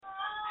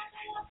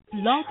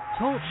Blog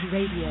Talk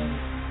Radio.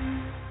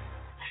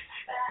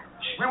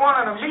 We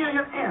want an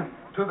immediate end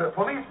to the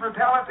police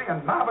brutality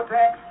and mob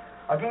attacks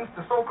against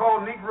the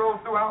so-called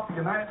Negroes throughout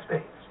the United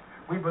States.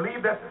 We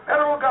believe that the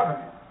federal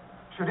government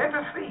should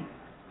intercede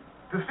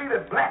to see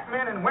that black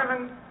men and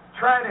women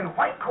tried in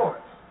white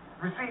courts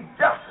receive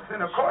justice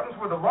in accordance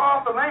with the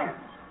law of the land,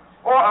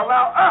 or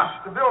allow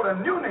us to build a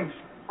new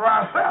nation for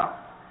ourselves,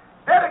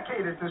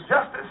 dedicated to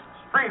justice,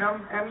 freedom,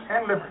 and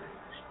liberty.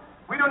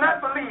 We do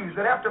not believe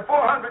that after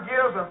 400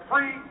 years of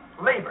free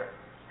labor,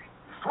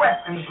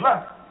 sweat, and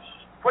blood,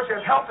 which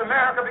has helped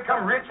America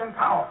become rich and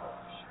powerful,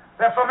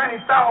 that so many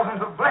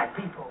thousands of black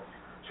people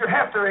should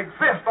have to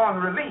exist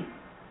on relief,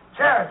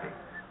 charity,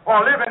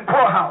 or live in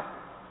poorhouses.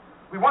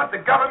 We want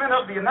the government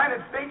of the United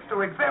States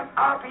to exempt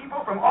our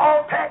people from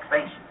all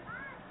taxation.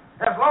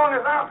 As long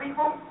as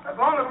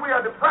we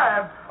are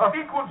deprived of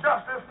equal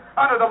justice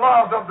under the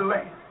laws of the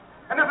land.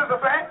 And this is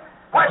a fact.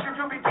 Why should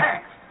you be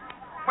taxed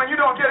when you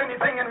don't get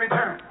anything in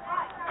return?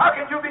 How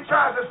can you be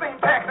charged the same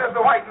tax as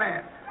the white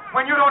man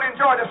when you don't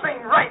enjoy the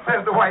same rights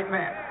as the white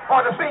man,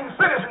 or the same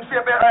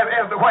citizenship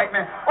as the white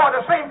man, or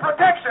the same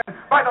protection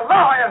by the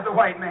law as the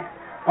white man?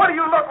 What do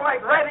you look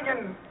like riding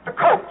in the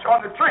coach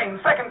on the train,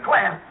 second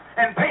class,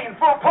 and paying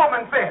full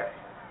Pullman fare,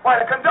 while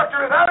the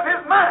conductor is out of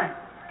his mind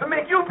to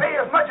make you pay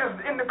as much as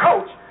in the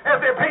coach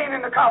as they're paying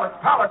in the parlor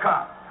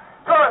car?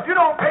 So if you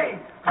don't pay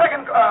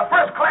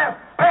first class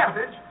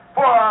passage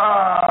for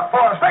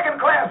a second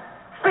class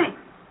seat,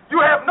 you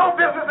have no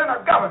business in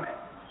a government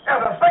as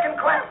a second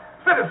class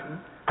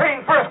citizen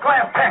paying first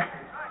class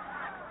taxes.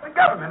 The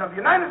government of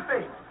the United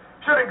States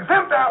should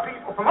exempt our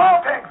people from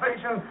all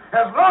taxation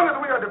as long as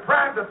we are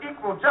deprived of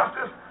equal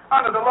justice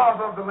under the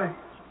laws of the land.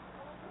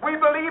 We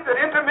believe that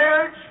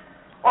intermarriage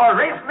or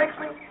race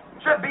mixing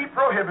should be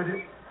prohibited,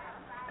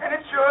 and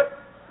it should.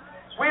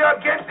 We are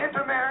against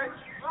intermarriage.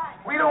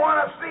 We don't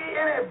want to see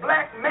any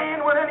black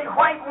man with any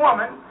white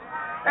woman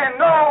and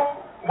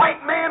no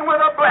white man with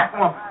a black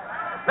woman.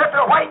 Let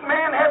the white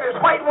man have his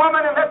white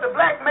woman and let the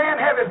black man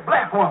have his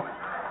black woman.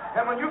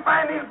 And when you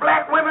find these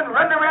black women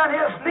running around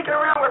here sneaking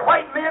around with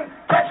white men,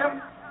 catch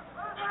them,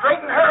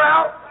 straighten her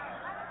out.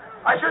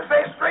 I should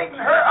say straighten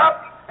her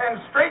up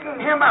and straighten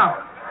him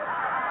out.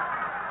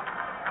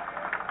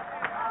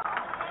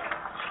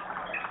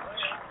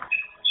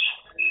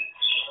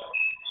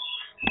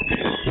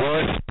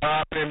 What's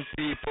poppin',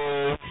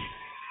 people?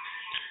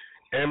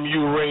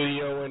 MU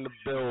Radio in the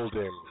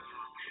building.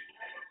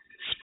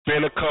 It's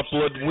been a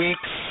couple of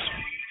weeks,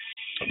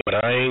 but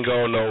I ain't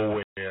going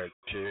nowhere,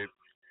 kid.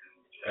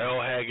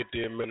 L. Haggett,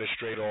 the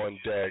administrator, on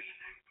deck.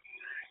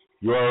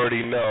 You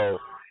already know.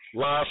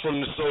 Live from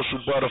the Social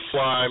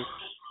Butterfly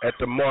at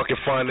the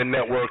Marketfinder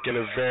Networking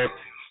event.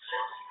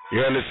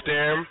 You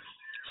understand?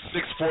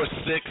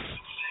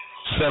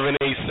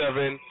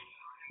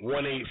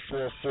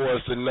 646-787-1844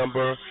 is the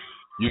number.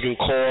 You can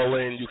call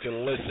in. You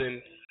can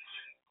listen.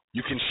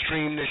 You can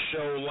stream this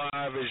show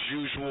live as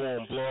usual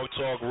on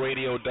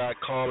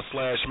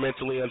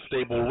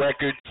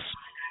blogtalkradio.com/mentallyunstablerecords.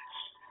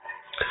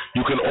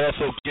 You can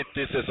also get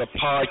this as a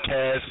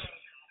podcast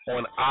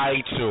on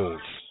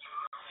iTunes.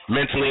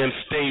 Mentally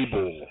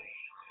Unstable.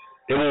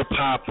 It will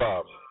pop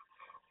up.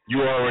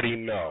 You already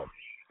know.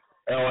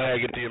 L.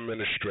 Haggett, the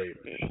administrator.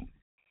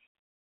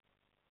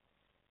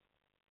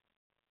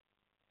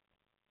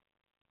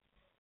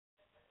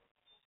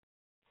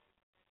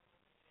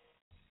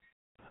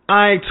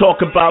 I ain't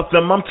talking about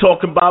them, I'm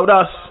talking about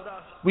us.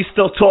 We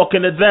still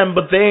talking to them,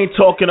 but they ain't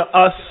talking to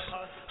us.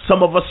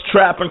 Some of us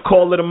trap and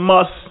call it a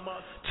must.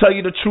 Tell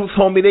you the truth,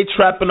 homie, they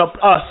trapping up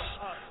us.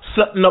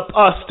 Setting up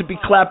us to be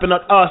clapping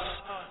at us.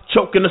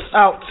 Choking us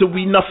out till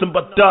we nothing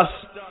but dust.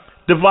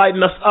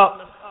 Dividing us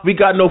up, we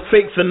got no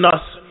faith in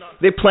us.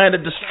 They plan to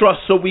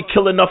distrust, so we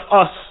killing of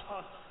us.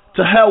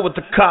 To hell with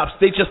the cops,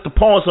 they just the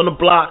pawns on the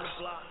blocks.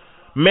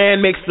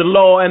 Man makes the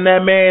law and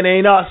that man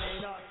ain't us.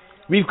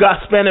 We've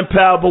got spending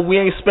power, but we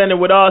ain't spending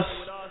with us.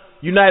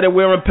 United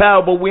we're in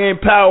power, but we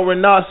ain't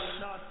powering us.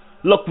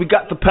 Look, we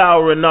got the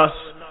power in us.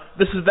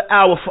 This is the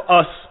hour for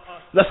us.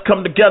 Let's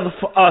come together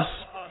for us.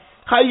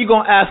 How you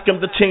gonna ask them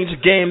to change a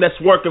game that's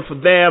working for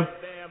them?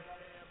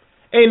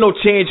 Ain't no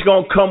change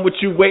gonna come with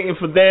you waiting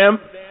for them.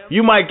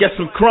 You might get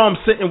some crumbs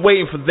sitting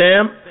waiting for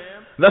them.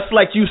 That's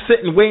like you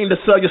sitting waiting to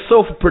sell your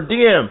soul for per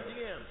diem.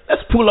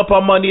 Let's pull up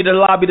our money to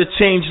lobby to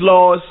change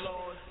laws.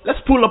 Let's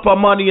pull up our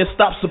money and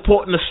stop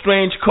supporting a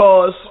strange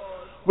cause.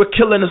 We're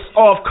killing us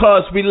off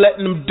cause we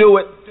letting them do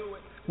it.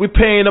 We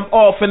paying them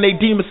off and they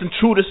deem us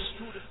intruders.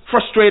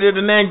 Frustrated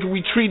and angry,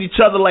 we treat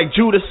each other like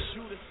Judas.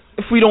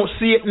 If we don't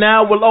see it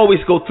now, we'll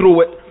always go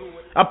through it.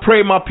 I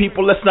pray, my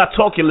people, let's not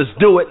talk it, let's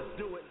do it.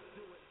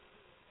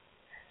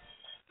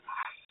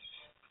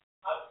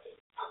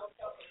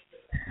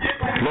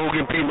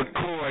 Logan P.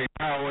 McCoy,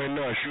 powering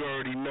us, you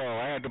already know.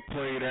 I had to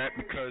play that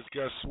because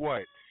guess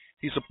what?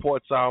 He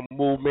supports our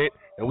movement,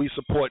 and we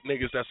support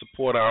niggas that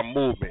support our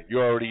movement.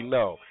 You already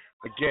know.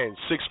 Again,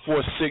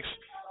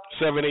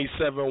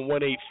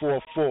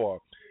 646-787-1844.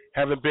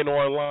 Haven't been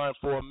online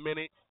for a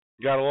minute.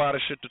 Got a lot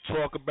of shit to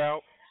talk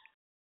about.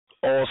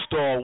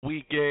 All-Star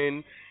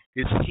Weekend.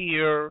 is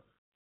here.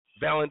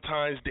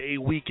 Valentine's Day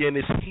weekend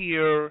is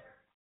here.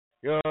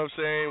 You know what I'm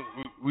saying?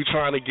 We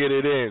trying to get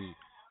it in.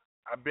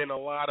 I've been a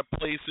lot of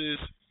places.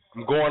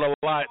 I'm going a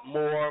lot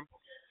more.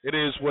 It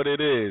is what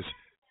it is.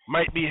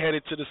 Might be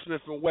headed to the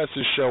Smith &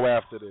 Wesson show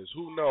after this.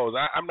 Who knows?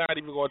 I'm not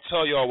even going to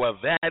tell y'all where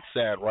that's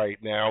at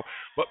right now.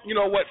 But you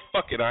know what?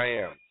 Fuck it, I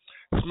am.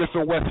 Smith &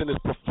 Wesson is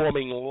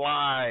performing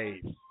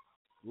live,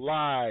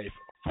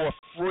 for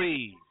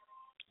free.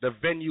 The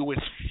venue is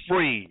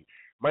free.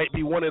 Might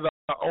be one of the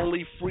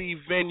only free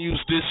venues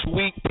this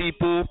week,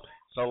 people.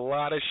 It's a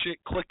lot of shit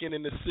clicking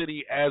in the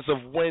city as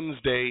of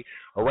Wednesday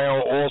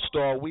around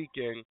All-Star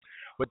Weekend.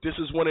 But this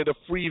is one of the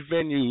free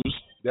venues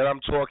that I'm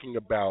talking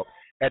about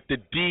at the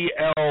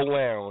DL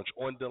Lounge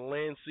on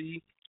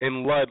Delancey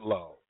and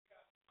Ludlow.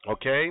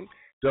 Okay?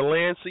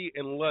 Delancey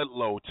and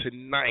Ludlow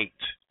tonight.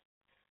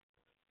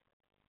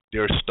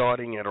 They're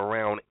starting at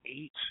around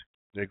 8.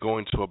 They're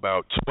going to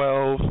about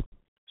 12.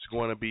 It's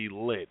going to be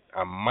lit.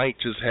 I might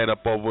just head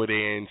up over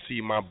there and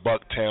see my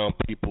Bucktown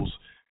peoples.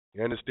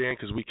 You understand?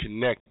 Because we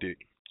connected.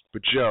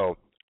 But, yo,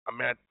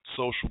 I'm at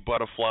Social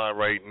Butterfly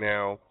right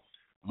now.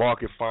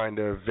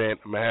 Marketfinder event.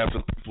 I'm going to have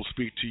some people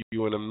speak to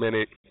you in a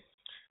minute.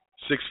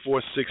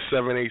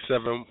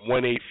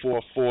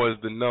 646-787-1844 is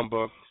the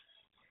number.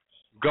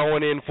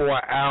 Going in for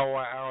an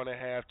hour and a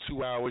half,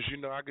 2 hours. You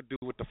know, I could do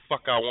what the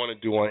fuck I want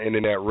to do on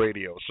internet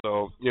radio.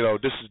 So, you know,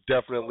 this is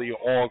definitely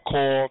on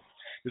call.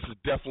 This is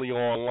definitely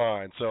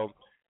online. So,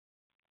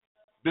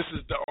 this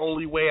is the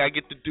only way I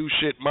get to do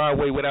shit my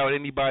way without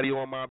anybody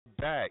on my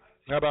back.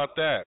 How about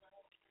that?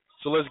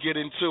 So, let's get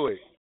into it.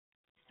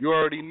 You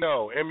already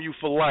know. MU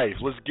for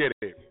life. Let's get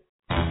it.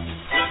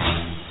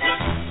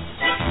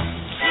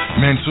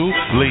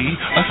 Mentally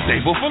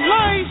unstable for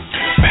life.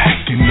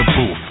 Back in the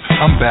booth.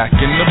 I'm back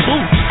in the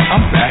booth.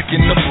 I'm back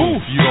in the booth.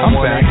 I'm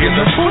back in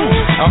the booth.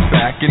 I'm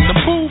back in the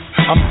booth.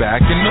 I'm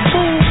back in the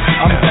booth.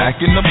 I'm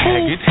back in the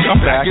booth. I'm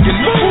back in the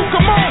booth.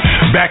 Come on.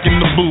 Back in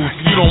the booth.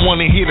 You don't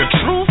want to hear the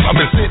truth. I've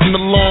been sitting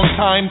a long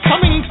time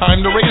coming.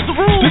 Time to raise the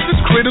roof. This is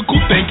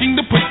critical thinking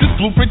to put this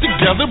blueprint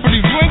together. But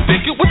if you ain't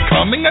think it was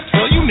coming, I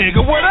tell you,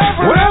 nigga,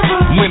 whatever.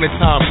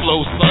 Wintertime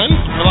flow, son.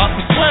 Fill out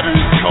the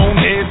sweaters,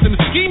 cone heads, and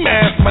the ski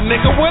mask, my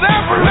nigga,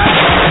 whatever.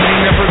 I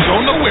ain't never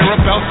go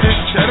nowhere about this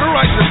cheddar.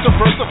 I just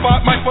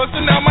diversified my funds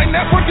and now my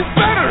network is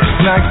better.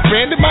 And I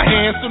expanded my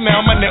hands so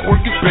now my network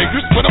is bigger.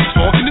 But I'm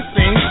talking the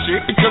same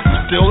shit because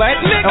I'm still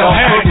that nigga.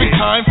 Perfect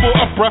time for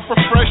a breath of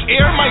fresh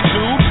air, my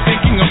dude.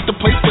 Thinking of the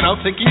place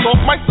without taking off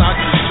my socks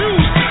and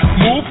shoes.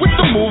 Move with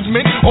the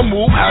movement or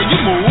move how you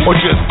move. Or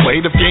just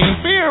play the game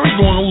fair.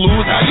 You're gonna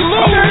lose how you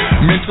lose.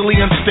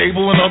 Mentally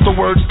unstable, in other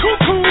words,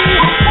 cuckoo.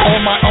 On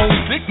my own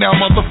dick now,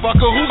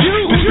 motherfucker, who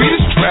you? This beat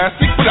is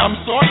drastic, but I'm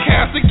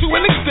sarcastic to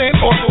an extent.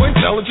 Also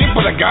intelligent,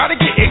 but I gotta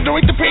get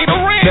ignorant to pay the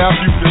rent. Now if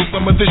you feel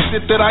some of the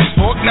shit that I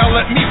talk, now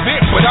let me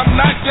vent. But I'm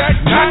not that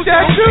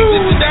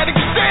dude, to that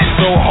extent.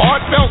 So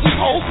heartfelt and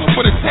wholesome,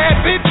 but a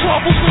tad bit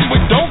troublesome.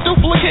 But don't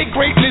duplicate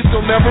greatness,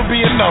 there'll never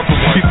be another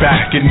one. Be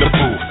back in the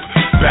booth,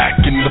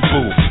 back in the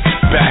booth,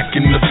 back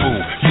in the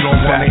booth. You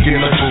don't wanna hear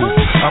the truth.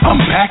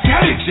 I'm back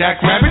at it,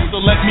 Jackrabbit, so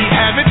let me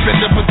have it.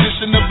 Bend the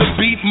position of the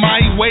beat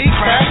my way,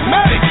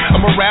 craftmatic.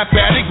 I'm a rap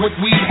addict with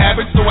weed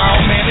habits, so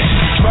I'll manage.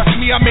 Trust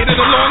me, I made it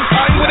a long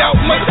time without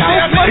much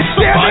damage.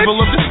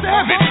 Survival of the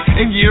savage,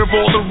 in year of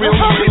all the real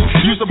shit.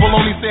 Use a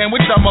bologna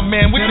sandwich, I'm a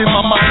man within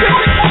my mind.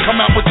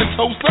 Come out with the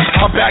toaster,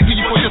 I'll bag you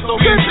for your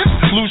soda chips.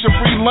 Lose your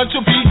free lunch,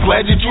 you'll be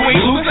glad that you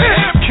ain't losing.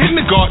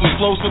 Kindergarten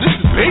flow, so this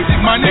is basic,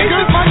 my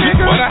nigga.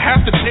 But I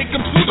have to take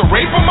them to the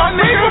rape of my nigga.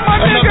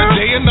 Another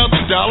day,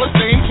 another dollar,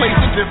 same place,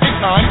 a different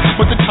time.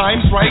 But the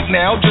time's right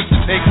now just to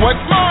take what's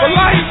mine.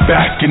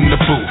 Back in the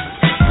booth,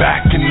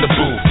 back in the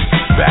booth,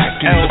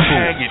 back in the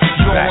booth,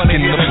 back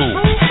in the booth.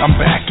 I'm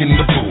back in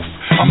the booth,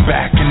 I'm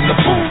back in the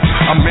booth,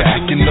 I'm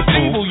back in the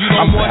booth,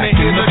 I'm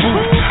back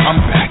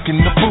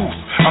in the booth,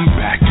 I'm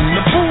back in the booth, I'm back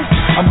in the booth,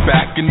 I'm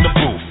back in the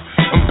booth,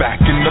 I'm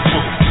back in the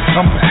booth,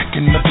 I'm back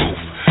in the booth,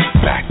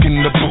 back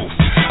in the booth,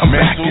 I'm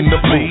back in the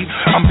booth,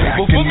 I'm back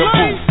in the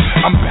booth,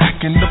 I'm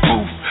back in the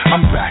booth,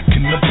 I'm back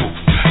in the booth,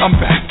 I'm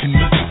back in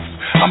the booth,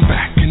 I'm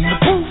back in the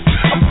booth,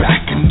 I'm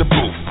back in the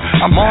booth,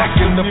 I'm back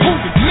in the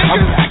booth,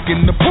 I'm back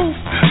in the booth,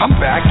 I'm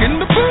back in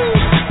the booth.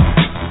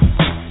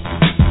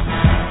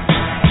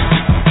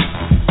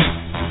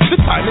 The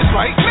time is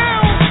right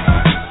now.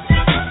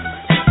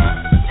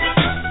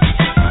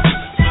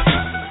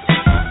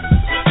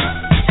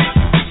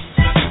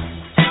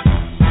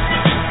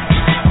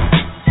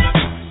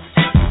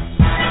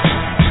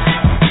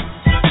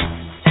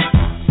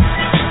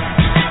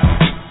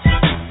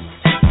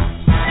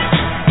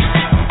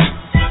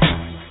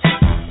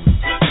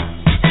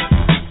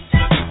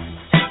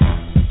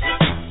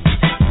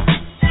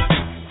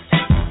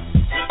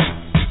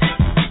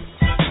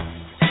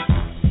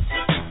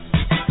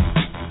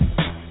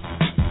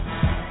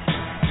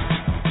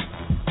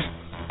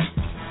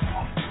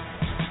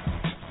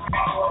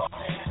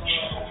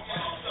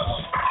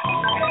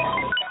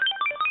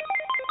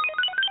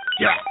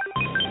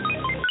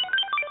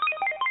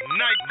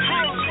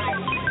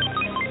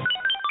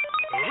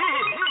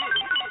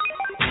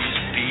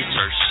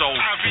 are so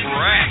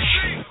fresh.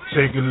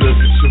 Take a look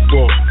at your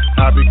boy.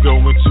 I be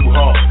going too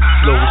hard.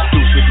 Slow and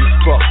stupid as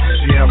fuck.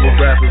 See, I'm a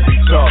rapper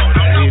retard.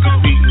 I hear the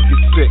beat and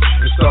get sick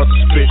and start to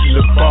spit in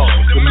the ball.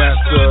 The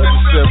master of the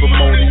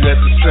ceremony, let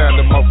the sound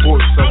of my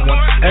voice. I want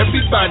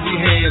everybody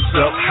hands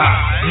up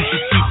high. You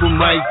should keep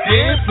them right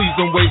there. Please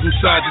don't wave them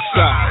side to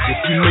side. If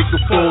you make a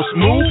false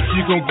move,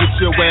 you gon' get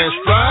your ass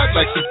fried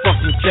like some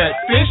fucking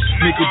catfish.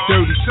 Make a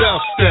dirty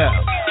South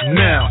style.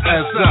 Now,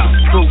 as I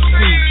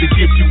proceed to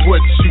give you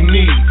what you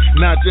need,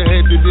 nod your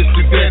head to this,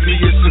 the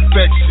deadliest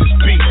infectious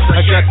beat.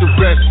 I got the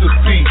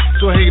recipe,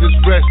 so haters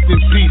rest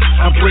in peace.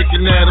 I'm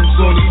breaking atoms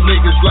on these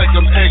niggas like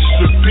I'm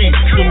extra beat.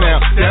 So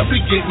now that we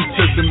getting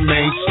to the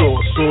main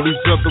source, all these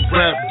other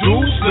rap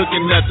dudes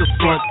looking at the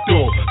front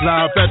door.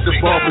 Live at the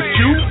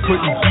barbecue,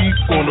 putting beef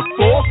on the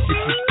fork. If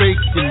you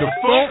fake in the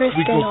phone,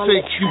 we gon'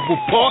 take you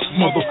apart,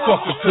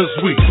 motherfucker, cause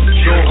we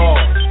so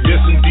hard.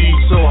 Yes indeed,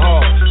 so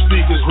hard.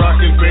 Speakers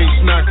rockin', bass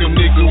knockin',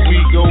 nigga,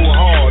 we go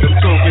hard. I'm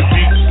talking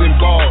beats and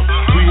bars.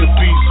 We a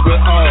beast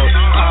with ours.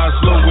 Eyes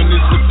low when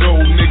it's a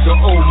go, nigga.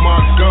 Oh my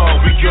God,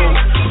 we go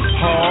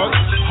hard,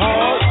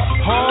 hard,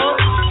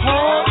 hard,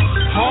 hard,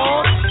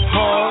 hard,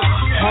 hard,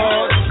 hard,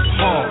 hard,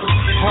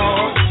 hard,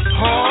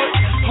 hard,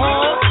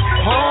 hard,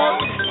 hard,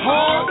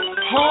 hard,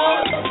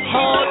 hard,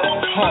 hard,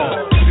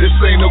 hard. This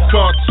ain't no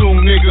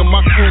cartoon, nigga. My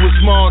crew is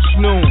March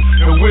Noon,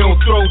 and we don't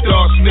throw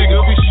darts,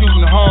 nigga. We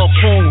shooting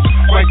harpoons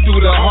right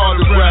through the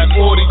heart of rap.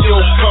 Audio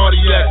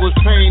cardiac was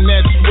pain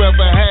that you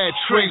ever had.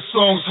 Trey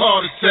Songz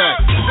heart attack.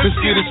 Let's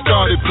get it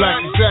started, black.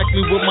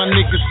 Exactly what my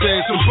niggas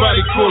said. Somebody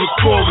call a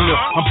coroner.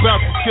 I'm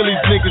about to kill these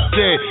niggas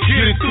dead.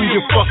 Get it through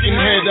your fucking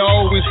head. I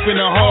always been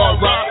a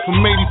hard rock. From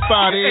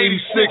 85 to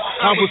 86,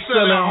 I was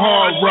selling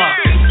hard rock.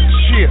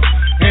 Shit.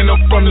 And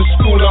I'm from the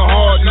school of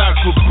hard knocks.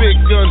 With big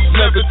guns,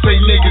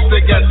 levitate niggas,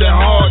 they got that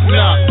hard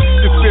knock.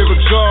 The fear of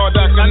God,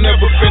 I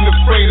never been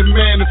afraid of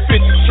man. The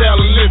 50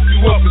 cal will lift you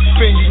up and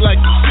spin you like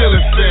a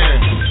ceiling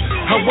fan.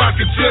 How I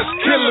could just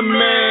kill a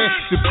man.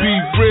 To be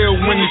real,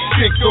 when the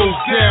shit goes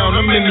down,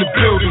 I'm in the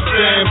building,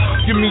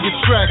 fam. Give me a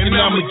track and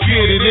I'ma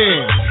get it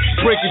in.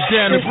 Break it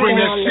down and bring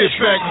that shit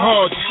back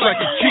hard, just like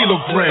a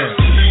kilogram.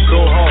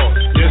 Go hard,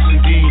 yes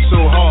indeed, so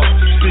hard.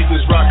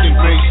 Speakers rockin',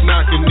 bass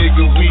knockin',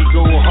 nigga, we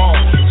go hard.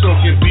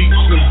 Talking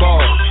beats and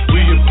bars,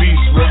 we a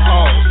beast with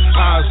ours.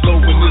 Eyes low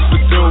when it's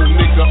a go,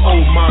 nigga, oh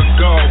my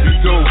God, we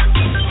go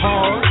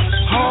hard,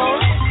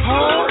 hard,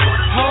 hard,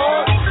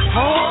 hard,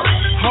 hard,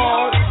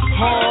 hard,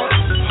 hard,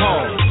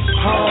 hard,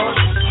 hard,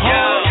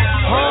 hard,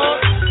 hard,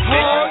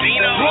 hard,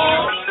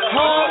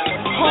 hard,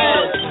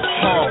 hard,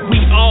 hard. We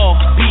all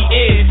be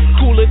in,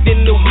 cooler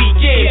than the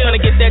weekend.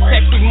 Tryna get that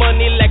tax free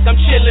money like I'm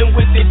chillin'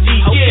 with the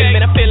DJ. Okay.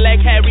 Man, I feel like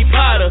Harry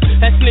Potter.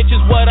 That snitch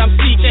is what I'm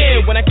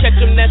seeking. When I catch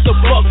him, that's a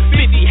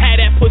 $1.50.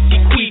 Had that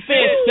pussy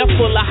queefing. Now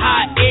full of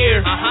hot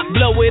air.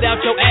 Blow it out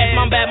your ass.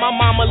 My bad, my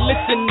mama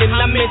listening.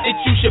 I meant that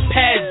you should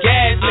pass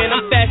gas. Man,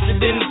 I'm faster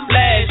than the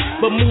Flash,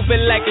 but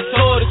moving like a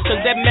tortoise.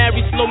 Cause that Mary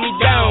slow me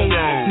down.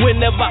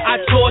 Whenever I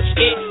torch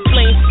it,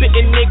 flame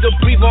spitting nigga,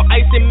 breathe on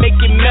ice and make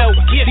it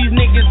melt. These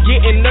niggas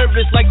getting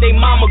nervous like they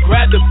mama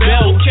grabbed the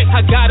belt.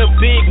 I got a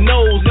big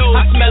nose.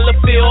 I smell a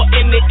feel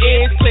in the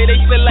air. It's clear they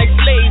feel like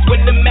slaves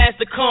when the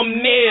master come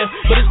near.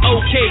 But it's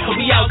okay, cause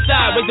we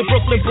outside. Raised in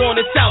Brooklyn, born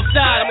in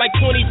Southside. I'm like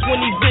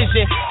 20/20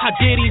 vision. How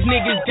dare these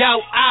niggas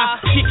doubt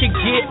shit can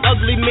get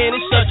ugly, man.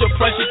 It's such a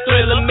precious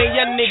thriller, man.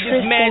 Y'all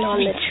niggas mad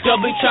sweet.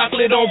 Double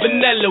chocolate on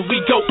vanilla. We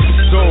go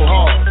so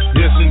hard,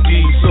 yes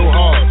indeed, so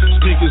hard.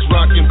 Speakers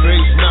rockin',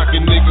 bass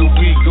knockin', nigga,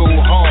 we go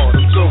hard.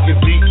 I'm talking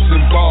beats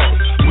and bars.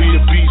 We a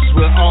beast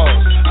with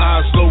ours.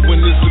 Eyes low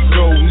when it's a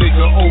go,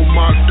 nigga. Oh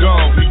my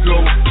God, we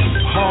go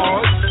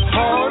hard,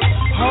 hard,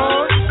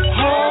 hard,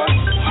 hard,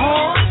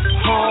 hard,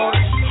 hard,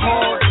 hard,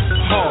 hard,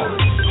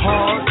 hard,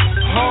 hard,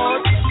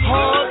 hard,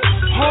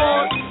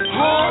 hard,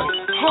 hard,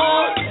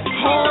 hard,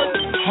 hard,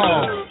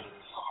 hard.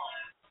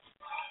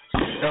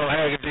 El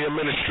Haggard, the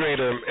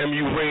administrator,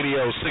 MU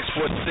Radio,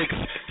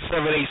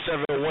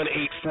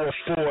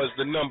 646-787-1844 is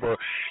the number.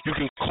 You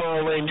can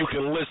call in, you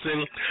can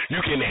listen,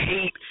 you can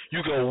hate,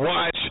 you can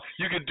watch,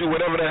 you can do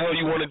whatever the hell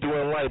you want to do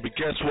in life. But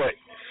guess what?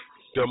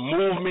 The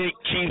movement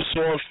keeps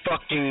on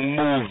fucking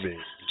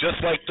moving.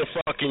 Just like the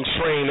fucking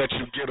train that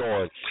you get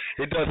on.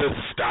 It doesn't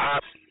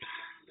stop.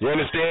 You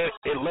understand?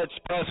 It lets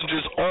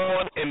passengers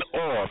on and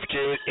off,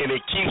 kid, and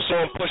it keeps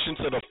on pushing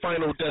to the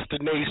final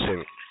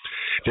destination.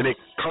 Then it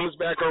comes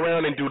back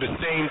around and do the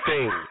same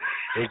thing.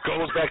 It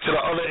goes back to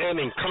the other end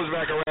and comes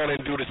back around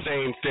and do the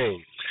same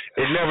thing.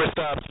 It never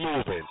stops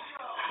moving.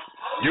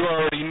 You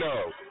already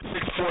know.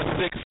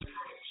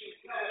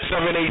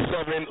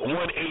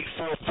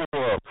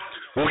 646-787-1844.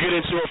 We'll get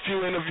into a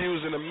few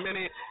interviews in a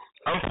minute.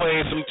 I'm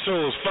playing some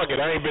tunes. Fuck it.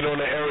 I ain't been on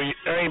the airways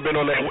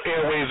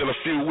in a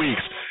few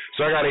weeks,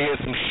 so I gotta hear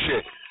some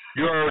shit.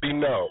 You already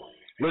know.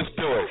 Let's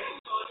do it.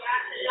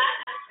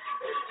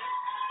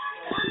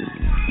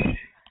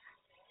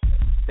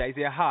 There is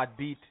a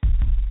heartbeat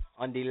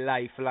on the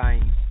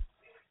lifeline,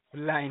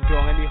 lying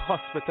down in the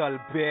hospital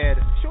bed.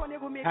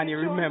 And you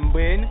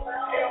remembering?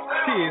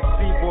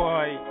 TSC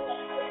boy.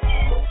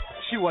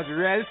 She was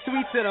real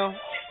sweet, you know.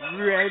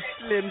 Real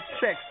slim,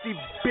 sexy,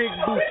 big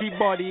booty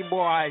body,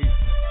 boy.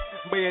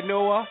 But you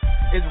know what?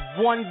 It's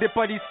one dip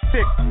of the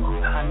stick.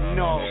 I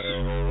know.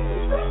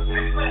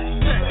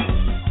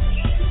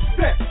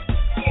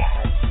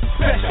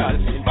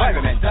 Special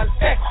environmental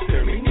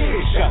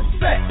extermination.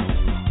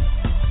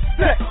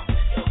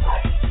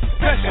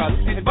 Special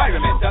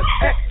environmental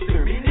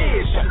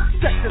extermination.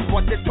 Sex is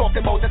what they're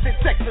talking about. I say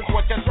sex is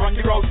what just run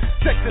the road.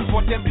 Sex is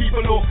what them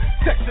people know.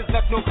 Sex is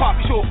not no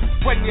coffee show.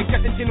 When you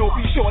get it, you know,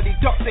 be sure the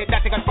doc say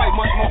that they got 5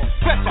 months more.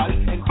 Special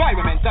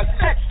environmental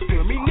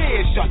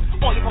extermination.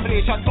 All the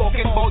population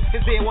talking about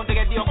is they want to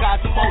get the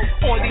orgasm out.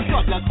 All the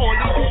toddlers, all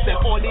the youth, and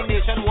all the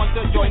nation want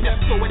to join them.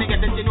 So when they get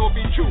it, you know,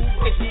 be true.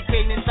 It's the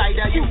pain inside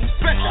of you.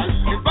 Special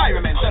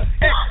environmental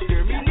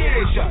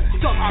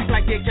extermination. Some act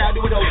like they can't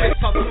do without it.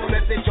 Some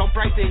clueless, they jump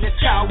right in. It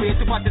can't wait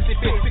to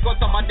participate because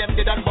some of them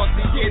didn't bust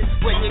the gate.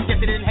 When you get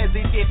it in,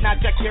 hesitate. Now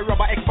check your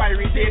rubber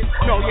expiry date.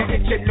 Now you're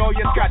itching, now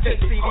you're scratching.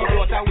 See the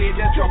water away,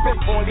 just dropping.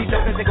 All the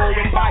numbers they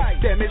going by.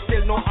 Them is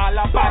still no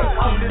alibi.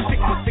 Only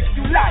 6 for 6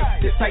 you lie.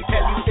 This I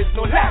tell you is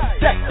no lie.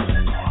 Sex.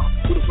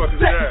 Who the fuck is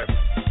that?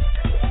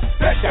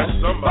 Special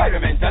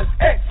environmental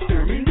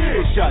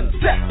extermination.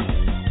 Sex.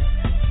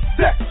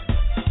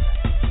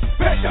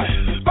 Special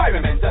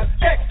environmental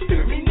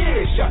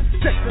extermination.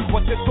 Sex is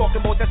what you're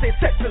talking about. I say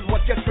sex is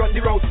what just run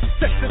the road.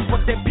 Sex is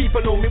what them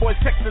people know. Me boy,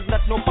 sex is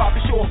not no party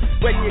show.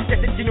 When you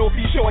get it, you know,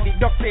 be sure the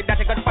doc say that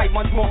you got 5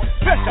 months more.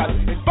 Special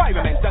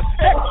environmental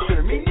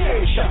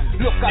extermination.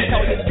 Look at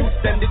how they use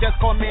them. They just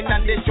come in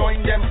and they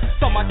join them.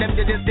 Some of them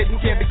they just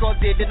didn't care because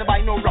they didn't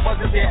buy no rubbers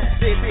in there.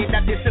 They say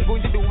that they still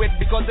going to do it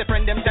because their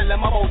friend them tell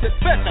them about it.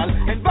 Special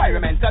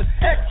environmental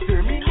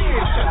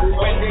extermination.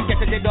 When they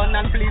get it, they done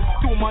and please.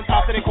 2 months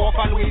after they cough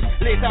and wheeze.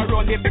 Later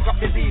on they pick up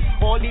disease.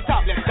 All the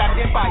tablets that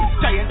they buy,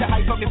 trying to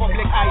hide from the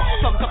public eye.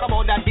 Some talk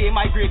about that they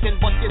migrating,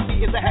 but you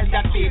see it's the hell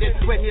that faded.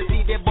 When you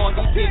see their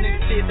body paining,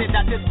 they say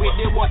that is where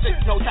they watch it.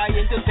 Now trying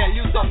to tell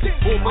you something.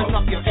 Open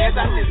up your ears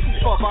and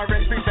listen. Cover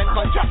and prevent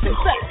contracting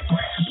sex.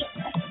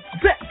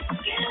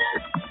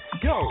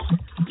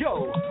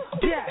 Yo,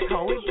 yeah,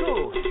 how it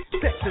go?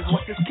 Sex is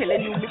what is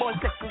killing you, me boy.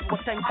 Sex is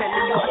what I'm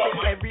telling you. I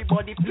think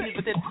everybody pleased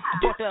with it,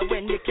 but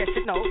when you catch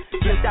it now,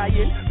 you're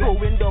dying,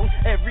 going down.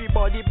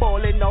 Everybody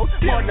balling now.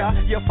 Mother,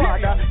 your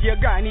father, your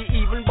granny,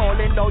 even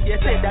balling now. They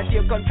say that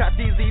you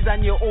contract disease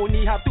and you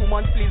only have 2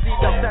 months. Please, the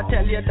doctor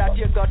tell you that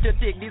you got to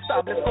take these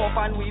tablets, cough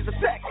and wheeze.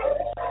 Sex.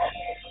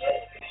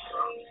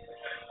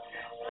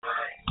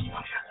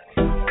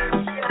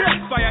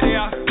 Fire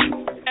there.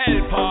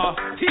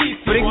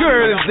 For the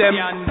girls, them,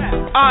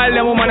 all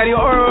the women of the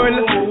world,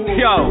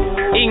 yo,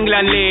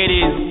 England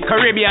ladies,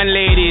 Caribbean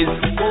ladies,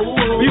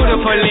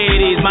 beautiful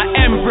ladies, my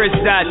empress,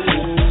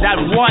 that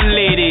one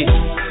lady,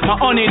 my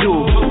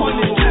honeydew,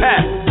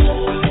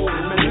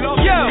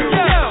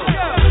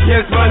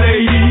 Yes, my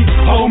lady,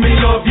 how me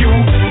love you.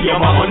 You're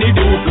my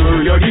honeydew,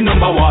 girl, you're the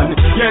number one.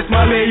 Yes,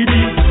 my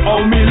lady, how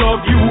me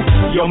love you.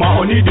 You're my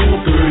honeydew,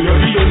 girl, you're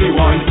the only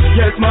one.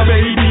 Yes, my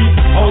lady,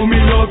 how me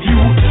love you.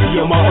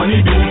 You're my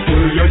honeydew,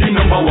 girl, you're the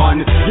number one.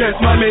 Yes,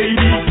 my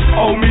lady,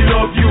 how me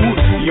love you.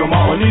 You're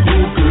my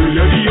honeydew, girl,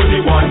 you're the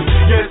only one.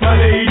 Yes, my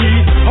lady,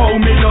 how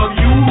me love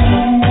you.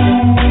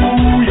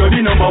 You're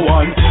the number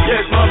one.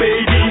 Yes, my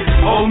baby,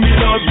 how me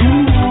love you.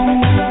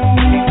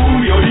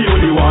 You're the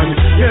only one.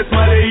 Yes,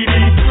 my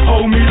lady,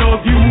 how me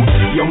love you.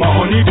 You're my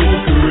honeydew,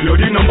 girl, you're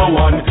the number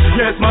one.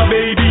 Yes, my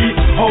baby,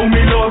 how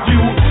me love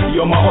you.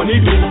 You're my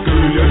honeydew,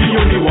 girl, you're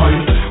the only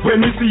one. When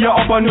me see you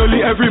up and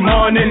early every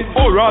morning,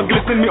 aura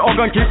glisten me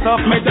hug and kiss off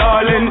my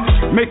darling.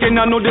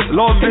 Making I know this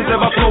love is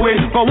ever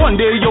flowing. For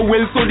one day you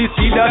will sow the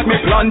seed that me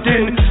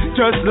planting.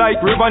 Just like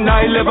river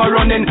Nile ever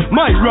running.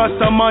 My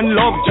Rasta man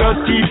love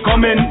just keep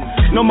coming.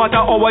 No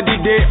matter how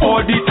the day or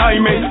the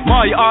timing,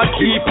 my heart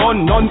keep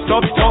on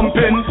non-stop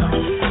thumping.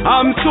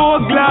 I'm so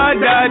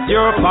glad that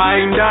you're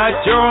fine,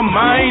 that you're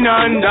mine,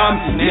 and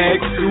I'm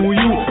next to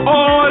you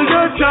all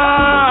the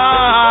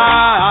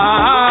time.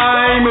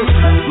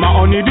 My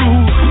honeydew,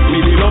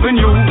 me be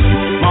loving you.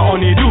 My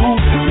honeydew,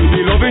 me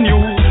be loving you.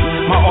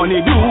 My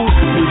honeydew,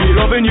 me be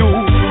loving you.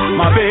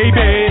 My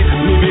baby,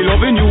 me be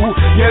loving you.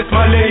 Yes,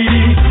 my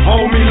lady,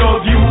 how me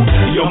love you.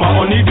 You're my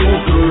honeydew,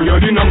 girl,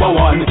 you're the number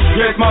one.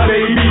 Yes, my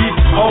lady,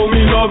 how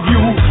me love you.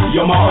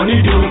 You're my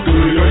honeydew,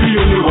 girl, you're the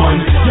only one.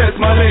 Yes,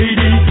 my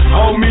lady,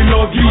 how me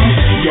love you.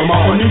 You're my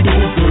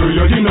honeydew, girl,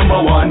 you're the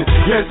number one.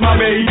 Yes, my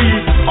lady,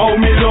 how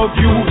me love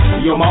you.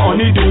 You're my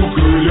honeydew,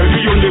 girl, you're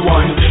the only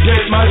one.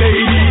 Yes, my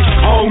lady,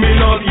 how me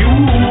love you.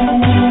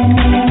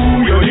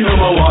 You're the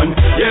number one.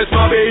 Yes,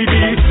 my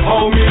baby,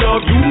 how me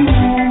love you.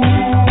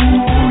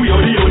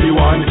 You're the only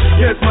one.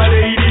 Yes, my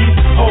lady,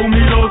 how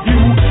me love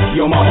you.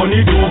 You're my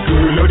honeydew,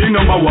 girl, you're the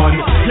number one.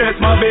 Yes,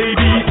 my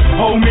baby,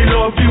 how me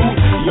love you.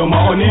 You're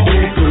my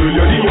honeydew, girl,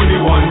 you're the only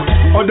one.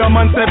 Other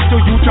man steps to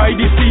you, try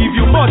deceive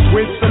you, but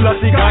with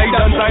Selassie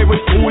guidance I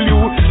will fool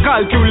you.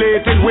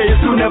 Calculated ways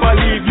to never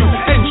leave you,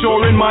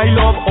 ensuring my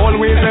love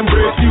always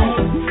embrace you.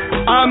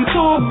 I'm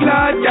so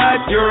glad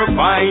that you're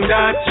fine,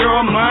 that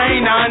you're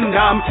mine, and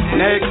I'm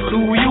next to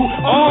you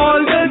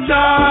all the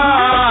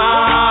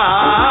time.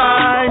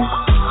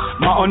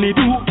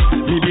 honeydew,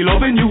 me be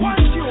loving you.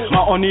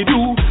 My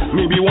honeydew,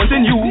 me be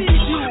wanting you.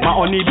 My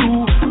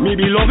honeydew, me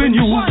be loving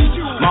you.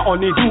 My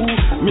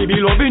honeydew, me be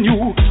loving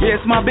you. Yes,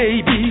 my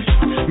baby,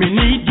 me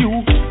need you.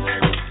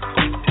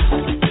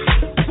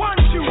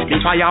 Me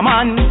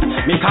fireman,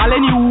 me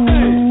calling you.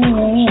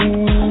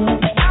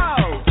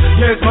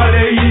 Yes, my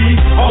lady,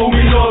 oh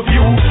me love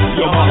you.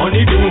 You're my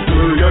honeydew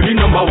girl, you're the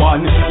number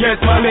one. Yes,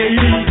 my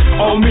lady,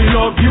 oh me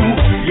love you.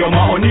 You're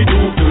my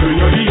honeydew girl,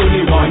 you're the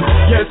only one.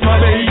 Yes,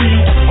 my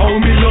lady, oh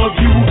me love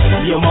you.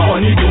 You're my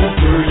honeydew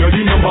girl, you're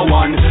the number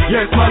one.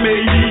 Yes, my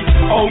lady,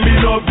 oh me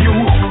love you.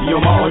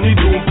 You're my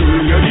honeydew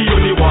girl, you're the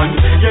only one.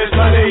 Yes,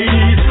 my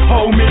lady,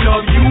 oh me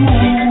love you.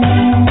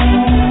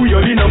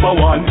 You're the number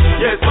one.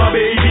 Yes, my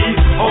baby,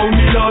 oh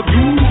me love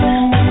you.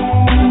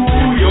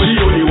 You're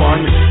the only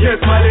one. Yes,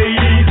 my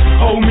lady,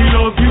 oh me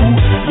love you.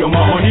 You're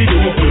my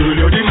honeydew girl,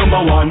 you're the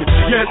number one.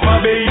 Yes,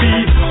 my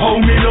baby, oh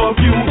me love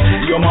you.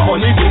 You're my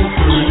honeydew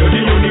girl, you're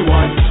the only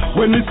one.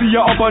 When me see you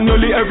up and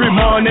early every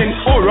morning,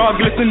 aura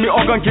glisten me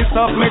hug and kiss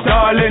off me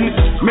darling.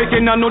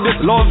 Making I know this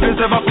love is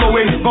ever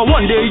flowing. But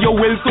one day you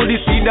will sow the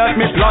seed that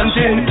me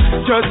planting.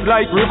 Just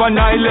like river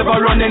Nile ever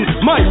running.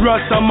 My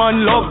Rasta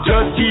man love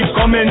just keep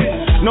coming.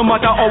 No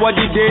matter how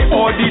the day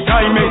or the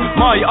timing,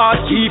 my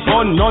heart keep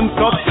on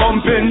non-stop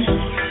pumping.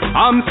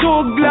 I'm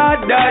so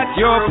glad that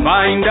you're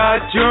fine,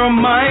 that you're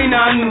mine,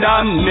 and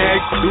I'm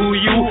next to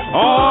you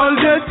all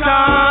the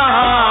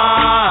time.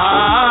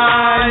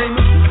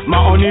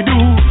 My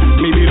honeydew,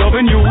 me be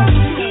loving you.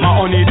 My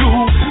honeydew,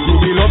 me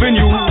be loving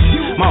you.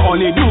 My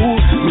honeydew,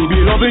 me be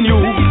loving you.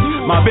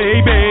 My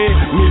baby,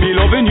 me be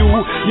loving you.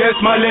 Yes,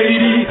 my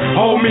lady,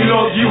 how me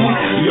love you.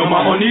 You're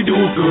my honeydew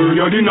girl,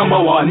 you're the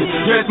number one.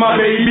 Yes, my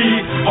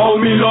baby, how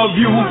me love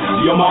you.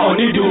 You're my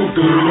honeydew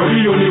girl, you're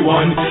the only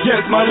one.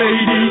 Yes, my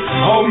lady,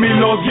 how me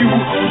love you.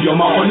 You're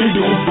my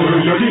honeydew girl,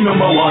 you're the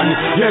number one.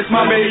 Yes,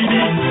 my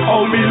baby,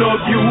 how me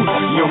love you.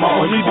 You're my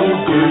honeydew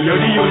girl, you're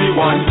the only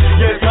one.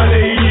 Yes, my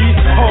lady,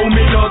 how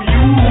me love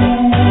you.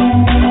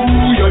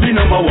 You're the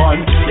number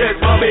one. Yes,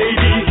 my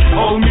baby,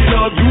 how me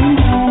love you.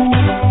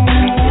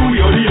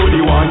 You're the only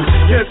one.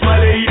 Yes, my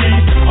lady,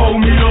 how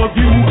me love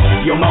you.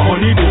 You're my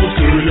honeydew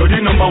girl, you're the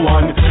number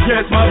one.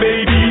 Yes, my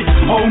baby,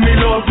 how me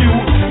love you.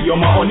 You're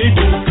my honeydew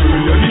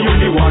girl, you're the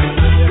only one.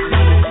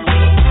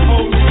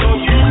 How me love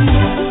you.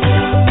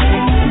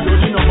 You're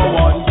the number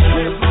one.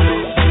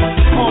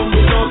 How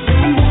me love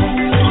you.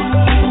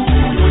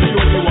 You're the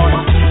only one.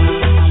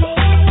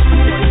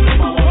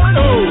 Oh,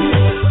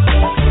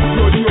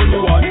 you're the only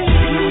one.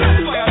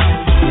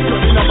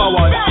 You're the number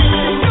one.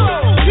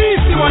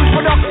 DC1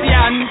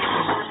 production.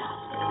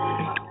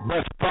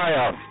 Best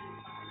fire.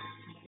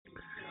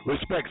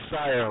 Respect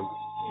Siam.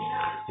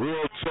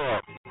 Real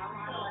talk.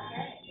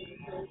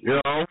 You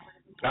know,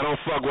 I don't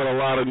fuck with a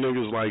lot of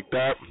niggas like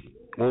that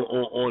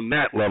on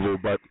that level,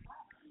 but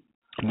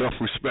enough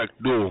respect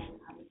due.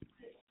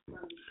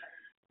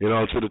 You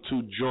know, to the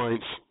two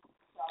joints,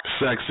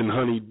 Sex and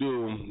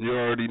Honeydew, you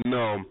already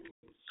know.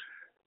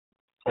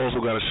 Also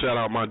got to shout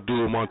out my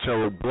dude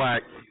Montero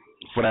Black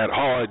for that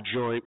hard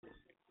joint.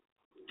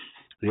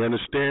 You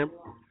understand?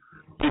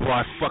 People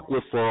I fuck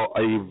with for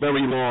a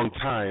very long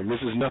time.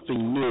 This is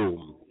nothing new.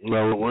 You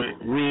know,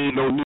 we ain't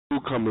no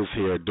newcomers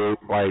here, dude.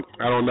 Like,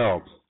 I don't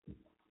know.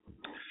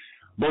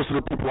 Most of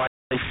the people I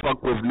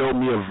fuck with know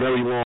me a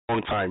very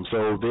long time,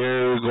 so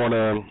they're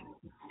gonna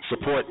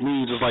support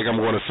me just like I'm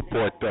gonna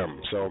support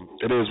them. So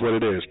it is what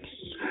it is.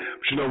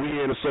 But you know, we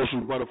here in the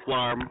Social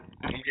Butterfly. I'm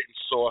getting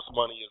sauce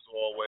money as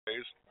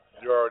always.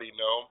 You already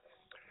know.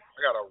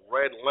 I got a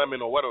red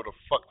lemon or whatever the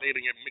fuck they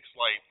didn't get mixed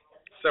like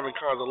 7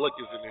 kinds of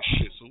liquors in this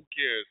shit, so who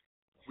cares?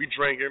 We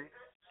drinking.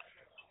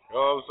 You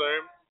know what I'm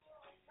saying?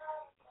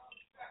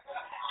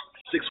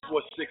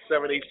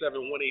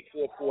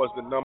 646-787-1844 is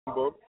the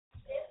number.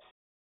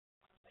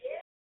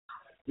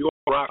 We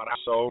gonna rock out,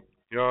 so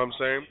you know what I'm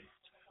saying?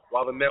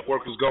 While the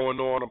network is going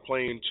on, I'm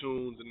playing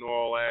tunes and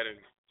all that, and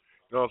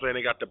you know what I'm saying?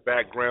 They got the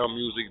background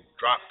music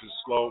dropped and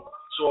slow.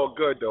 It's all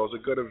good though. It's a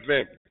good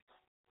event.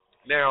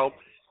 Now,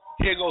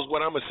 here goes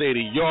what I'm gonna say to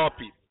y'all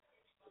people.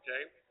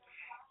 Okay?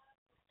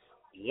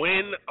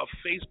 When a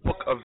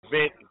Facebook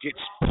event gets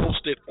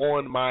posted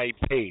on my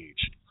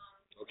page,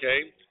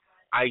 okay,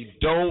 I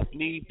don't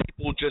need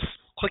people just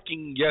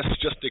clicking yes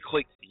just to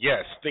click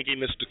yes,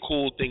 thinking it's the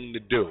cool thing to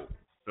do,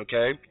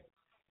 okay?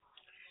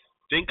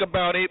 Think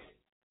about it,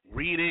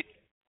 read it,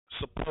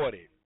 support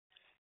it.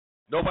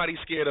 Nobody's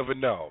scared of a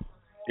no.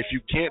 If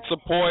you can't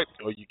support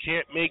or you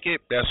can't make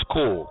it, that's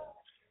cool.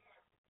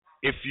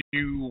 If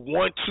you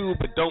want to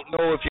but don't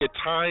know if your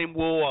time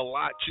will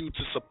allot you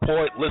to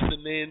support,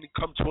 listen in,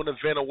 come to an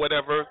event or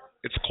whatever,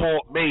 it's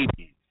called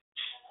maybe.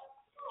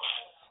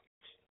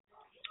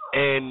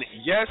 And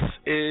yes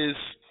is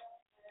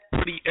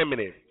pretty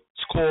imminent.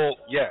 It's called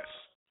yes.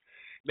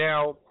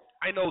 Now,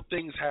 I know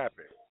things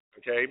happen,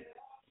 okay?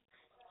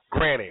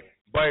 Granted.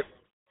 But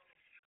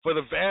for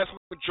the vast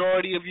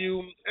majority of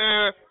you,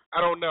 I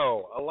don't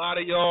know. A lot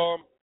of y'all,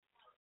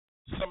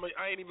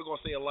 I ain't even going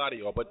to say a lot of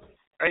y'all, but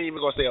I ain't even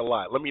going to say a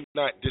lot. Let me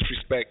not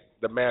disrespect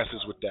the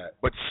masses with that.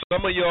 But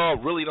some of y'all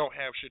really don't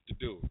have shit to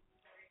do.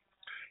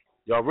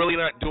 Y'all really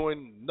not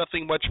doing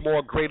nothing much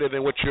more greater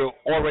than what you've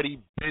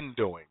already been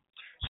doing.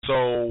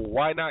 So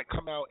why not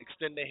come out,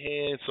 extend a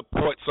hand,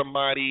 support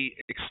somebody,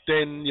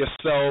 extend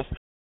yourself,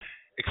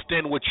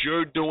 extend what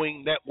you're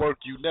doing, network.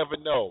 You never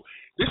know.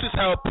 This is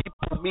how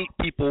people meet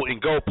people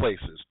and go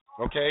places,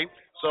 okay?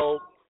 So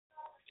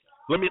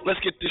let's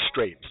get this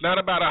straight. It's not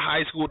about a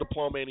high school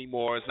diploma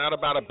anymore. It's not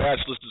about a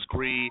bachelor's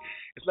degree.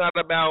 It's not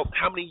about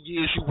how many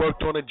years you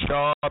worked on a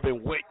job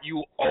and what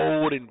you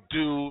owed and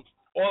do.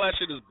 All that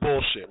shit is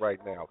bullshit right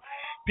now.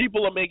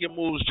 People are making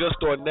moves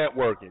just on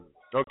networking,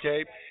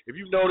 okay? If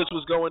you notice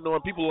what's going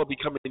on, people are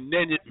becoming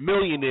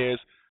millionaires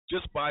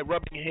just by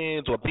rubbing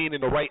hands or being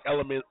in the right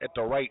element at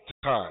the right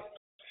time.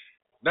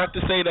 Not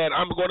to say that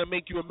I'm going to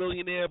make you a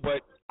millionaire,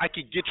 but I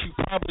could get you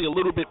probably a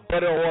little bit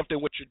better off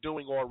than what you're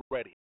doing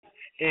already.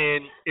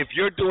 And if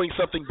you're doing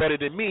something better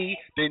than me,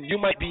 then you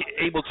might be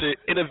able to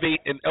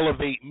innovate and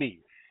elevate me.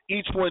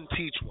 Each one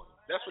teach one.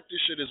 That's what this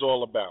shit is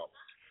all about.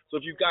 So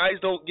if you guys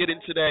don't get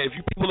into that, if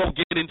you people don't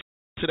get into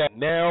that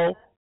now,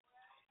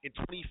 in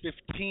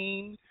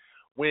 2015,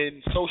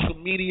 when social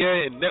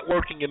media and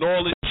networking and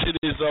all this shit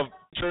is of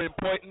major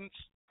importance,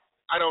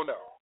 I don't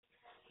know.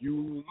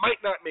 You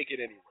might not make it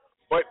anywhere,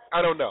 but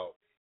I don't know.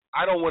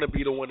 I don't want to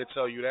be the one to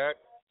tell you that.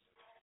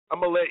 I'm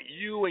going to let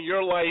you and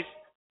your life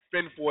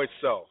fend for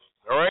itself.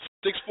 All right?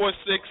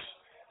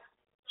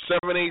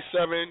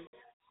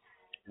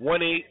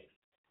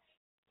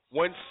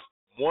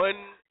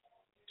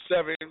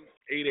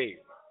 646-787-1788.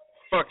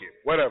 Fuck it.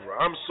 Whatever.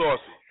 I'm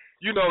saucy.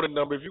 You know the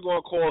number. If you're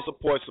going to call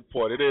support.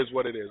 It is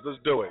what it is. Let's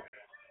do it.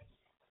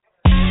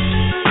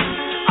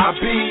 I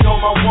be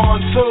on my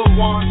 1-2.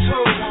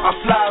 I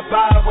fly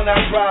by when I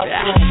drive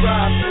through.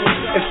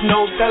 It's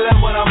no telling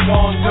what I'm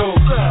gonna do,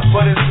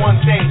 but it's one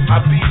thing. I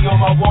be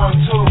on my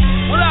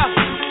 1-2. What up?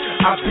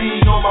 I be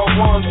on my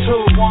 1-2.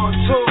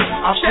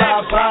 I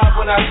fly by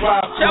when I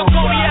drive through.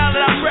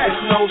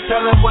 It's no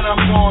telling what I'm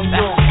gonna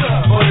do,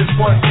 but it's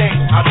one thing.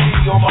 I be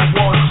on my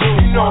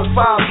 1-2. You know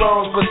 5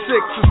 bones, but 6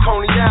 is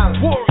Coney Island.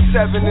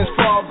 7 is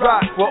Far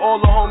Rock, where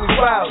all the homies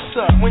wild.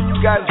 When you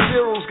got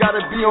zeros,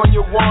 gotta be on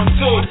your 1-2.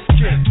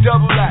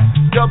 Double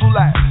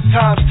that,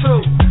 times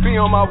 2. Be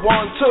on my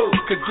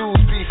 1-2, could dudes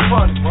be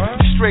funny.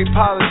 Straight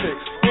politics,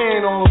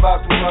 ain't all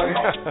about the money.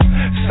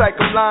 Psych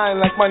a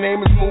line like my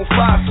name is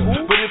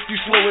Mufasa. But if you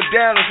slow it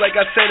down, it's like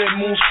I said, it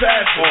moves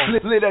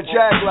faster. Lit that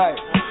jag light,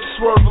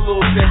 swerve a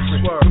little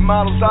different. The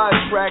models I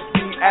attract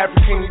be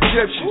African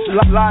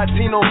Egyptians,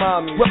 Latino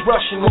mommies,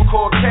 Russian or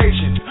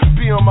Caucasian.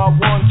 Be on my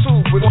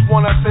 1-2, but it's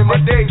one I spend my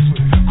days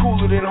with.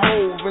 Cooler than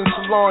Hove in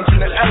salons in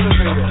the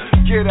elevator.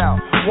 Get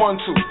out,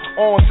 1-2,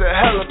 on to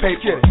hella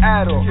paper.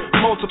 Add or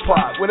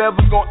multiply,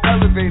 whatever's gonna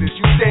elevate us.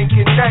 You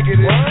thinking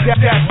negative, that's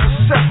what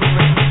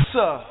separates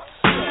us.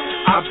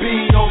 I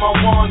be on my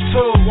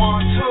 1-2.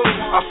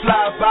 I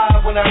fly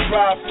by when I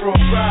drive through.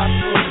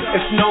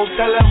 It's no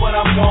telling what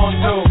I'm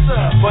gonna do,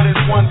 but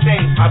it's one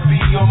thing. I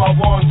be on my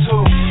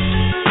 1-2.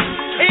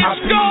 I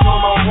be on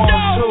my 1-2.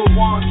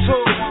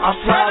 I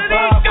fly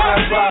by when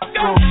I drive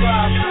through.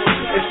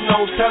 It's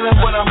no telling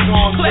what I'm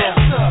gonna do,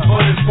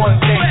 but it's one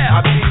thing.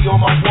 I be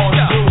on my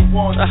 1-2.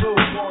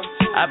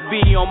 I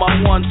be on my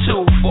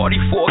 1-2,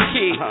 44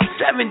 key,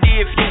 70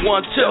 if you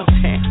want to.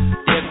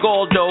 Yeah,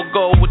 Goldo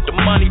go with the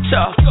money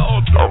talk. I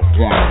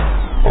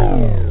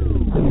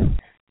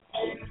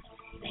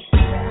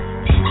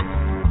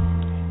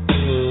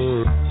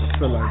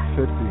feel like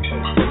 50.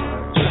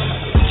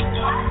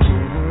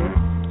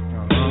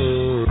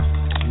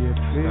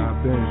 Yeah,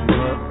 I've been, you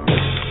heard?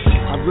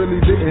 I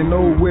really didn't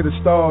know where to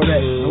start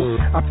at.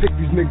 I picked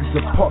these niggas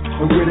apart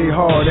and where they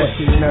hard at.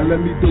 Now let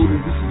me do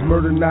this. This is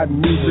murder, not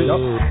music.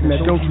 Now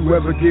don't you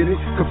ever get it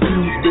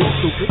confused, bitch.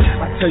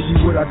 I tell you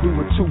what I do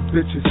with 2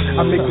 bitches.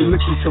 I make the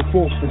liquor so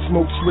forth and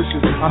smoke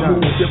switches. I move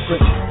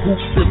different,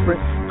 hoops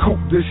different, cook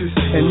dishes,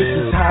 and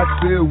this is how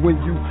I feel when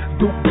you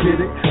do get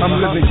it.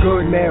 I'm living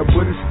good now,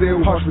 but it's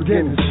still harsh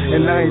beginnings,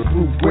 and I ain't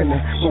through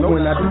winning. But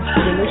when I do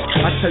finish,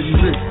 I tell you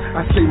this.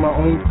 I say my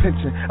own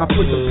pension. I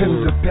put the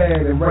pen to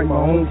pad and write my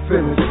own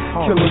feelings.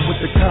 Killing with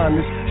the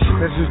kindness, shit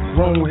that's just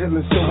grown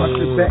healing. So I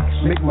sit back,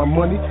 make my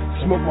money,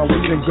 smoke my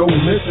weed and go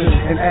missing.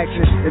 And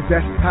action, if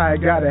that's how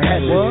it gotta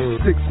happen.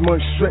 6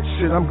 months stretch,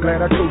 shit, I'm glad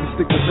I chose to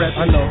stick with rap.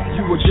 I know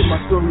you would get my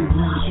story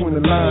read between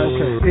the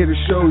lines. It'll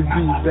show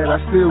you that I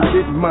still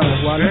get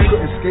mine. While you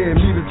couldn't scare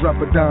me to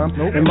drop a dime.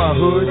 In my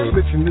hood,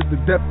 snitching is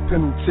the death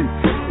penalty.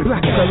 If you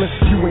tellin'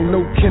 you ain't no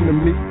kin to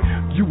me,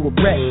 you a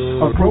rat,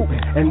 a rope,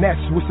 and that's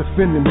what's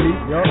offending me.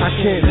 I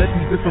can't let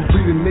these different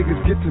breed of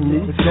niggas get to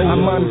me. I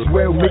might as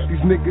well make these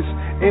niggas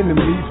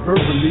enemies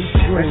verbally.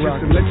 That's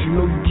just to let you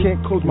know you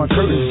can't close my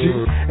curtains,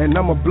 G. And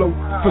I'ma blow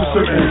for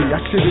certainty.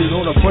 I shitted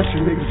on a bunch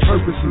of niggas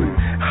purposely.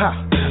 Ha,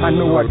 I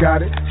know I got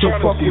it, so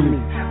fuck with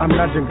me. I'm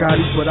not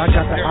Jangotti, but I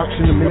got the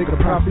option to make a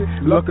profit.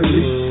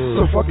 Luckily,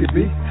 so fuck it,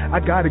 B. I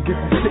gotta get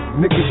the sick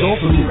niggas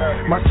off of me.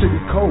 My city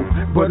cold,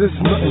 but it's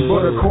nothing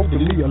but a cold for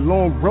me. A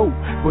long road,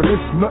 but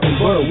it's nothing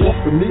but a walk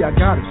for me. I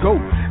gotta go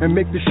and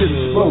make this shit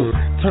explode.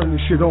 Turn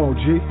this shit on,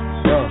 G.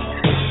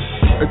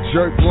 A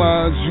jerk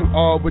lines, you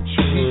are what you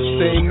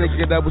eat. Same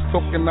nigga that was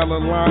talking out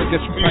of line,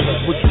 guess you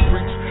practice what you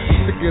preach.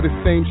 Sick of the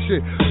same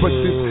shit, but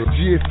this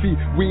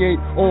GFE, we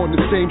ain't on the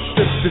same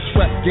strip. This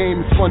rap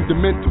game is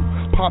fundamental,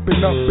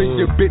 popping up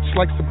in your bitch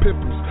like some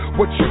pimples.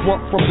 What you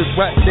want from this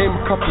rap game?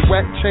 A couple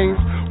rap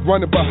chains,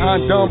 running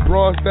behind dumb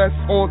bras. That's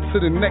on to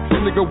the next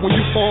nigga when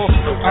you fall.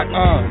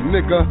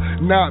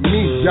 Nigga, not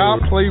me. Y'all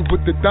play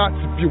with the dots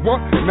if you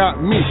want, not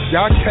me.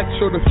 Y'all catch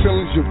all the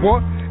feelings you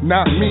want.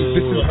 Not me,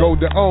 this is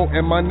Golden O,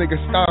 and my nigga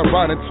style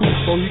riding too,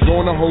 so he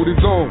gonna hold his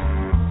own.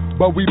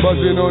 But we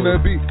buzzing on the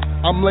beat.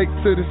 I'm late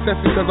to the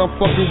session cause I'm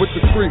fucking with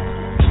the freak.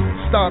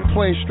 Stop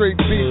playing straight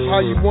beat,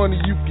 how you want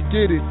it, you can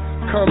get it.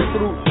 Come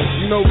through,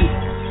 you know we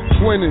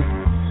winning.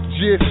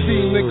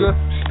 GFC nigga,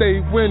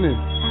 stay winning.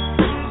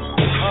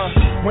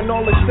 When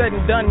all is said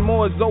and done,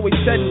 more is always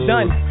said and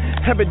done.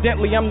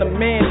 Evidently I'm the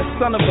man, the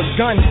son of a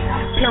gun.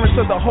 Parents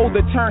of the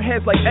holder turn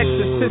heads like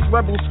Exorcist.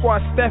 Rebel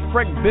squad Steph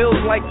wreck bills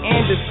like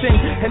Anderson.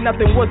 And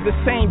nothing was the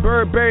same,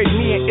 Bird buried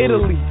me in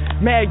Italy.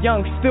 Mad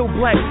young, still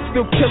black,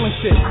 still killing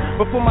shit.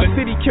 Before my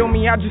city kill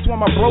me, I just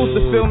want my bros to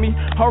feel me.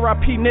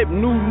 R.I.P. Nip,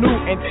 New,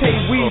 and Tay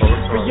Weed.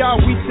 For y'all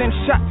we send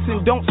shots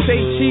and don't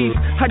say cheese.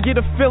 I get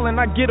a feeling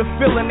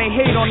they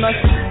hate on us.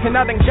 And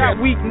I done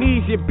got weak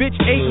knees, your bitch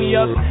ate me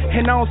up.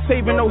 And I don't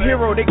saving no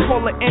hero, they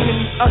call the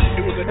enemy us.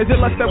 Is it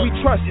less that we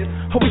trust?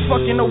 Are we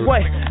fucking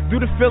away?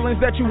 Do the feelings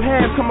that you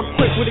have come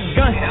equipped with a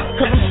gun?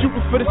 Cause I'm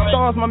shooting for the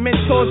stars, my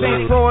mentors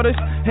ain't frauders.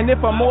 And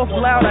if I'm off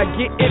loud, I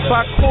get it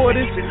by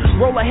quarters.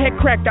 Roll a head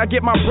crack, I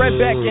get my bread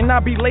back. And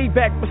I be laid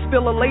back, but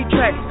still a lay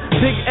track.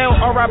 Big L,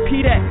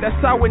 R.I.P. that, that's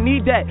how we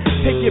need that.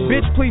 Take your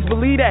bitch, please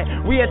believe that.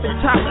 We at the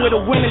top where the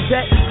winners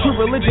at. True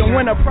religion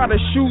winner, Prada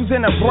shoes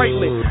and a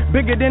bracelet.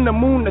 Bigger than the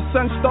moon, the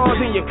sun,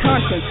 stars in your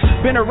conscience.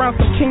 Been around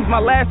some kings,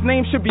 my last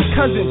name should be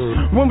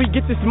Cousins. When we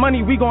get this money,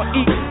 we gon'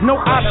 eat, no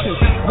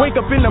options. Wake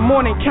up in the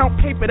morning, count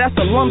paper, that's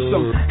a lump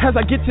sum. As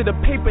I get to the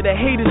paper, the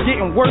haters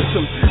getting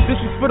worrisome. This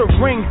is for the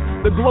ring,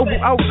 the global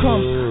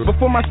outcome.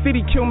 Before my city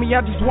kill me,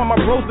 I just want my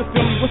bros to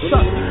feel me. What's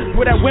up?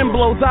 Where that wind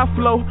blows, I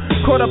flow.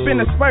 Caught up in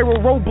a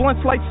spiral, roll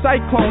blunts like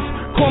cyclones.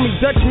 Call me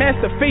Dutch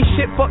Master, face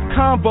shit, fuck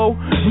convo.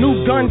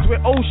 New guns with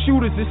old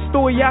shooters, it's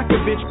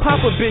Stojakovic.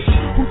 Papa bitch,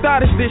 who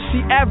thought is this? She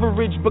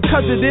average.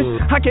 Because of this,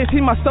 I can't see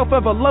myself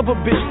ever love a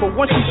bitch. But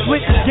once you split,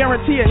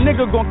 guarantee a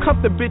nigga gon'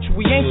 cuff the bitch.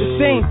 We ain't the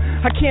same.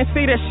 I can't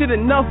say that shit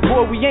enough,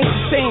 boy, we ain't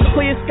the same.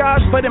 Clear skies,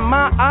 but in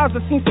my eyes,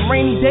 I seen some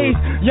rainy days.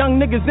 Young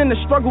niggas in the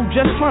struggle,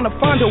 just trying to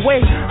find a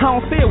way. I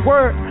don't say a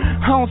word,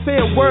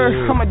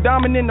 I'm a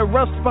diamond in the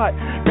rough spot.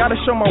 Gotta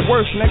show my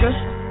worth, nigga.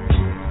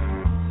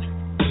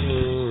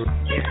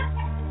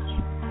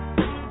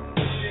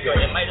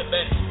 It might have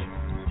been.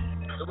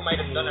 Who might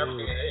have done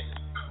everything it is.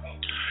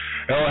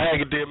 L.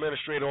 Haggard, the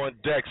administrator on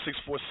deck,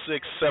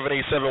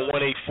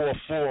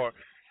 646-787-1844.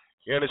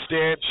 You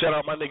understand? Shout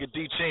out my nigga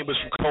D. Chambers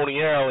from Coney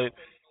Island,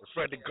 and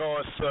Fred the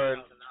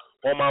Godson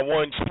on my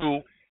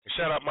 1-2. And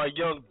shout out my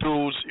young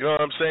dudes, you know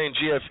what I'm saying?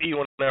 GFE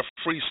on that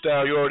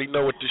freestyle. You already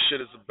know what this shit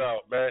is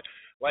about, man.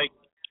 Like,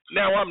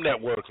 now I'm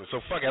networking,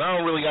 so fuck it. I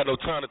don't really got no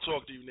time to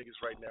talk to you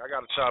niggas right now. I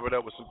got to chop it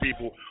up with some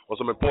people on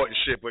some important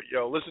shit. But,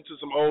 yo, listen to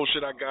some old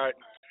shit I got.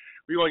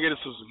 We're going to get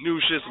into some new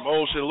shit, some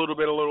old shit, a little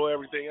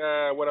everything,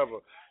 whatever.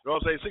 You know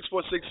what I'm saying?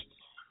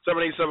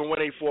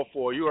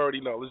 646-787-1844. You already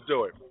know. Let's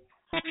do it.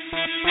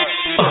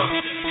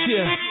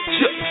 Yeah.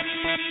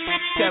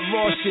 That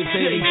raw shit,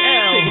 baby.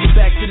 Taking it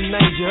back to the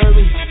 90s, you heard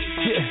me?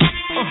 Yeah.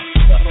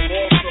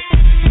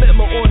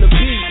 Memo on the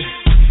beat.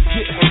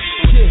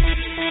 Yeah.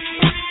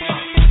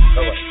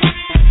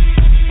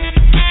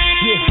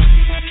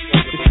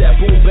 It's that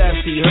boom bap,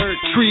 you heard?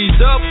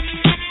 Trees up.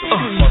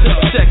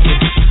 Second.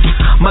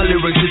 My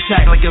lyrics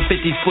attack like a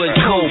 50-foot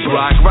cobra.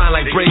 I grind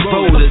like brave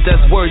boulders,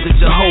 that's words of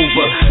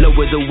Jehovah.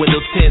 Lower the window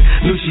tint,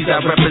 new sheets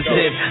I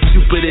represent.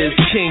 Jupiter's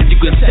king,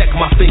 you can check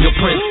my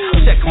fingerprints.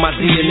 Check my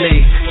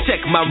DNA,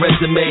 check my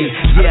resume.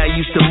 Yeah, I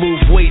used to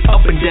move weight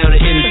up and down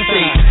the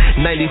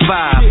interstate.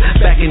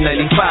 95, back in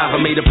 95, I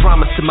made a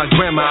promise to my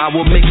grandma I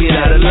will make it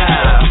out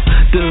alive.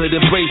 The hood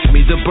embraced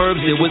me, the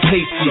burbs it was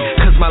hasty,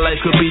 cause my life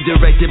could be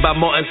directed by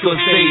Martin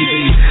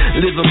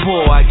Scorsese. Living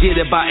poor, I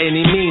get it by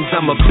any means,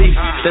 I'm a beast.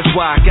 That's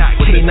why I got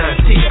K9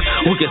 teeth.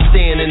 We can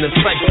stand in the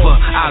cipher,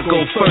 I'll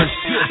go first.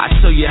 I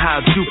show you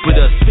how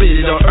Jupiter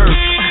spit it on Earth.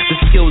 The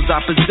skills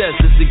I possess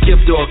is a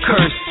gift or a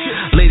curse.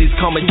 Ladies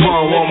call me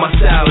Juan, all my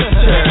style is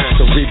turned.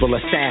 Cerebral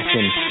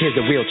assassin, here's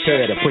a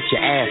wheelchair to put your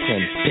ass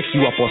in. Pick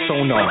you up on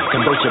sonar,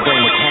 convert your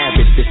brain to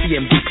cabbage. The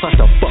CMD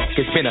cluster fuck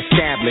has been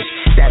established.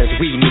 That is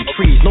we need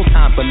trees, no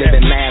time for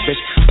living lavish.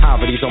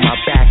 Poverty's on my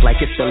back like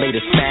it's the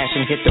latest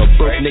fashion. Hit the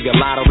broke nigga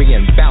lottery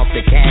and bout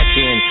to cash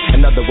in.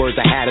 In other words,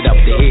 I had it up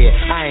to here.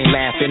 I ain't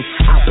laughing,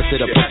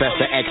 opposite of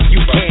Professor X. You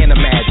can't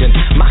imagine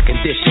my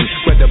condition,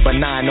 whether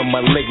benign or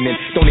malignant.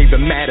 Don't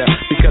even matter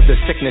because the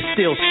sickness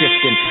still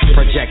shifting.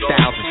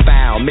 Projectiles is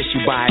foul, miss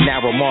you by a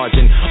narrow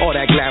margin. All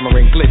that glamour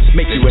and glitz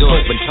make you an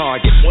open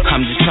target.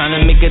 I'm just trying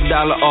to make $1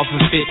 off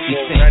of 50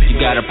 cents.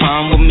 You got a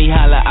problem with me,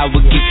 holla, I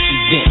will get you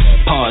dent.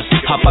 Pause,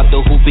 hop out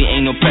the hoopy,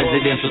 ain't no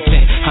presidential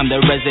tent. I'm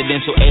the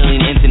residential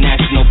alien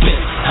international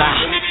pimp. Ha,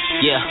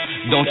 yeah.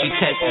 Don't you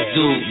test the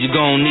dude, you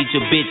gon' need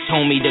your bitch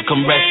homie to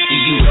come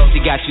rescue you.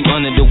 She got you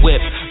under the whip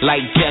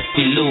like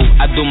Jeffy Lou.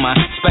 I do my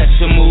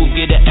special move,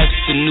 get an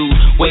extra new.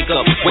 Wake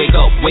up, wake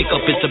up, wake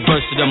up, it's the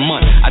burst of the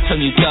month. I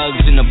turn you thugs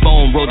in the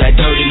bone, roll that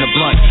dirt in the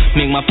blunt.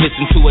 Make my fist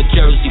into a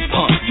Jersey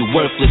pump. You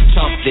worthless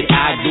chump, that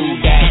I do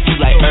that, you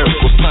like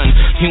Urkel, son.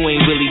 You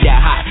ain't really that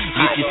hot,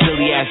 get your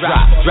silly ass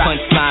drop.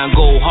 Punchline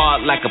go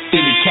hard like a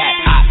Philly cat.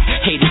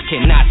 Haters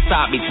cannot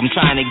stop me from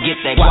trying to get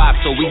that guap,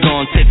 so we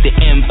gon' take the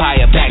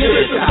empire back to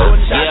the top.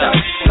 Yeah.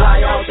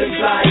 Fly out and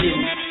fly in.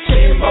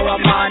 Chamber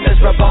of madness,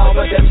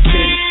 revolver them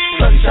spin.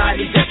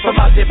 Sunshiny jet from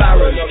out the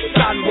barrel.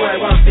 Stand boy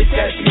wants to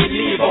test me,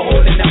 leave a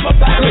hole in them a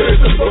barrel.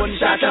 Some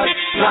gunshotters,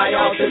 fly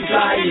out and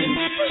fly in.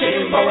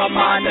 Chamber of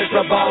madness,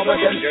 revolver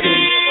them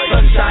spin.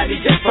 Sunshiny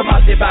jet from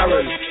out the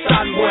barrel.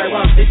 Stand boy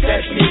wants to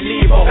test me,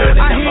 leave a hole in them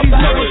a barrel. I hear these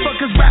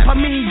motherfuckers rap, I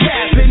mean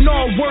yapping.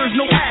 All words,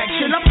 no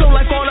action. I feel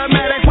like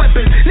automatic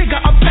weapons.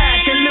 Nigga, I'm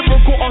packing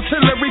lyrical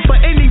artillery for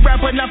any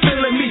rapper not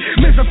feeling me.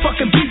 Miss a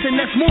fucking beat and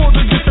that's more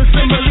than just a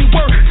simile.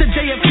 Word to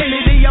J.F.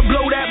 Kennedy, I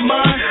blow that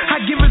mind.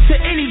 I give it to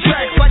any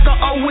tracks like a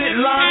O-wit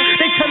line.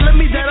 They telling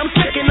me that I'm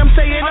sick and I'm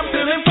saying I'm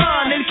feeling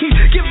fine. And keep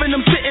giving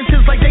them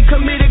sentences like they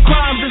committed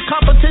crimes. This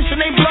competition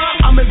ain't blind,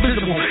 I'm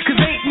invisible. Cause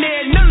ain't near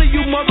none of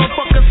you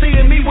motherfuckers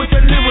seeing me with the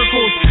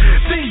lyricals.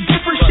 Think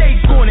different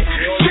shake on it.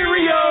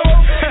 Cheerio.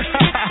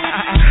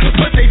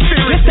 But they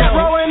fear it. It's that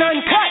raw and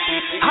uncut.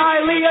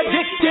 Highly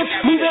addictive.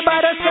 Moving by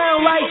the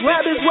sound like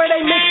rappers where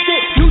they mixed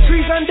it. New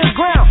trees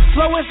underground.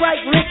 Flow is like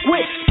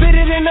liquid. Spit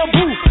it in the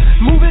booth.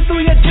 Moving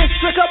through your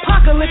district.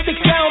 Apocalyptic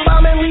sound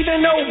bombing.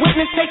 Leaving no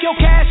witness. Take your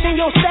cash and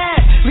your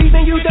stash.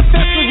 Leaving you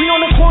defenseless. We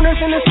on the corners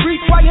in the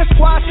streets while you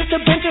squash at the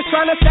benches.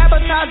 Trying to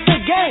sabotage the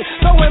game.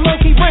 Throwing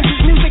monkey wrenches.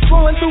 Music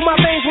flowing through my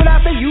veins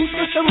without the use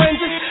of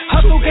syringes.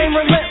 Hustle game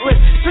relentless.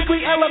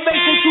 Strictly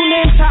elevation. Tune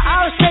in to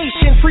our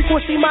station.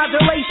 Frequency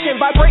modulation.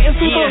 Vibrating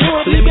through the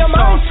hood. Leave your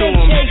mind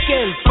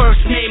shaking.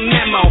 First name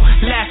Memo,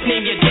 last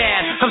name your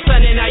dad. I'm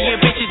sunning out your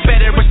bitches,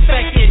 better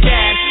respect your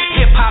dad.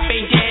 Hip hop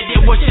ain't dead,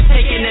 it was just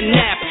taking a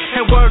nap.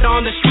 And word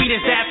on the street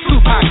is that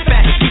Tupac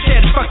back. He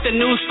said fuck the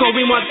new school,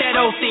 we want that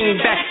old thing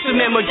back. So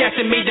Memo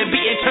Jackson made the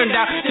beat and turned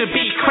out to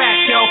be crack,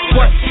 yo.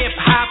 What's hip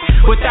hop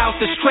without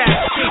the scratch?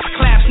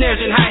 Clap,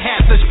 snares and hi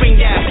hats, let's bring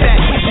that back.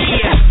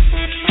 Yeah.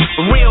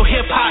 Real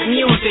hip hop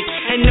music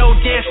and no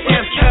dance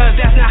steps, cause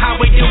that's not how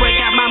we do it.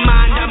 Got my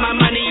mind on my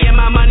money and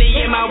my money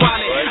in my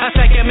wallet. A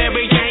second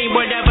Mary Jane,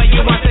 whatever you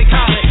want to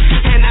call it.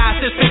 And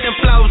I still spit them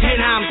flows and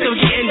I'm still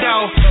getting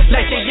dough.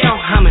 Like yo,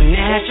 I'm a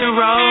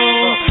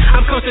natural.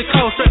 I'm coast to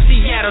coast from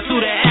Seattle to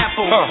the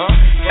Apple.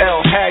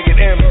 L Haggard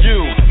MU.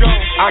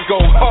 I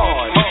go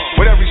hard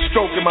with every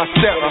stroke in my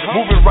step.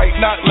 Moving right,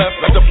 not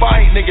left. A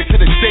defiant nigga to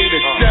the day to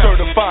death.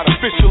 Certified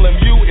official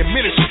MU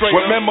administrator.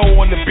 With Memo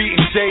on the beat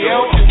and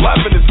JL. I'm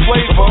loving this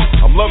flavor.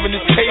 I'm loving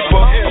this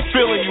paper. I'm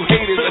feeling you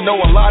haters. I know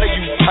a lot of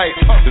you type.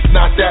 It's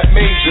not that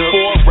major.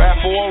 For a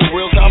rap or a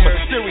real, I'm a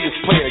serious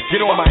player.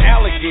 Get on my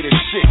alligator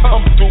shit.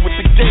 Come through with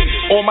the gate.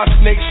 On my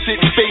snake shit,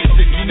 face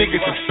it. You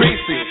niggas is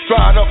basic.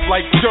 Dried up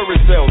like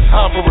Duracell.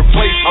 Time for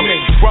replacement. I'm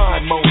in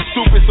grind mode.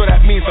 Stupid, so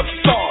that means I'm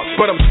starved.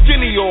 But I'm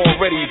skinny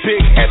already.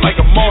 Big head like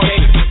a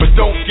Martian. But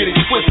don't get it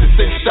twisted.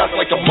 Send shots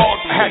like a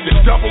Martian. I had to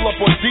double up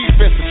on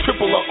defense and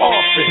triple up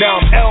offense.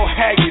 Now I'm L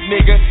Haggard,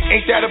 nigga.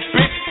 Ain't that a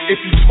bitch? If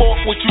you talk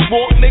what you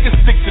want, nigga,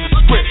 stick to the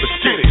script. Let's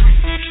get it.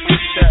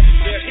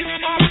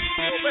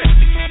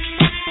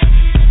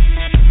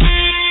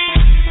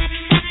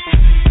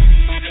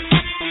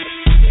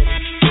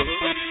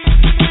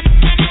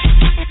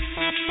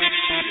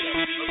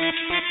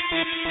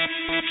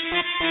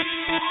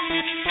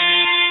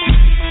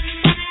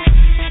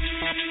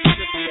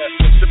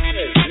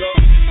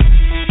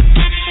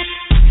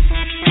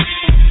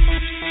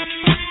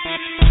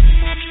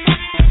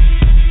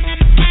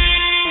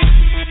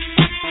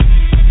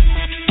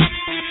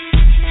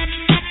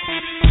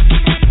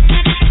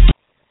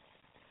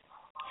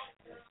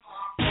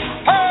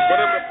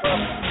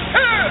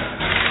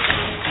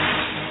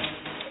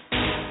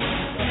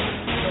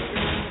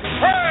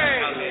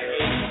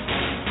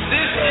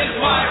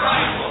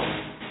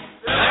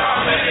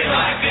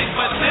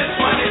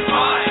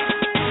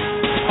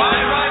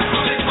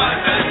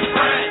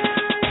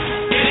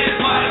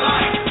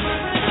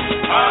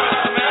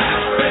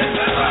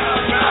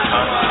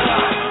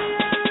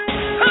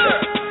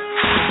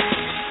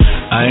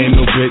 I ain't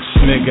no bitch,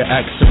 nigga,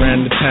 axe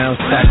around the town,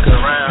 stacker.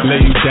 Lay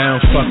you down,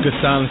 fucker,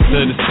 silence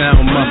to the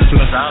sound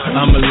muffler.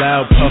 I'm a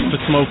loud puffer,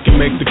 smoke and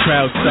make the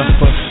crowd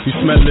suffer. You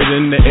smell it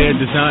in the air,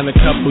 design a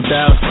couple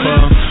dials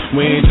for.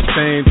 We ain't the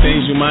same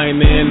things, you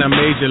minor in, I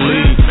major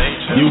league.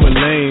 You a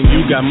lame,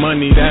 you got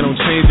money, that don't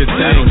change a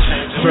thing.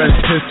 Fresh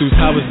pistols,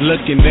 how it's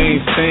looking,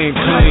 they ain't staying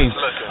clean.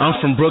 I'm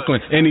from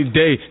Brooklyn, any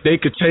day they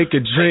could take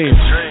a dream.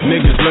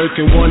 Niggas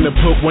lurking, wanna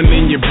put one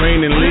in your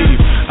brain and leave.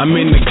 I'm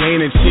in the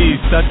gain and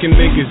cheese, sucking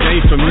niggas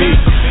ain't for me.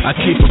 I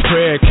keep a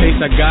prayer in case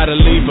I gotta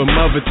leave a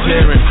mother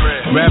tearing.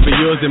 Rather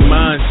yours than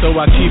mine, so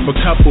I keep a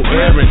couple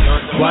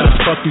errands. Why the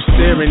fuck you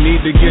staring?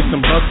 Need to get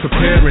some bucks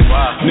preparing.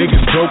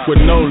 Niggas broke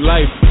with no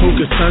life, who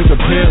could son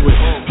compare with?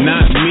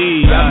 Not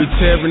me, I be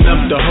tearing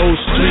up the whole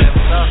street.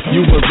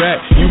 You a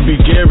rat, you be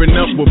gearing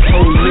up with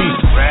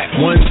police.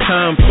 One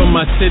time for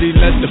my city,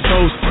 let the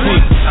foes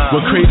speak.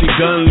 With crazy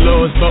gun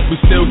laws, but we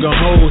still gon'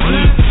 hold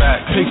heat.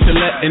 Picture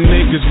letting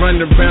niggas run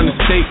around the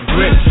state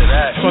grip.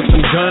 Fuck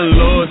some gun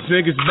laws,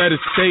 niggas better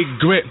stay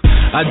grip.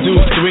 I do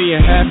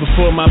 3.5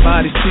 before my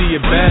body see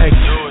a bag.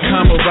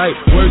 Comma right,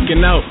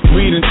 working out,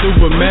 reading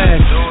through a mag.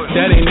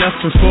 That ain't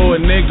nothing for a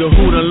nigga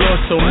who done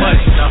lost so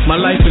much. My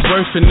life is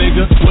worth it,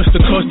 nigga. What's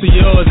the cost of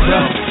yours,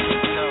 bro?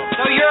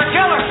 So you're a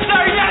killer,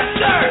 sir? Yes,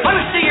 sir. Let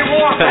me see your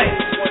war face.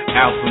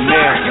 Alpha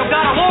male. You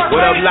got a war face?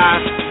 What up,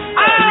 live?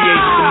 Create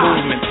the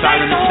movement.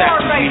 Silent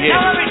assassins, we here.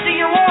 Now let me see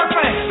your war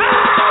face.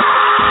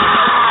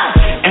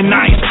 And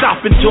I ain't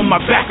stopping till my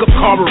backup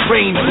car a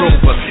Range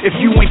Rover. If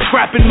you ain't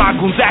scrapping, my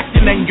goons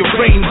acting and your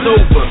reign's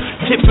over.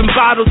 Tipping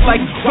bottles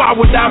like, why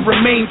would I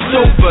remain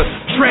sober?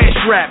 Trash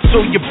rap,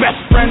 so your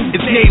best friend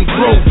is named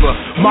Grover.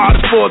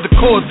 Martyr for the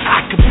cause,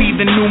 I could be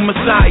the new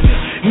Messiah.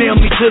 Nail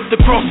me to the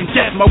cross and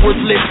death, my words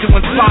live to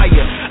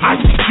inspire.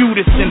 I see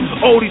Judas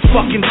and all these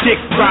fucking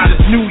dick riders.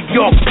 New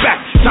York back,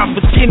 time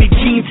for skinny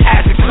jeans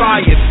has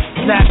expired.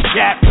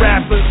 Snapchat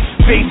rappers,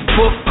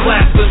 Facebook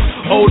clappers,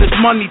 all this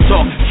money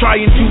talk,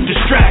 trying to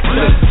distract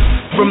us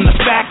from the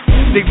fact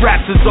they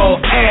raps is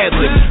all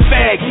ad-lib.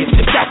 Faggots,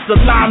 if that's the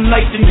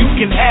limelight, then you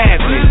can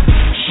have it.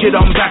 Shit,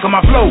 I'm back on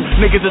my flow.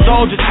 Niggas is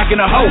all just acting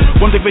a hoe.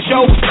 One thing for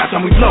sure, last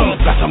time we blow,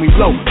 last time we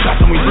blow,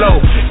 last time we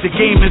blow. The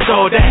game is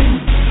all that.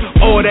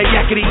 All that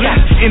yakety yak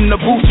in the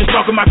booth, just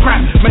talking my crap.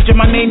 Mention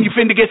my name, you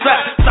finna get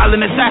slapped. Silent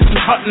assassins,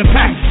 hunting and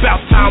pack.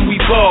 About time we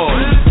ball.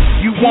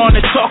 You wanna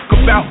talk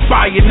about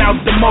buying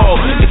out the mall?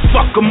 It's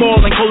fuck them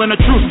all and calling a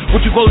truce. What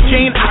you call a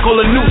chain, I call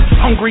a noose.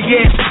 Hungry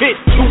ass pit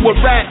to a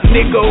rat,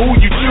 nigga, who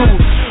you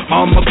choose?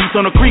 I'm a beast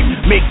on a creep,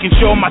 making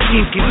sure my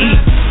team can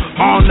eat.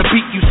 On the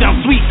beat, you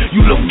sound sweet,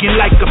 you looking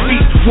like a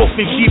beast. Wolf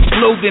in sheep's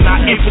clothing, I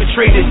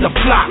infiltrated the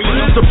flock.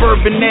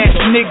 Suburban ass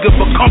nigga,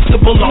 but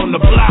comfortable on the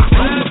block.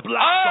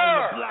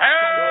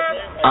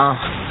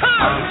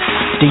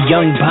 The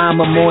young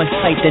bomber more in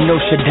sight than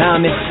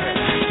Nostradamus.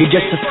 You're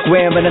just a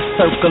square in a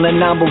circle and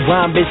I'm a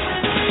rhombus.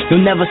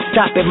 You'll never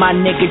stop it, my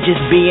nigga,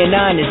 just being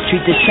honest.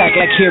 Treat the track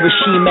like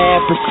Hiroshima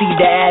and proceed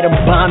to atom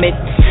bomb it.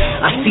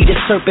 I see the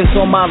serpents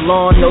on my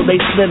lawn, know they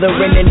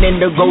slithering in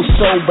indigo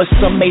soul, but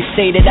some may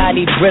say that I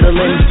need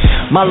Ritalin.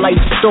 My life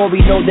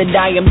story, know that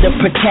I am the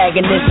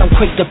protagonist. I'm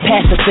quick to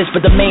pacifist,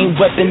 but the main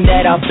weapon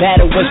that I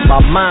battle is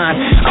my mind.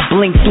 I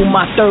blink through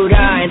my third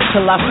eye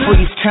until I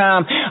freeze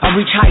time. I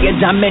reach higher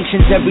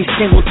dimensions every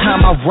single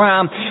time I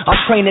rhyme. I'll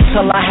train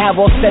until I have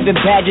all 7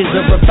 badges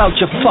of about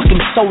your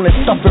fucking soul and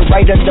stuff it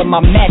right under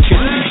my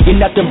mattress. You're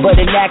nothing but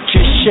an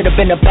actress, should've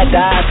been up at the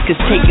Oscars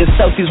taking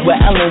selfies with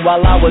Ellen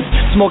while I was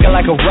smoking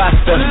like a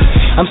Rasta.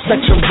 I'm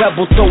such a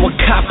rebel, throw a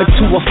cop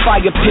into a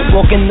fire pit,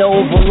 walk in the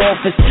Oval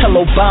Office, tell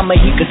Obama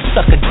he could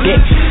suck a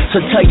dick.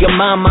 So tell your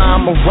mama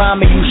I'm a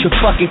rhymer, you should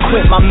fucking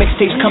quit. My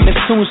mixtape's coming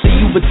soon, so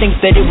you would think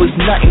that it was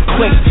nothing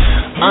quick.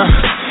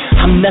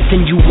 I'm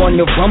nothing you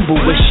wanna rumble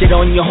with. Shit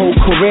on your whole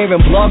career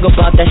and blog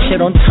about that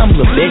shit on Tumblr,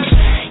 bitch.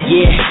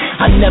 Yeah,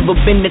 I never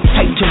been the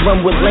type to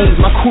run with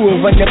lanes. My crew will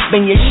run up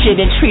in your shit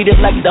and treat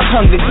it like the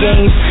Hunger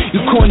Games.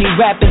 You corny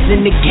rappers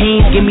in the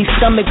game, give me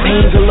stomach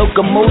pains, a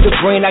locomotive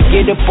brain. I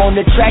get up on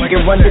the track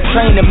and run the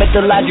train. A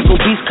mythological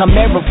beast,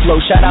 Chimera flow.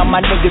 Shout out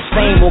my niggas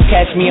Fame. Won't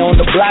catch me on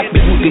the block,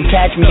 but you can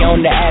catch me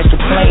on the astral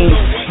planes.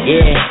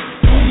 Yeah,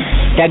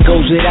 that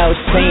goes without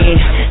saying.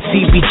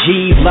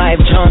 CBG,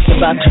 Live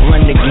Johnson about to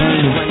run the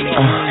game.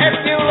 If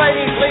you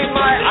ladies leave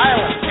my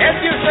island, if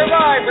you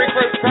survive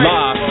recruit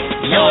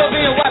training, you will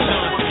be a weapon.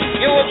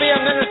 You will be a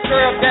minister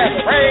of death,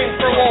 praying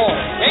for war.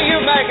 And you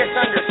maggots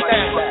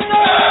understand that.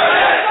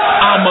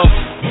 I'm a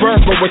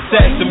verbal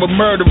assassin with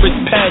murderous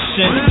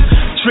passion.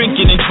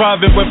 Drinking and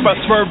driving without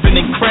swerving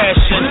and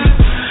crashing.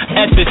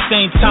 At the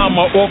same time,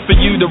 I offer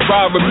you the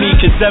ride with me,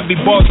 cause every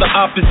bar's the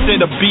opposite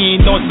of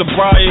being on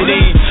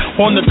sobriety.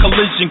 On the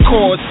collision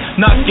course,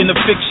 knocking the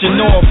fiction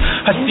off.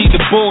 I see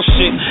the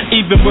bullshit,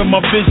 even with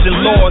my vision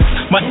lost.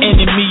 My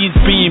enemy is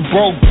being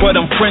broke, but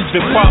I'm friends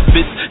with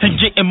profits.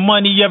 And getting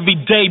money every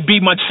day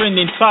be my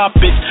trending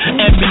topic.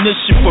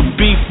 Ammunition for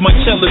beef, my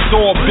is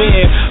all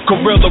bare.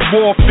 Guerrilla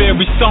warfare,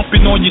 we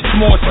stomping on your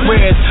small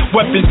squares.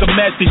 Weapons of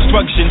mass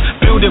destruction,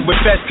 building with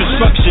fast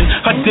construction.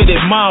 I did it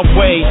my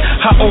way,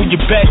 I owe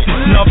you back.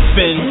 It's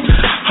nothing.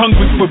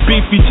 Hungry for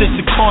beef, you just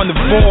a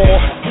carnivore.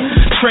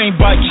 Trained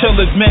by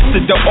killers,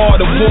 mastered the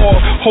art of war.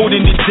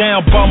 Holding it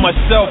down by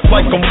myself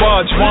like I'm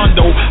Raj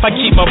Rondo. I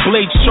keep my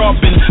blade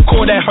sharpened,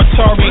 call that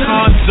Hatari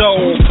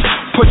Hanzo.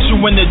 Put you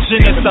in the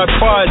genocide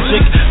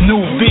project.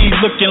 New V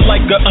looking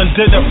like an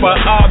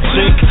unidentified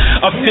object.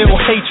 I feel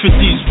hatred,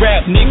 these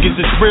rap niggas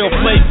is real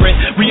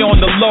flagrant. We on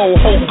the low,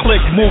 whole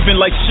clique moving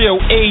like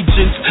shield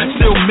agents.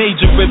 Still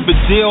major with a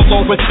deal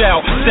or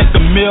without.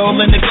 Second meal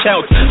in the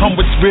couch, I'm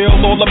what's real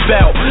all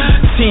about.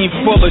 Team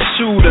full of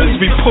shooters,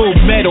 we pull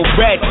metal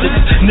ratchets.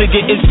 Nigga,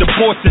 it's the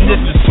boss and this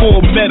is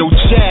Full Metal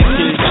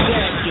Jacket.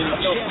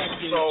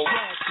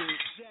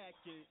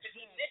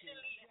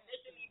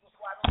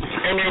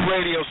 MU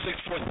Radio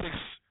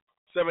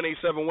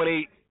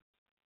 646-787-1844.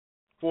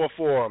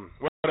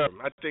 Whatever.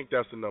 I think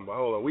that's the number.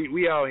 Hold on.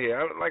 We out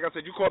here. Like I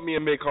said, you caught me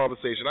in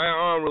mid-conversation.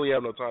 I don't really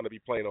have no time to be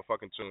playing no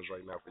fucking tunes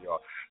right now for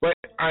y'all. But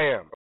I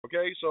am.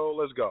 Okay? So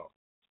let's go.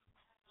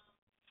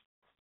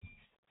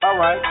 All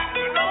right.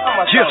 How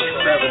much?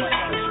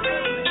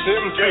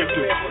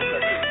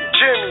 750.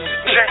 Jimmy,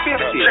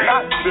 50,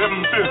 not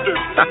 750.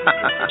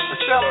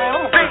 Tell me,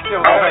 I'm gonna take your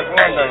ass one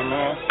day,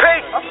 man.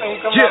 I think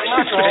you come out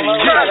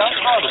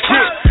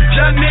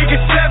y'all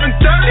niggas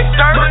 730,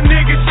 my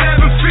niggas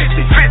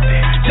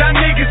 750. Y'all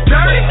niggas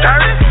dirty,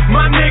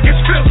 my niggas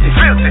filthy.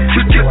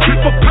 Keep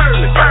a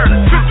pearly,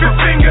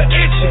 finger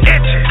itching.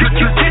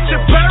 You get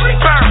your berry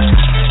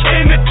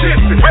in the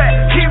tipping.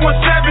 He was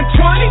 720,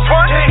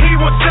 and he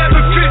was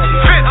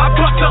 750. I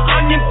bust the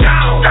onion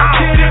down,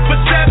 get it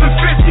for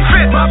 750.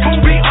 My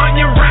booby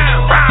onion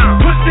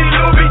round, pussy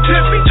Louis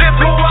Tippy.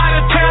 Go out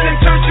of town and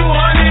turn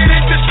 200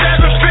 into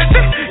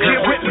 750. Get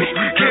with me,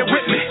 get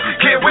with me,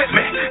 get with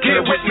me,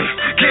 get with me,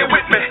 get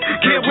with me,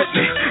 get with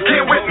me,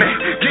 get with me,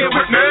 get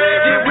with me,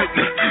 get with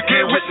me,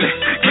 get with me,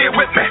 get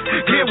with me,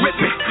 get with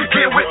me,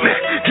 get with me,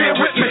 get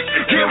with me,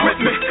 get with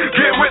me,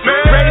 get with me.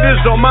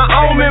 Raiders on my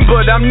omen,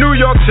 but I'm New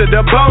York to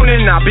the bone,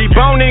 and I be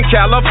boning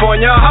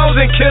California hoes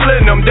and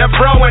killing them, death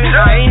rowing.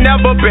 I ain't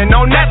never been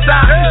on that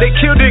side. They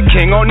killed the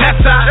king on that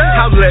side.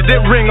 I'll let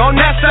it ring on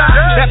that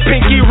side. That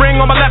pinky ring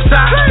on my left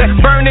side. That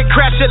burn it,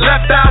 crash it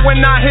left eye.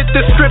 When I hit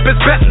the strip, it's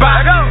Best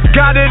Buy.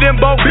 Got it in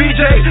both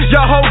BJ.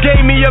 Your hoe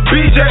gave me a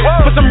BJ.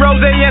 Put some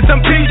rose and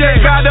some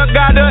PJ. Got her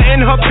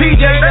in her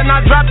PJ. Then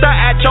I dropped her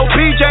at your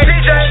PJ.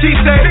 She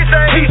said,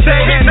 he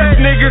said, man, this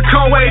nigga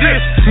Conway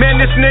this. Man,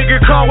 this nigga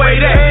Conway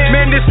that.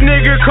 Man, this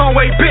nigga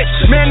Conway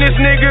bitch. Man, this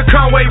nigga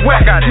Conway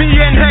whack. Me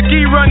and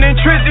Hecky running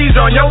trizzies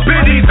on your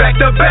biddies back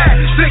to back.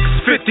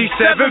 650,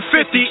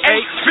 750,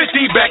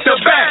 850 back to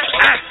back.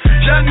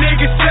 Y'all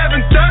niggas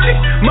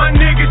 730, my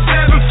niggas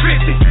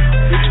 750.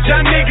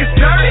 Y'all niggas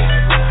dirty,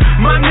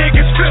 my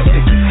niggas filthy.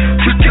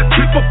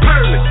 Keep a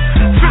pearly,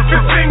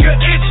 finger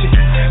itching.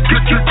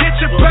 You get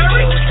your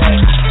berry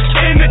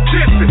in the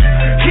tipping.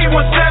 He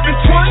was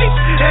 720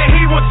 and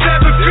he was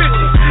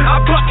 750. I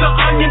bust the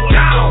onion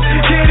down,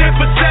 get it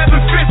for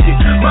 750.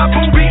 My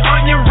booby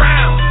onion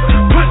round,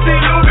 pussy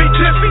Louis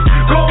Tippy.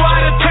 Go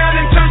out of town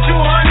and turn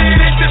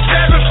 200 into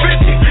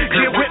 750.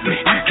 Get with me,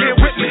 get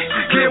with me,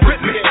 get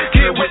with me,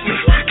 get with me,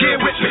 get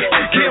with me,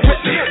 get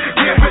with me,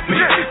 get with me,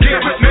 get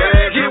with me,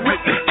 get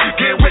with me,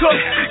 get with me, get with me,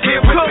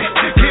 get with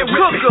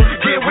me,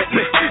 get with me, get with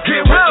me,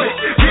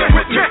 get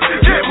with me,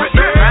 get with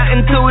me.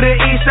 Riding to the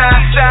east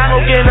side,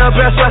 smoking up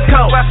West Coast.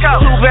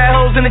 Two bad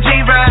hoes in the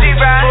G-Ride.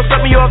 Don't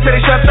stop me off till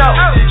they shut out.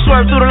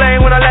 Swerve through the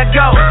lane when I let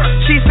go.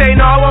 She say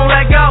no, I won't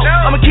let go.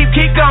 I'ma keep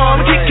going,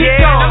 I'ma keep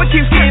going. I'ma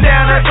keep skiing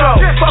down that throat.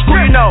 Fuck who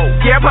you know,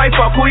 yeah, probably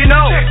fuck who you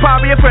know.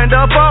 Probably a friend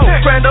or a foe,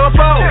 friend or a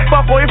foe.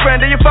 Fuck boy,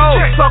 friend or your foe.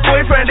 Fuck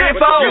boy, friend or your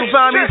foe. You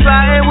find me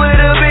sliding with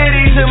a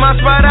biddy. Took my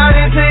spot out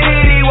in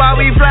Tahiti. While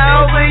we fly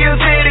over your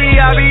city,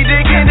 I be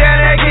digging down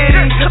that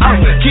kitty.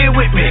 Get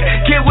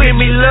with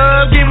me,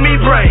 love, give me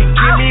brain.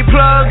 Give me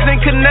plugs and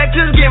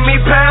connectors, give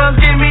me pounds,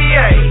 give me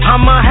A.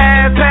 I'm a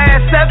half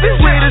past 7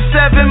 with a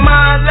 7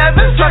 mile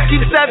 11. Trucky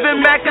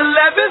 7 Mac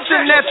 11s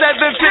and that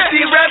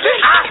 750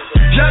 revving.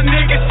 Y'all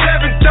niggas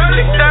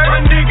 730, my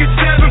niggas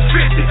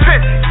 750.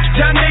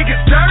 Y'all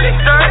niggas dirty,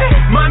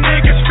 my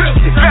niggas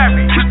filthy.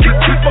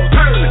 Keep a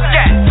pearly,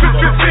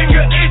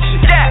 finger itching.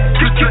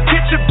 You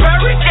get your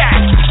berry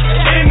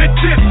in the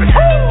tipping.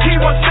 He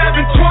was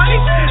 720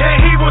 and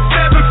he was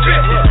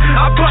 750.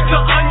 I bust the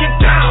onion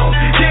down,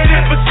 get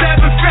it for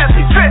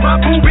 750. My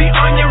booby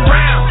onion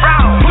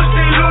round,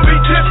 pussy Louis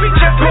Tippy.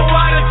 Go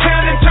out of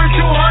town and turn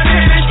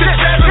 200 into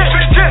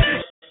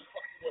 750.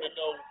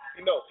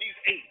 You know, he's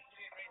 8.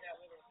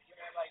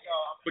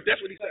 But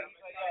that's what he said.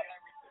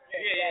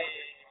 Yeah.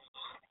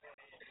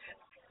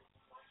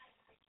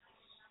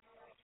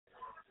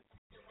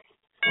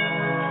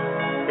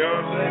 You know what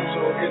I'm saying?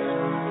 So it's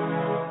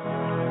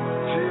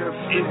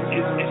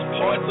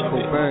parts of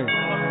it. Bang.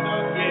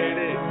 Yeah, it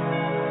is.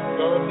 You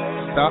know what I'm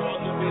saying? Stop.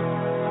 Parts of it.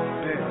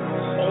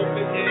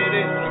 Yeah, it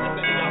is.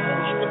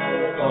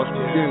 All the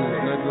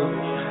beginnings, nigga. You know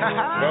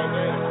what I'm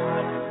saying?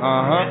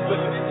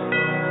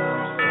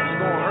 It's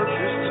gonna hurt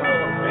this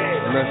time.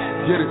 Let's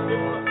get it.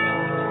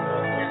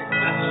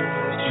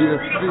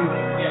 GFC.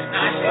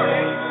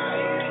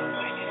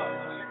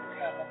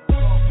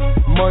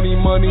 Money,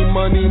 money,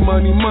 money,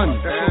 money, money.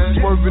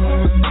 Swerving in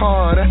the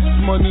car, that's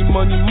money,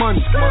 money,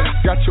 money.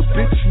 Got your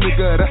bitch,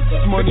 nigga, that's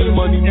money,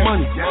 money,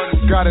 money.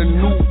 Got a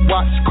new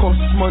watch,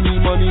 costs money,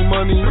 money,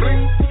 money.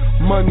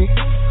 Money,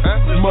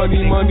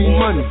 money, money,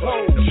 money.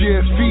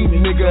 GFE,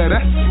 nigga,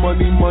 that's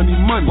money, money,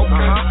 money.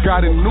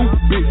 Got a new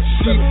bitch,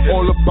 she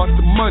all about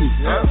the money.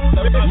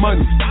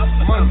 Money,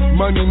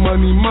 money,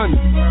 money, money.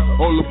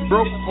 All the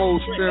broke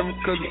hoes staring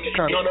cause it's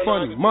kinda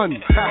funny. Money.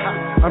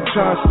 I'm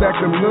trying to stack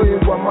a million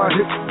while my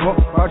hips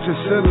bump out your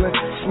ceiling.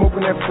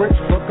 Smoking that French,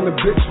 fucking a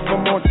bitch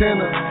from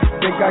Montana.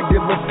 Think I give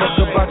a fuck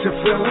about your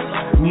feelings?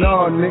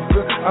 Nah,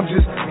 nigga, I'm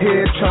just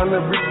here trying to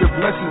reap the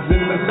blessings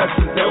and the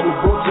lessons that were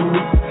brought to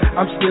me.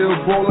 I'm still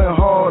ballin'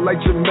 hard like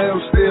Jamel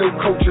still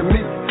coaching me.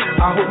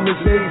 I hope Miss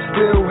A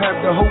still have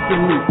the hope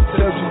in me.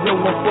 Tells you, yo,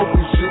 I'm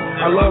focused shit.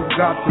 I love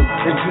Gotham.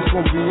 It just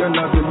won't be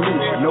another me.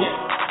 Nope.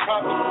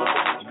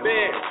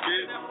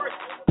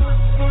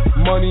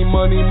 Money,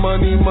 money,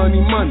 money,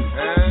 money, money.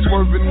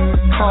 Swerving in the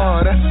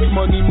car, that's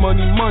money,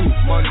 money, money.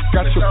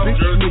 Got your bitch,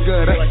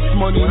 nigga, that's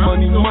money,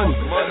 money, money.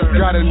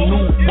 Got a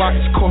new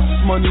watch, costs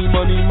money,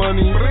 money,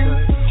 money.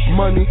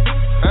 Money,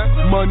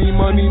 money,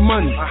 money,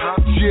 money.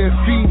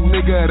 GFE,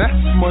 nigga, that's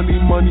money,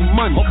 money,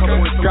 money.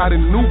 Got a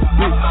new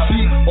bitch,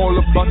 she all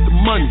about the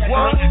money.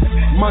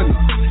 Money,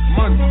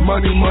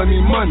 money, money,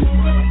 money.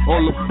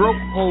 All the broke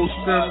hoes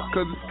staring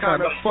cause it's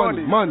kinda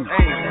funny. Money.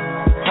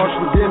 Harsh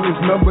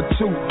beginnings, number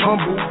 2,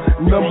 humble.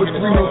 Number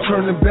 3, no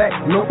turning back,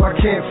 nope, I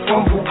can't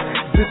fumble.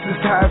 This is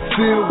how I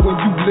feel when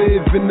you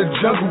live in the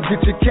jungle.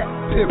 Get your cat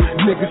pill,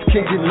 niggas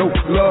can't get no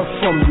love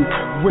from you.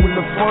 When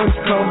the funds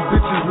come,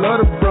 bitches love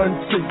to run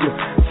to you.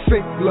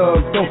 Fake love,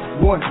 don't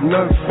want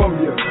none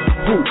from you.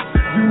 Who?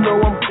 You know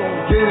I'm gon'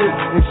 get it.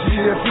 And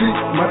GFE,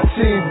 my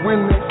team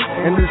winning.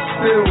 And it's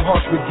still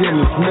harsh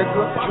beginnings,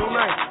 nigga.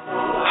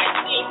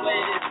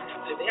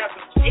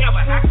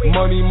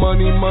 Money,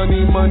 money,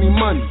 money, money,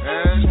 money.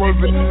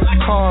 Swerving in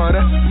the car,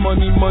 that's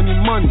money, money,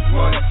 money.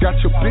 Got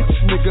your bitch,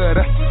 nigga,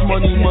 that's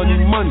money,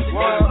 money, money.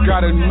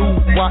 Got a new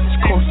watch,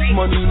 costs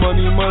money,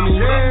 money, money.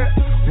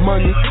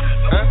 Money,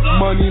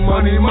 money,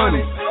 money,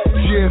 money.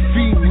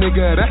 GFE,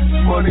 nigga, that's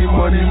money,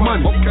 money,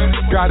 money.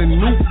 Got a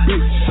new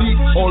bitch, she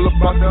all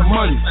about the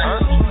money.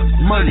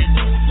 Money,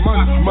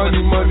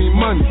 money, money,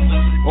 money.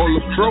 All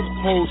the broke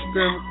hoes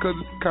staring cause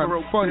it's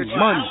kinda funny.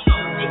 Money.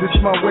 This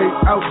my way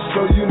out,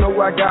 so you know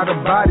I got a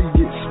body.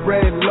 It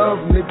spread love,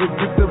 nigga,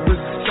 get the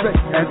respect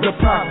as a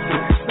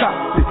prophet. Stop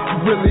it, you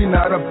really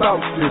not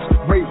about this.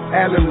 Ray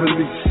Allen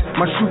release,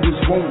 my shooters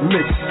won't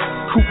miss.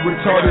 Coop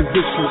retarded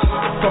vicious,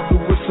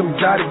 fucking with some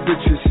jotted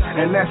bitches,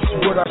 and that's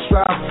what I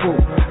strive for.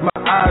 My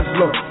eyes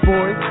low,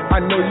 boy,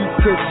 I know you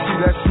could see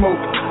that smoke.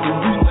 When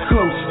we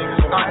close,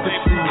 I can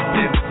see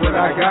deep, but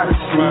I gotta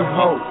see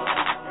hope.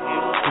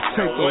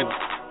 Take over.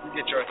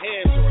 Get your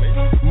hands on it.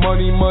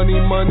 Money, money,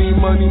 money,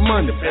 money,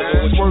 money.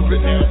 Swerving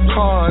in the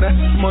car, that's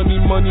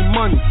money, money,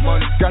 money.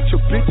 Got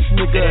your bitch,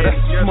 nigga, that's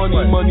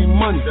money, money,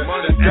 money.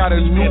 Got a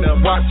new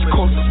watch,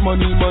 costs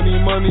money, money,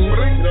 money.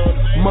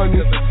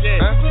 Money,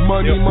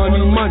 money,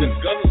 money, money.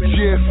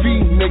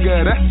 GFE,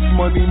 nigga, that's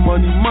money,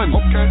 money, money.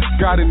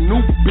 Got a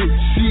new bitch,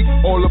 she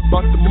all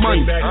about the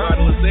money.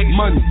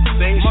 Money,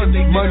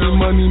 money,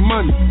 money,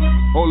 money.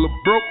 All the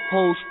broke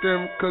hoes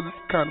staring cause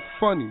it's kinda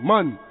funny.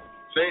 Money.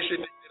 Same shit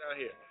they did out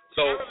here.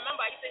 So, I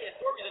remember I used to hear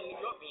stories in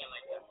New York being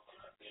like that.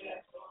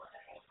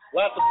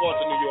 lots of parts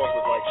of New York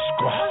was like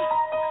that.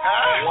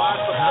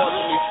 Lots of parts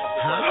of New York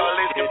was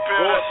like that.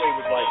 Broadway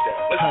was like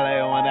that. They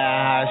on that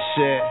high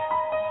shit.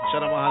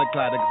 Shout out my 100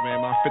 Clyde niggas,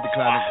 man. My 50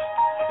 Clyde niggas.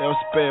 Yo,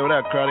 Spade, what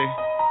up, Cruddy?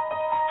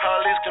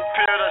 Harley's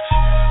computers.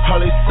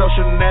 Harley's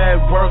social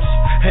networks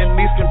and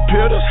these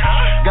computers.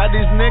 Got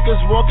these niggas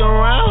walking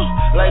around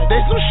like they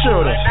some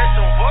shooters.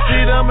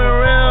 See them in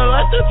real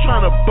life, they're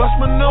trying to bust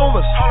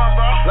maneuvers.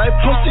 Like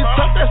pussy,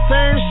 talk that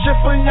same shit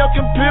from your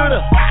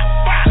computer.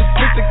 Just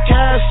pick the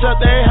cash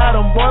up, they had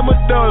them boy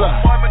medulla.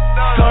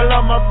 Call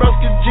up my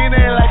broski Gina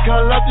like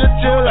call up your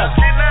jeweler.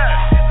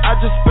 I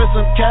just spent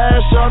some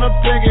cash on a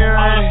pinky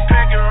ring.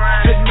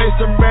 Just made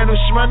some brand new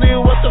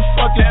shmoney, what the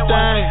fuck is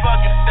that?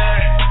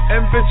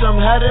 And bitch, I'm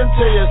heading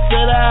to your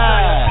city.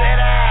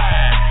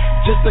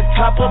 Just to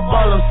cop up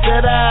all them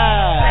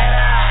cities.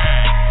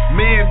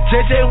 Me and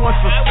JJ went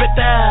for 50.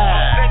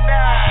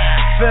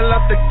 Fill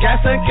up the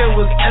gas tank, it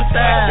was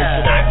empty.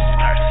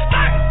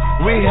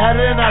 We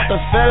heading out the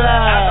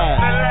villa.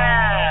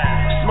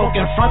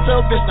 Smoking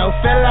frontal, bitch, no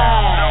filler.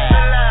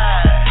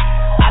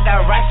 I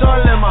got racks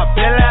all in my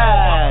billy.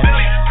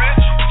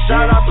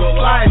 Shout out to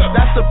Slice,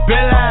 that's a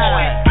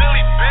billy.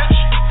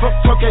 Fuck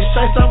talking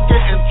shit, I'm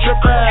getting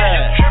trippy.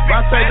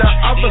 Right to the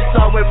upper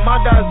side with my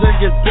guys and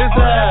get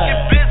busy.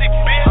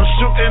 I'm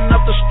shooting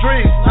up the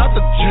streets, not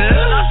the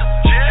gym.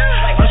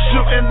 I'm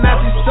shooting at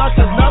these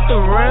suckers, not the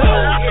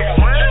rim.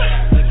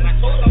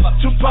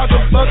 Tupac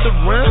above the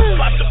rim.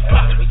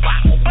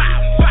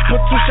 Put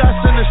 2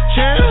 shots in his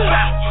chin.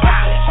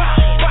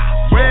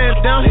 Ran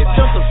down, he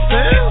jumped the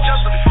fence.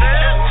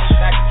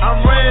 I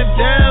ran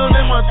down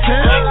in my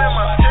tent.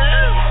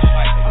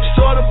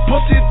 Saw the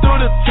pussy through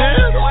the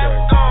tent.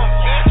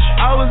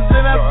 I was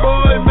in that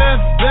boy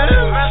man's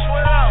den.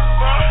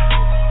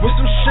 With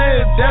some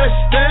shit that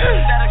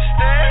extend.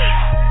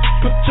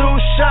 Put 2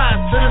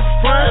 shots in his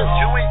friends.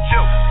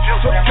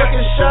 For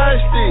fucking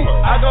shiesty,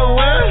 I go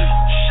in.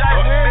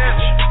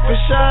 for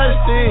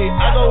shiesty,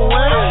 I go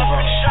win.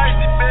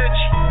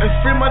 And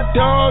free my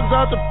dogs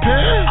out the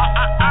pen.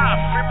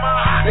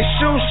 They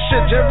shoot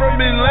shit,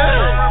 Jeremy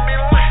Lin.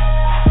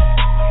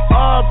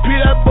 RP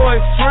that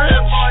boy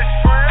French.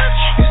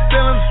 He's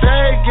still in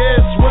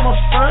Vegas with my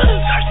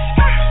friends.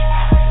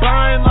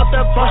 Buying out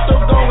that bus, still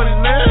going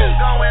in.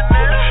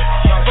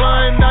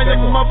 Flying down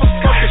your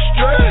motherfucking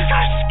strip.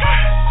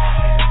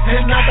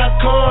 And I got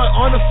caught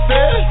on the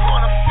fifth.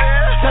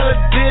 Tell a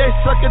DA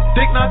suck a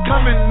dick, not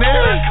coming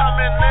in.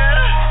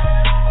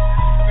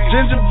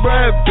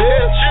 Gingerbread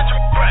bitch.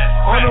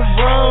 On the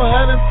road,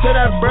 heading to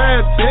that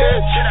bread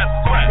bitch.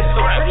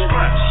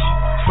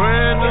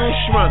 Brand new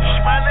shmoney.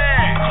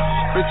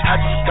 Bitch, I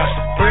just got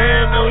some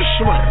brand new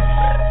shmoney.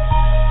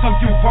 So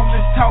you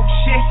wanna talk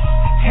shit?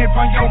 Here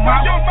on your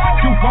mouth.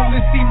 You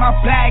wanna see my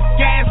black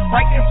ass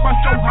right in front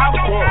your house?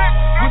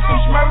 With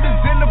some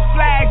smurders in the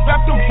flag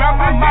wrapped around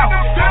my mouth.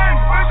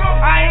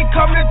 I ain't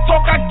come to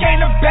talk, I came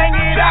to bang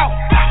it out.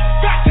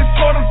 Just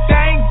throw them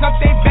things up,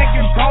 they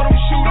begging, bro, them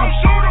shoot 'em.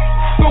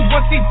 So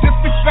once he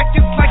disrespect,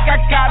 it's like I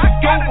gotta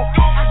go.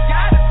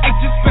 I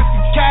just spent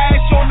some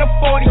cash on the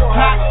 40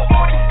 clock.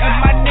 And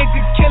my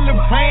nigga killer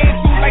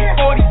ran through like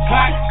 40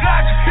 clock.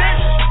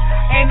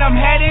 And I'm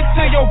headed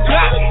to your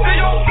block.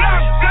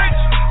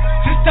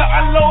 Just to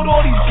unload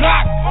all these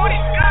blocks.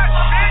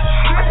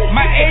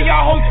 My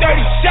AR hold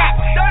 30 shots.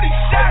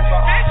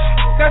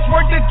 That's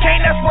worth the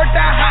cane, that's worth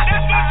the hot.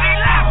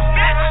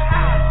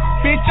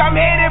 Bitch, I'm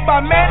headed by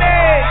many.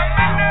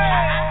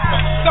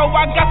 So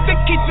I got to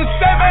keep the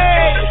semi.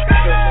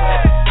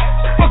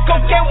 For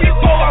cocaine we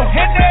pull out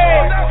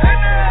Henny.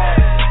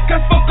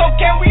 Cause for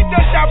cocaine we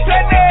done shot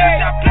plenty.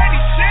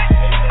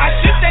 I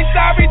should say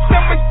sorry to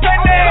Miss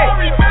Penny.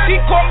 She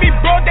called me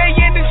bro, they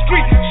in the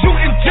street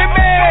shooting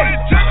Jimmy.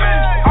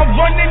 I'm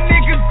running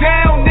niggas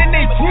down in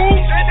they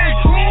crews.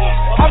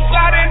 I'm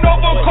sliding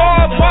over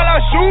cars while I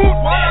shoot.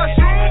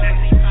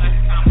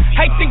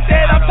 I think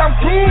that I'm Tom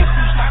Cruise.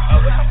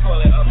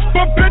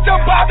 But bitch,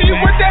 I'm Bobby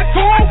with that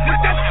tool.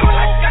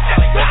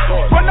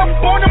 Run up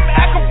on them,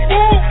 act a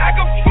fool.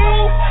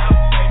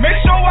 Make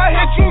sure I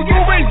hit you, you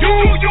and you.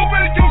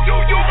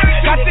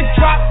 Got the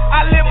drop,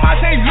 I let my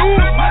day lose.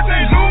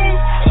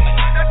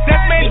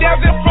 That man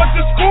down in front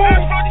of school.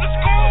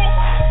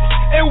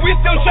 And we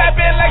still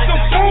trapping like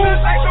some fools.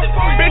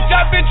 Bitch,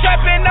 I've been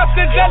trapping up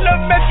since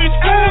elementary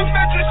school.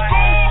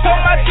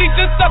 Told my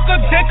teacher suck a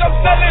dick, I'm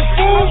selling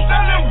food.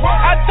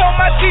 I told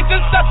my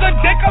teacher suck a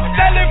dick, I'm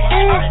selling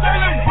food.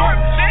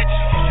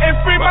 And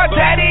free my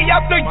daddy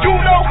out the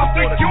Uno.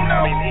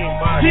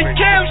 He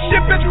killed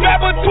shippers,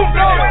 grab a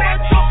Tuno.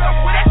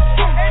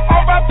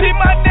 R.I.P.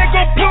 my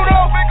nigga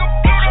Pluto.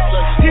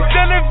 He's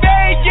still in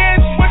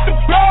Vegas with the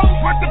bros.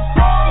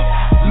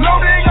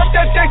 Loading up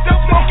that gangsta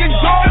smoking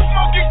dope.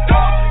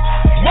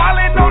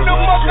 Wildin' on the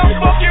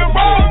motherfucking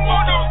road.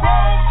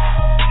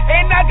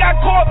 And I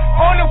got caught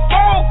on the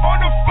phone.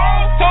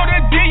 Told the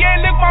DA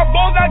lick my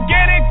balls, I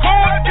get it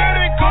caught.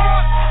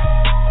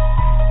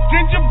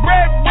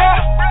 Gingerbread,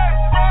 bruh.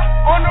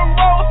 On the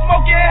road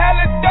smoking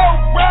hella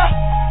dope, bruh.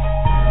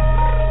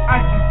 I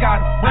just got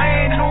a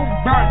brand new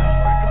burn.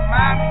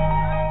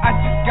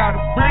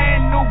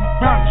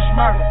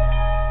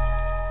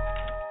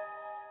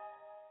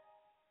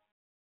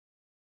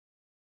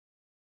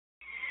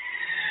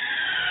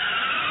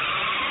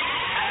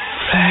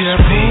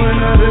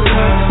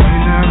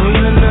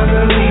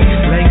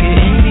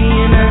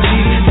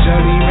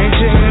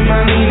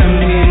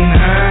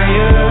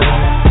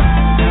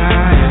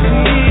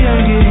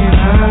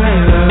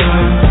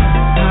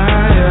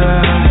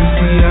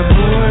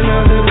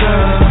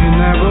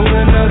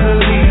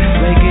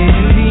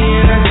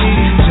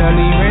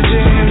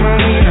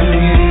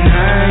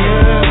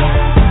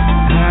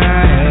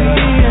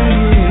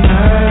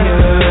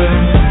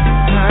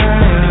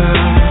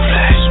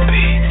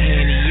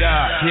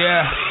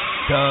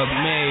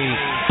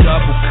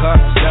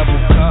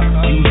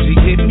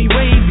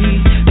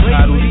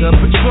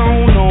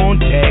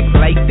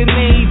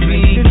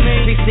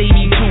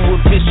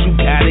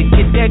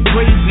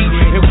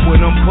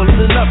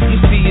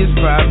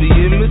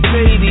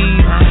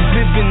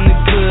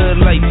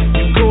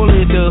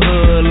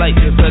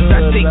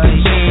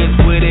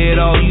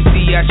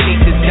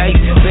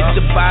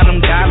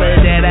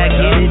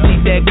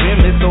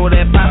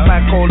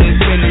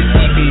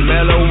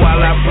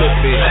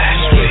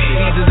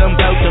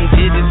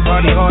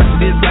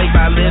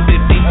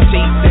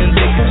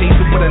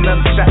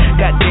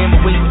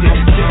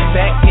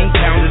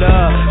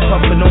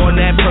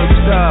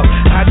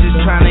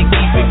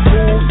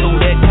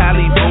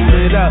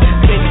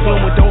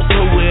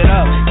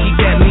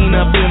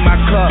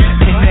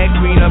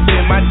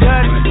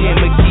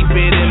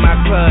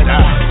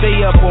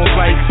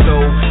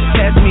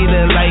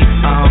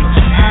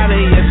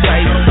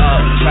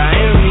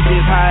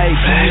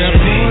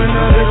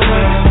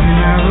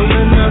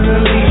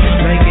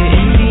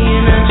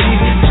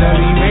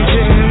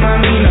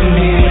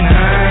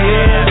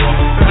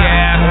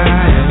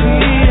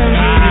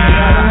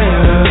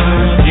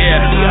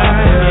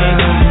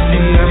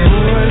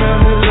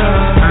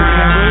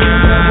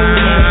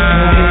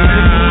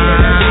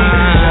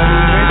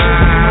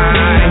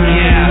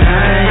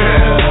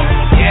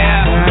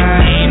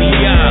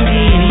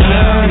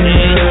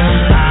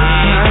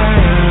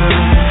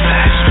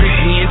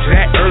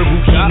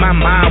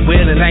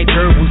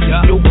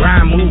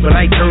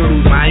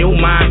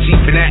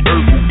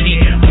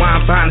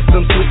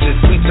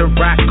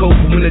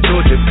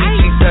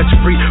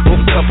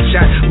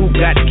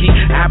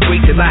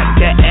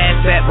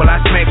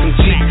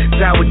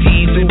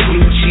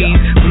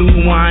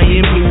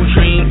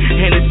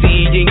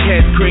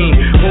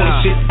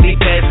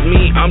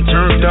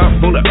 up,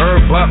 roll a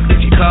herb up,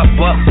 lift your cup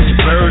up, put your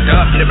bird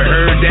up. Never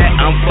heard that,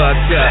 I'm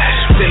fucked up.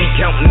 Steady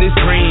counting this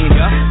green,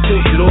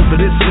 tilted off of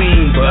this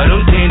lean, but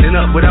I'm standing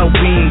up without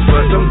beans,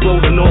 but I'm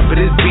rolling off of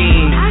this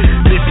beam.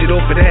 Lifted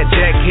off of that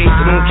jack case,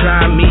 so don't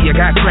try me. I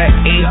got crack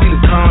aim, to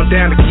calm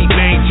down to keep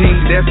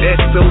maintaining.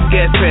 That's so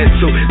gas fast,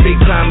 so stay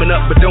climbing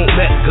up, but don't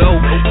let go.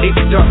 If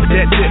you dark, but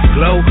that tip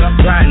glow.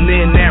 Riding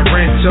in that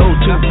Rancho,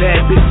 two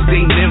bad bitches,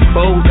 they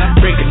nymphos.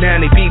 Breaking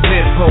down, they be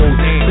limpos.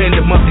 Bend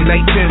them up, they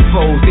like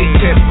tempos. They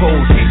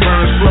tempos, they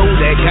burn slow.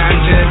 That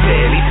ganja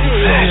daddy.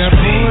 I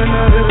pour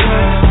another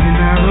cup and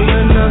I roll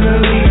another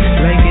leaf.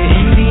 Like an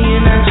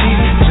Indian I cheat.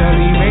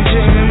 Jolly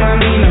Rancher in my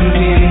lean, I'm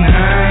getting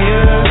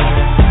higher.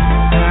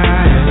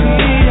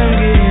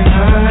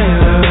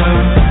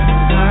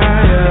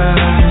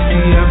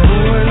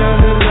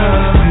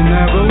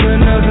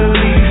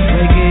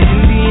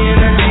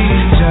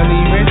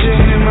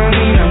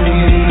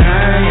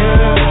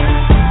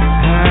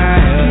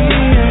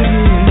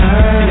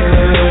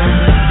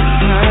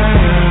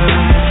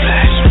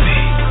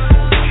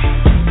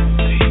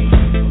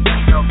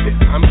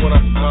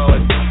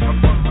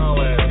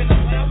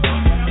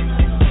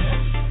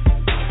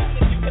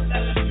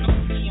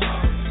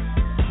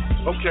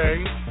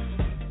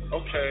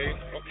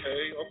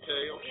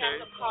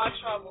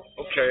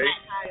 Okay.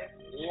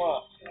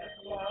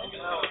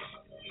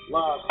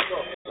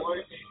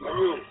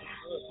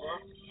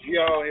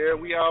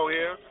 We out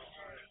here.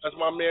 That's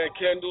my man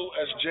Kendall.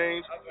 That's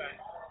James.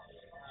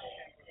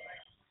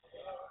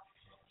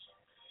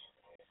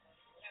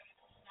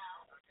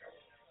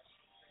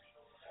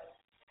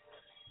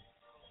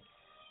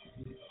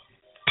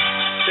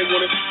 They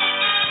want it.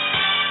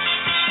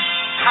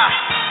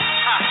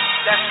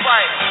 That's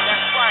right.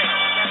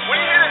 When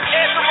you hear this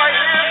anthem right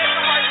here,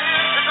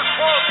 this is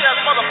royalty as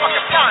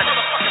motherfucking fun.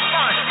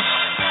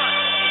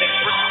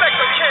 Respect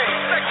the king,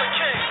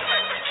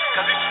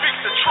 cause he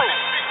speaks the truth.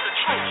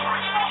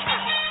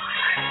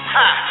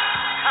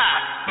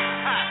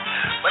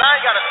 But I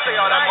ain't gotta say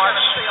all that much.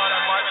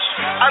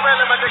 I ran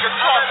let my niggas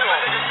talk to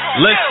him.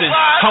 Listen,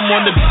 I'm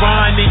on the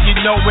grind and you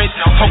know it.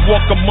 I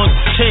walk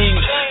amongst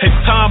kings and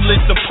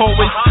timeless the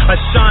poets. I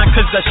shine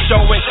cause I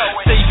show it.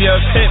 Savior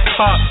of hip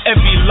hop,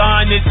 every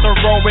line is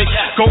heroic.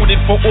 Golden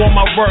for all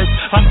my work,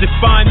 I'm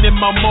defining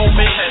my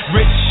moment.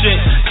 Rich shit,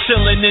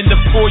 chilling in the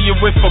foyer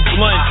with a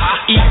blunt.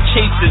 Eat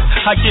cases,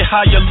 I get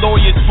hire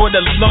lawyers for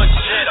the lunch.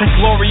 The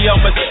glory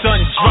of my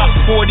son, drop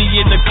 40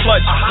 in the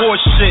clutch.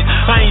 Bullshit,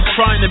 I ain't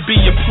trying to be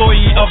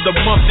employee of the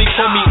month. They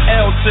call me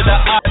L to the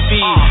IV,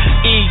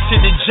 E to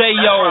the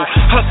J-O.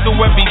 Hustle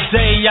every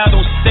day, I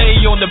don't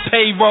stay on the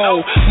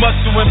payroll.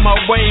 Muscle in my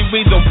way,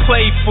 we don't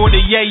play for the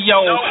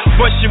yayo.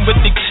 Brushing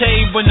with the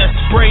K when I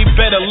spray,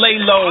 better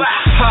lay low.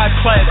 High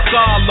class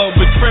solo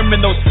with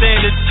criminal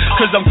standards,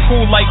 cause I'm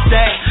cool like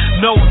that.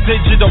 No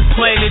digital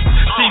planets,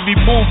 see me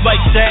move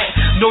like that.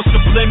 No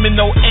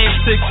subliminal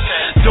antics.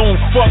 Don't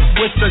fuck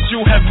with us,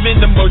 you have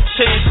minimal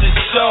chances.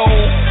 So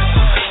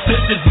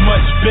this is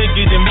much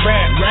bigger than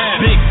rap.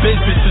 Big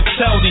business to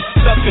tell these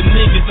sucker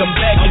niggas I'm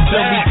back. It's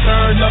the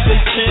return of the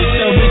king.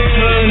 It's the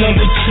return of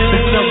the king.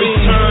 It's the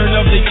return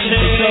of the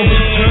king. It's the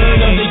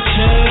return of the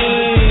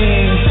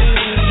king.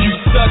 You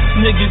suck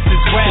niggas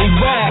is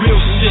rap. Real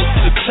shit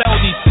to tell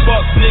these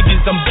fuck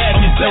niggas I'm back.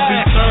 It's the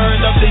return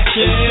of the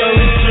king. It's the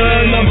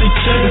return of the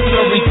king. It's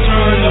the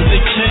return of the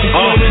king.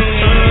 It's the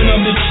return of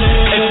the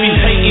king. If we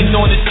hating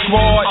on the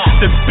squad,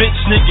 the bitch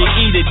nigga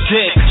eat a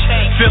dick.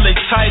 Feeling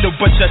title,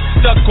 but you're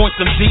stuck on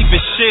some diva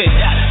shit.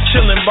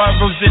 Killing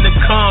rivals in the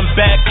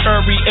combat.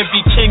 Curry,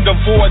 every king of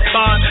all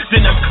time.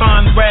 Then a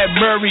Conrad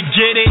Murray,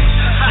 get it?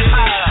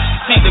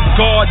 See the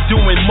guard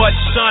doing much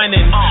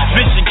shining.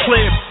 Vision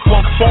clear,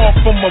 won't fall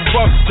from a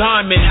rough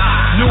diamond.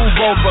 New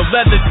Rover,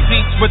 leather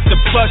seats with the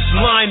plush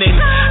lining.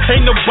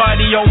 Ain't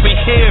nobody over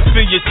here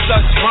for your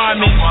such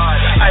rhyming.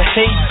 I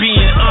hate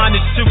being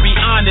honest, to be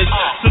honest.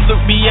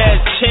 Salute me as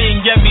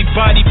king,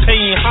 everybody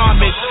paying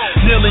homage.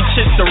 Kneeling,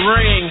 kiss the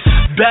ring.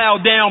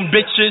 Bow down,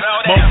 bitches.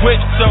 My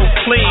whip so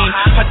clean,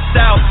 her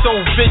style so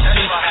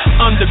vicious.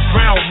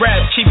 Underground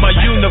rap, keep my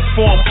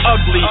uniform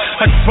ugly.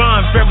 I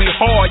grind very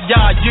hard,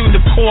 y'all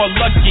unicorn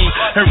lucky.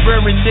 And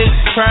wearing this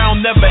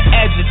crown never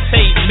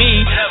agitate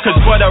me,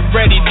 cause what I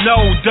already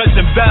know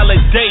doesn't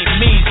validate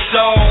me.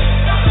 So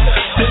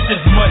this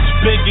is much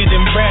bigger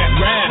than rap.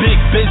 Big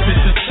business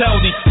to tell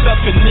these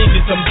sucker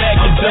niggas I'm back.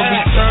 It's the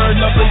return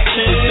of the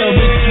king. It's the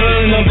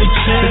return of the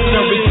king. It's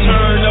the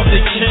return of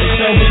the king. It's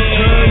the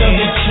return of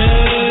the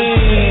king.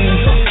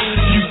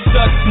 You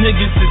suck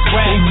niggas is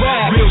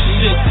rap. Real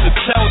shit to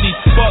tell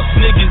these fuck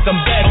niggas I'm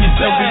back. It's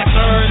the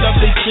return of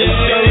the king.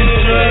 It's the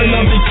return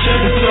of the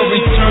king. It's the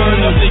return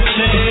of the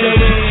king. It's the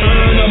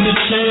return of the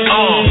king.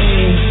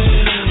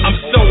 I'm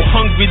so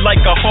hungry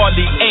like I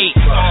hardly ate.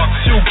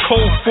 Too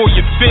cold for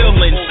your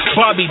feelings,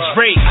 Bobby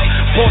Drake.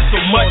 Bought so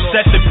much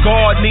that the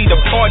guard need a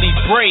party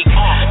break.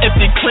 If If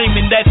they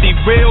claiming that they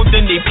real,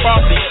 then they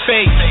probably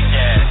fake.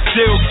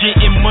 Still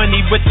getting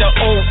money with the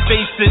old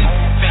faces.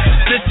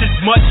 This is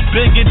much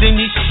bigger than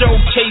these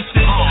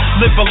showcases.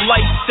 Live a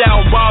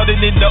lifestyle wilder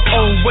than the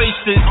old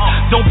wastes.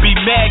 Don't be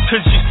mad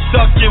cause you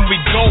stuck and we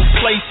go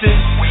places.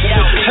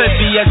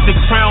 Heavy as the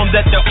crown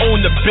that the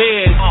owner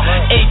bears.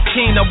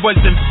 18 I was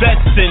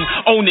investing,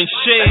 owning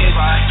shares.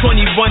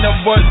 21 I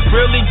was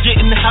really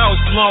getting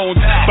house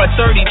loans. By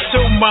 32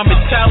 my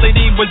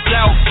mentality was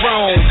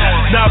outgrown.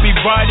 Now be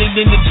riding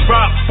in the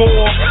drop 4.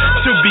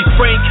 To be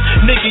frank,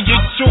 nigga you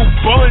too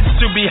buns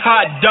to be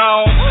hot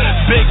dog.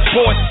 Big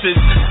bosses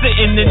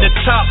sitting in the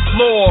top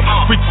floor.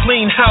 We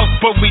clean house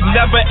but we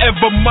never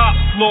ever mop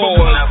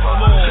floors.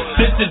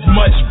 This is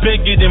much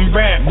bigger than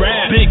rap.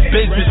 Big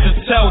business to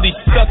tell these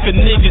sucker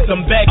niggas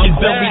I'm back. It's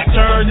the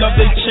return of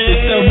the chin.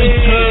 It's the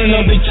return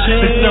of the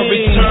chin. It's the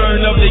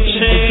return of the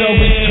chin. It's the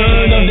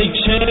return of the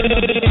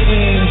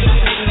chin.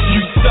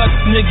 You suck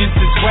niggas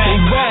is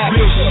rap.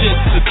 Real shit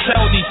to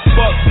tell these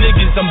fuck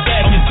niggas I'm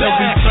back. It's the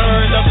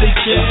return of the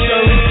chin. It's the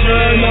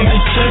return of the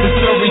chin. It's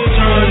the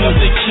return of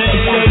the chin.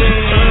 It's the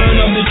return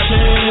of the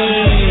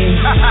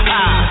chin.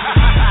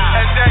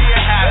 And there you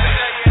have it.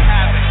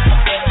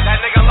 That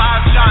nigga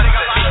Live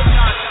Johnson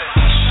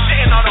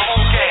sitting on the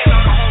whole game.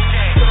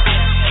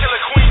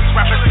 Killer Queens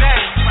represent.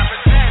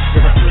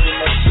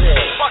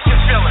 Fuck your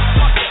feelings.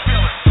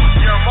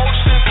 Your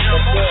emotions.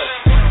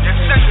 Your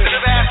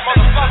sensitive ass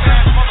motherfucker.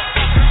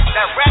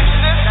 That rap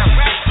shit.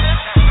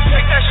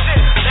 Take that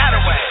shit that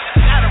away.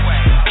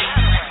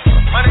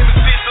 My name is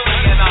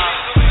Beasley and I'm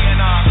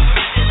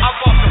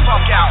off the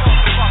fuck out.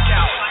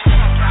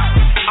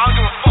 I don't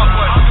give a fuck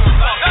what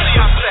none of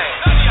y'all say.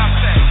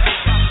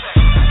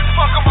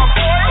 Fucking my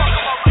boy,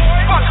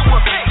 fucking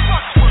with me.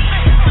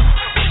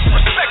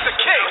 Respect the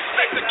king.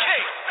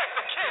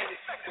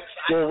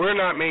 Well, we're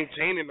not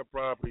maintaining the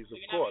properties, of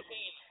course.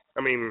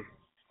 I mean,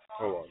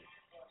 hold on.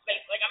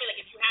 Like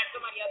if you had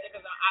somebody out there,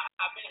 because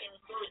I've been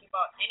hearing stories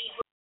about any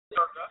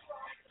worker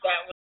that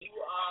when you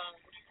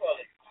what do you call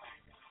it?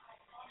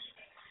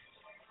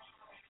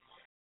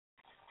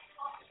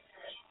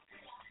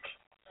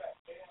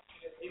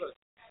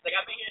 Like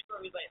I've been hearing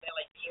stories like that,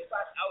 like these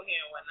spots out here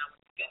and whatnot.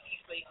 When you get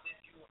these places,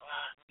 you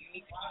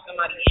need to keep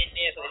somebody in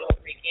there so they don't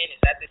break in.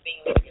 Is that the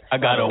thing? I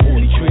got a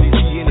holy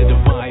trinity in a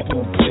divine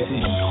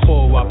duplicity.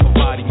 Oh, I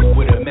provided you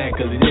with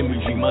immaculate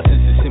imagery. My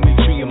sense of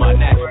symmetry and my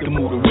knack to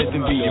move the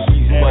rhythm be the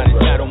reason why the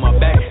tat on my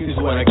back is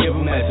what I give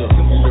them as a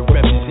symbol to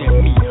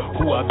represent me,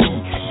 who I be.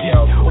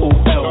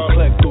 D-O-L,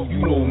 Klecto,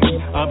 you know me.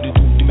 I'm the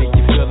dude to make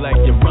you feel like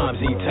your rhymes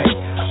ain't tight.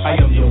 I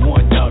am the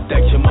one doubt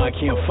that your mind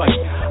can't fight.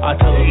 I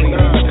tell a lady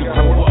to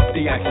grow up,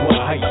 they ask what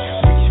height.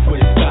 Reach for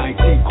the sky,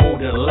 take hold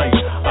of the light.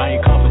 I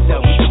ain't conference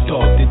out with the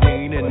dark, the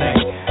day and the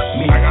night.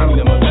 Me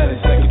and my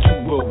balance like a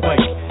two-world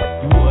bike.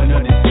 You wouldn't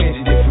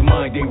understand it if your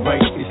mind ain't right.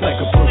 It's like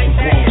a person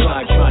going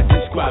blind trying to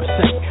describe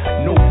sight.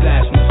 No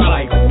blasphemy,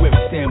 like a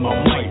withstand my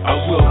might. I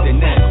will then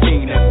that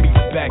thing that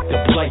beats back the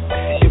blight.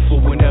 If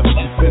or whenever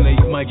you feel it,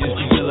 you might just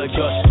be ill.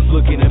 Just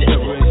look in the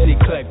mirror and say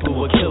clack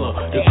blew a killer.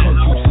 The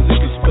crunk juice a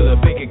liquor spiller,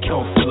 bank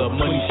account filler.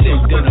 Money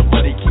shake dinner,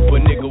 but they keep a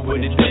nigga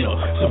with a dinner.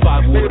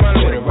 Survival is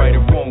better, right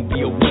or wrong,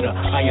 be a winner.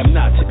 I am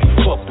not to be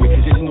fucked with,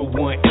 cause there's no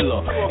one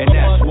iller. And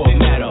that's what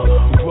matter.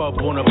 Rub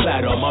on a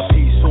platter, my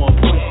piece on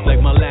point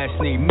like my last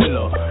name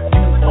Miller.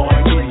 You are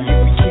an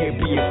idiot, we can't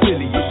be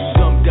affiliated.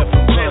 I'm deaf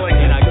and blind,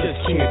 and I just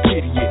can't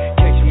pity it.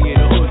 Catch me in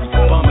a hoodie,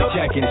 bomber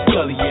jacket and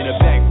scully. In a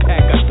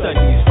backpack, I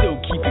study and still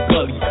keep it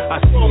gully. I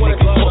see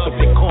niggas talk a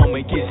bit calm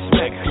and get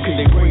smacked, cause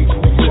they brain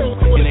too little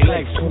and they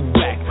life too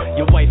whack.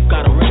 Your wife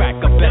got a rack,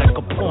 I bet I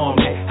could palm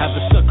that. Have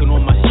a sucking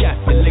on my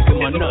shaft and licking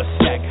my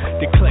nutsack.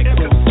 The clack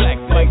don't slack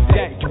like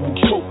that, you will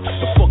choke.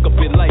 The fuck up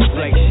in life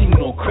like she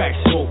no crack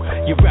smoke.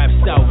 Your rap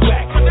style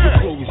whack, your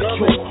flow is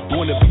choke.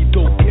 Wanna be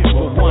dope, hit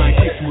rewind,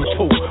 hit you a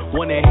toe.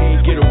 Wanna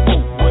hang, get a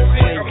rope, one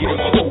slang, get a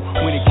quote.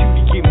 When a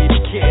cutie give me the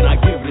can, I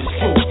give it a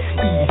stroke.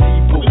 Easy,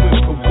 but when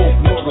provoke,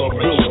 murder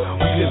blow.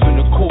 We live in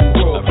a cold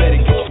world, better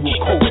get you a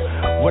coat.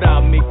 What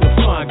I'll make the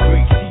fine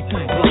great, see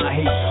through blind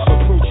hate.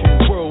 Approaching the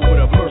world with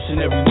a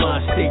mercenary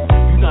mind state.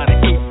 You not an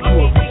ape, you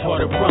a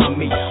retarded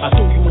primate. I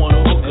throw you on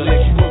a hook and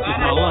let you work as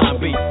my line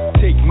bait.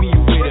 Take me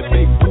away the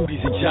big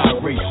booties and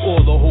gyrate.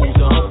 All the hoes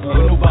are humble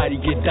and nobody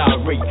get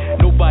dirate.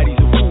 Nobody's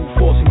a fool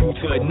forcing you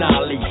to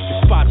annihilate. The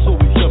spot's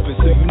always jumping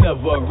so you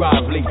never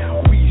arrive late.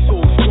 We so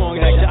strong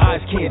that your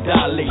eyes can't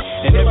dilate.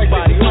 And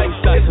everybody always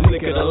got some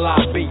liquor to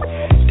lie bait.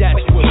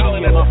 That's what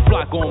me and my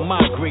flock on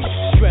migrate.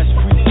 Stress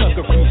free,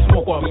 sucker free,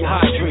 smoke while we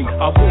hydrate.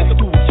 I walk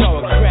through with y'all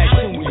and crash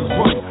in when you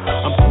run.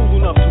 I'm cool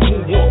enough to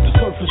moonwalk the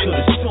surface of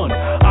the sun.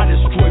 I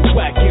destroy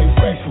whack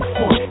MCs for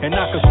fun. And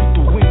I can shoot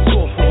the wings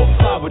off of a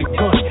fly with a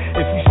gun.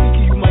 If you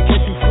sneaky, you might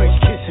catch you French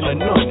kissing a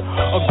nun.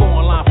 Or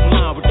going line for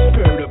line with the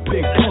spirit of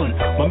Big Pun.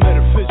 My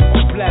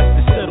metaphysical blast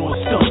to set on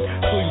stun.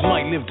 So you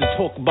might live to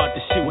talk about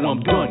the shit when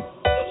I'm done.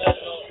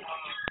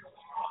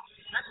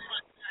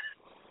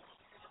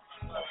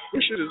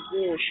 This shit is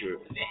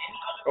bullshit.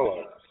 Hold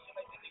on.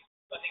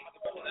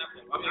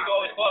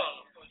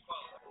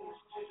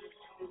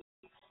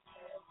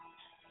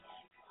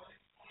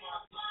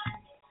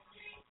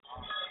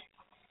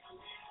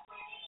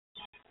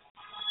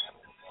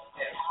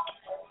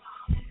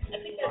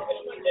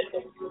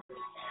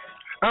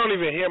 I don't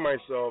even hear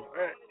myself.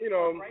 You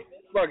know,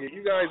 fuck it.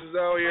 You guys is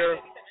out here.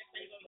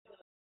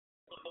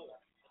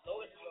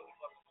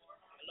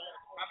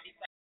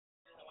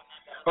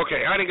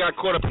 Okay, I done got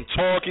caught up in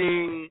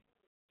talking,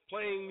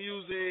 playing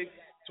music,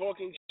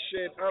 talking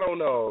shit. I don't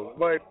know,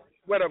 but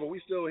whatever.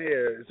 We still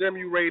here. It's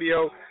MU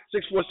Radio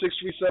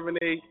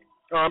 646-378.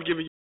 Oh, I'm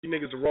giving you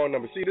niggas the wrong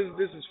number. See, this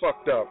is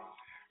fucked up.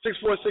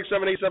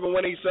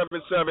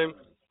 646-787-1877.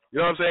 You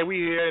know what I'm saying? We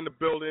here in the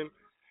building.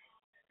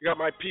 You got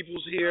my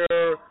peoples here.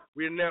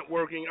 We're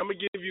networking. I'm gonna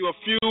give you a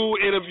few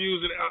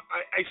interviews. And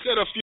I said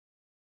a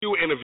few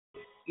interviews,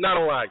 not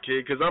a lot,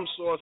 kid, because I'm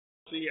saucy.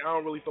 I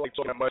don't really feel like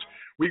talking that much.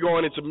 We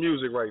going into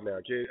music right now,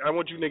 kid. I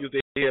want you niggas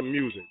to hear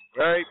music,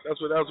 right? That's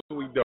what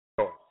we doing.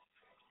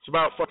 It's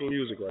about fucking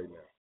music right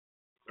now,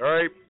 all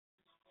right?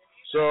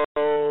 So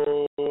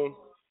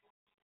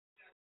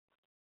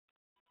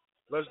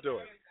let's do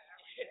it.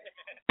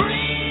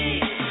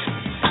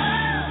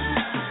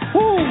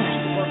 Woo!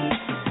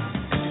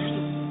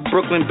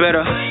 Brooklyn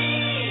better,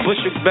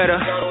 Bushwick better,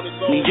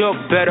 New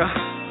York better.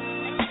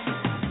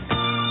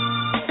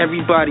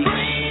 Everybody.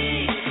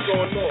 What's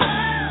going on?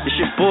 It's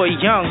your boy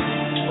Young.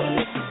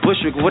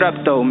 Bushwick, what up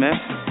though, man?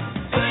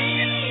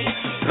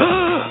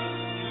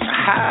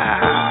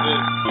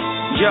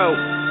 Yo,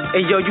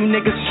 hey yo, you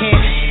niggas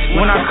can't.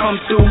 When I come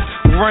through,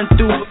 run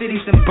through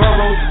cities and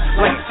boroughs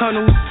like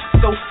tunnels,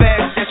 so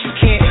fast that you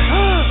can't.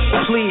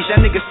 Please,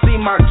 y'all niggas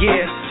see my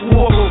gear.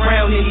 Walk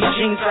around in these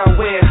jeans I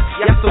wear.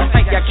 Y'all so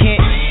tight, y'all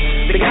can't.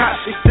 The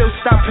cops, they still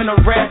stopping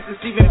harass us.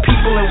 Even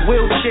people in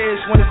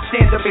wheelchairs wanna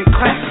stand up and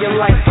clap your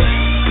life.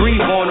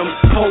 Breathe on them,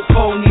 po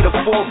need a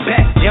fall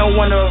back. They don't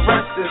wanna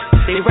arrest us,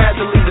 they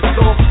rather leave us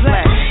all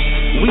flat.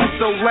 We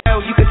so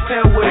loud, you can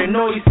tell where the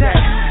noise at.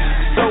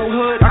 So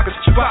hood, I can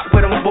spot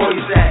where them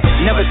boys at.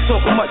 Never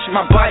talk much,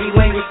 my body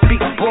language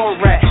speaks ball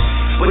rap.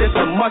 But it's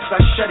a must,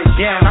 I shut it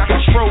down, I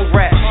control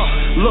rap.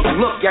 Look,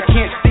 y'all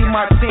can't see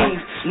my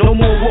team. No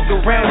more walk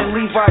around and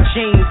leave our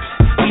jeans.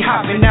 We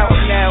hopping out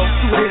now,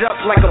 suited up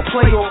like a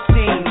playoff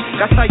team.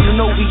 That's how you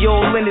know we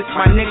all in this,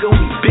 my nigga,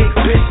 we big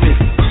business.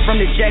 From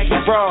the Jackie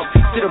Rob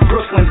to the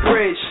Brooklyn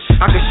Bridge,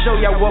 I can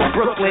show y'all what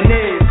Brooklyn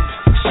is.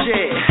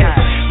 Shit,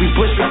 we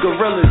Bushwick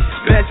gorillas,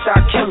 best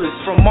our killers.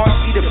 From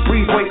Marcy to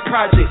Breezeway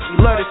Projects, we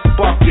love to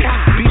spark it.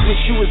 Beef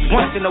with you is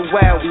once in a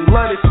while, we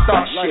love to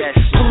start shit.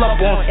 Pull up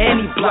on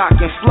any block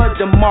and flood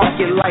the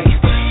market like.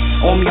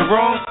 On me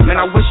wrong, man,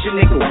 I wish a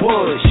nigga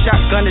would.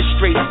 Shotgunner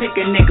straight, take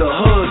a nigga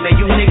hood. Now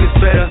you niggas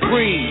better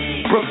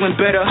breathe. Brooklyn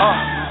better,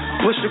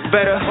 Bushwick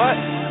better,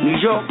 New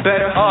York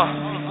better,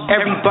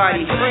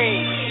 everybody.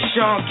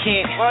 Sean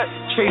can't,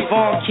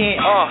 Trayvon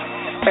can't,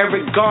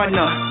 Eric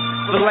Gardner,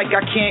 feel like I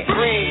can't.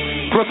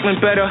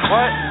 Brooklyn better,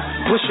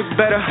 Bushwick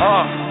better,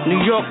 New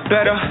York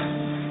better,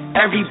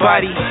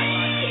 everybody.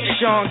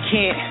 Sean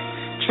can't,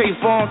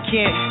 Trayvon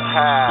can't,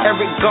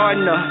 Eric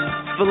Gardner,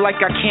 feel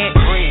like I can't.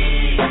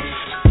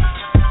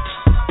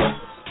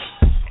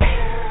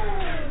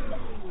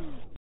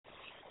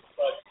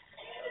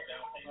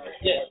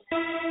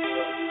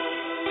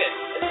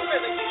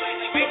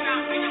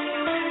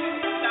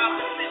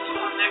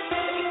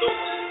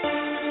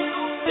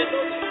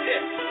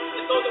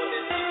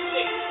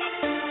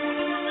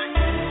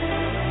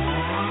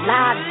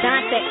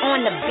 Dante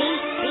on the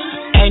beat.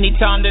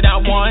 Anytime that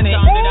I want it,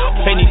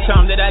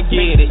 anytime that I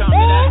get it,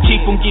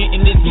 keep on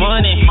getting this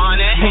money.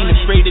 Ain't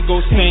afraid to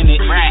go spend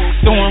it.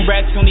 Throwing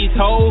racks on these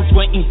hoes,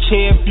 waiting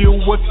care if you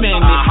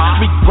offended.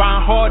 We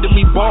grind hard and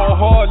we ball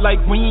hard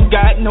like we ain't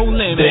got no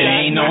limit. There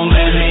ain't no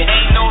limit.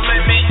 Ain't no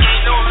limit.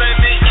 Ain't no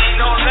limit. Ain't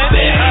no limit.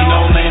 There ain't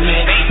no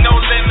limit. Ain't no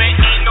limit.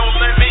 Ain't no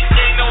limit.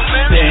 Ain't no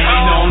limit. There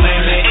ain't no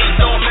limit.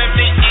 Ain't no limit.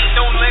 Ain't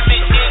no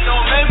limit. Ain't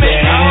no limit. There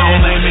ain't no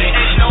limit.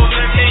 Ain't no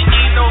limit.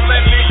 Ain't no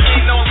limit.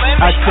 Ain't no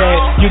limit. I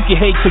said you can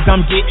hate cause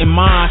I'm getting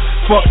mine.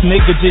 Fuck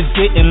nigga, just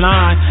get in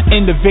line.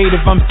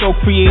 Innovative, I'm so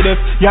creative.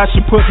 Y'all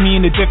should put me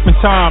in a different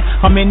time.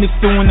 I'm in the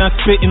stew and I'm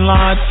spitting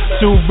lines.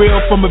 Too real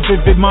from a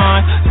vivid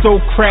mind.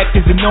 So cracked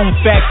is a known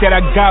fact that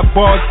I got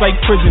bars like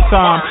prison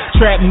time.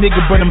 Trap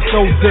nigga, but I'm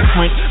so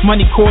different.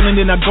 Money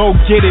calling and I go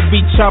get it.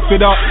 We chop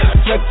it up.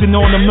 Flexing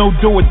on them, no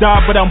do or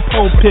die, but I'm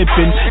pole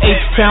pippin'.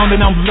 H-Town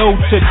and I'm low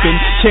tipping.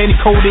 Candy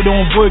coated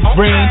on wood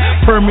grain.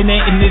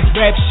 Permanent in this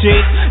rap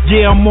shit.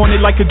 Yeah, I'm on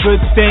it like a good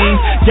stain.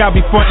 Y'all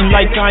be frontin'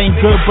 like I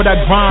ain't good, but I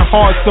grind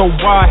hard, so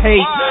why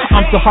hate?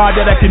 I'm so hard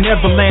that I can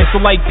never land,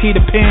 so like Peter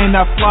Pan,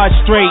 I fly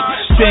straight.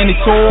 Standing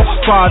tall,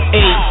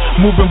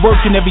 5'8", moving,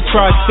 working every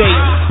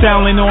tri-state.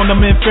 Styling on them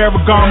in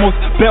Ferragamos,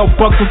 belt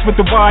buckles with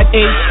the wide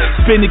 8.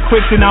 Spin it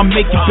quick and I'll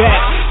make it back.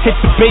 Hit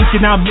the bank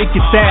and I'll make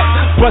it that.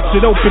 Bust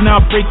it open,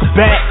 I'll break it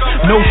back.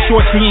 No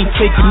shorts, we ain't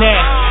taking that.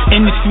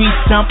 In the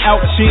streets, I'm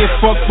out here.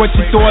 Fuck what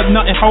you thought,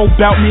 nothing hold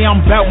about me.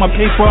 I'm about my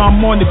paper, I'm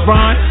on the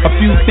grind. A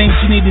few things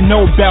you need to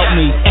know about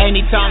me.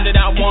 Anytime that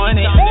I want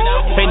it,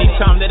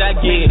 anytime that I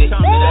get it,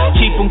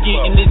 keep on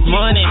getting this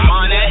money.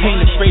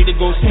 Ain't afraid to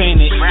go spend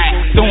it.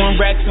 Throwing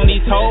racks on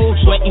these hoes,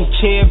 waiting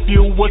care if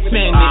you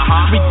offended.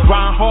 We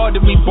grind hard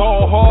and we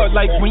ball hard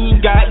like we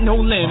ain't got no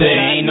limit.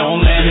 There ain't no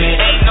limit.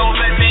 Ain't no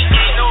limit.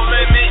 Ain't no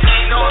limit.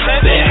 Ain't no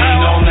limit. There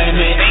ain't no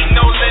limit. Ain't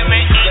no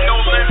limit.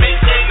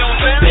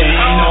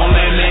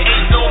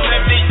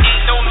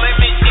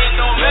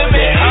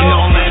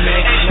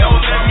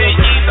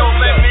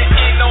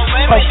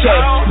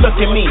 Look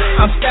at me,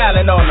 I'm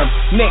styling on them.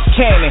 Nick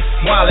Cannon,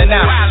 wildin'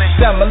 out.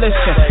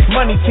 Demolition,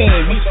 money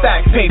team, we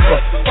stack paper.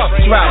 Fuck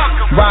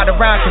drought, ride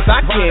around cause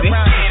I get it.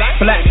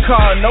 Black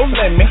car, no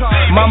limit.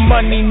 My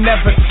money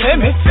never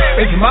timid.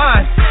 It's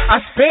mine, I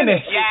spin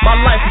it. My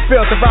life is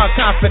built around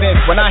confidence.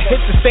 When I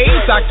hit the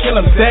stage, I kill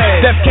them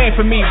dead. Death came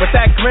for me with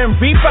that Grim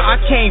Reaper. I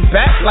came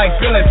back like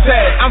Bill and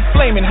Ted. I'm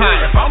flaming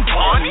hot. If I'm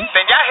born,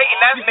 then y'all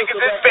hating ass niggas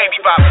is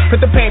baby bop. Put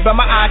the pain by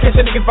my eye, catch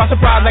a niggas by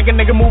surprise like a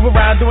nigga move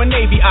around doing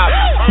Navy ops.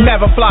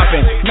 Never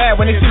flopping. Mad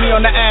when they see me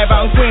on the Ave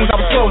out in Queens, I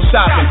was clothes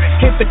shopping.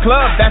 Hit the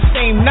club that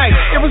same night.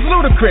 It was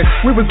ludicrous.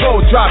 We was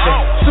gold dropping.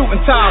 Suit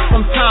and tie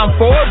from Tom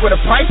Ford with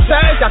a price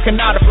tag I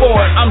cannot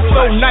afford. I'm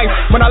so nice.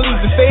 When I leave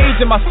the stage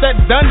and my set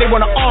done, they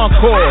want an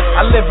encore.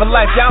 I live a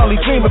life y'all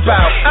only dream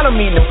about. I don't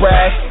mean to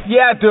brag.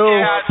 Yeah, I do.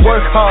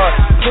 Work hard,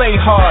 play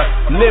hard,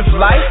 live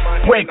life,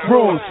 break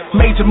rules,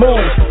 major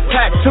moves,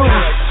 tattoos,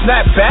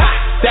 snap back.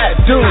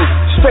 That dude,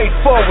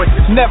 straightforward,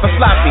 never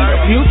sloppy.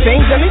 A few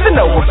things I need to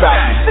know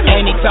about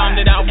me. Anytime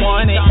that I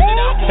want it,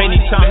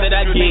 anytime that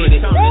I get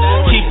it,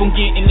 keep on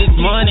getting this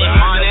money.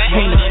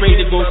 Ain't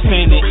afraid to go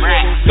spend it.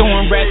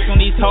 Throwing racks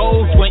on these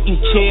hoes, waiting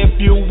care if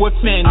you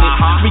offended.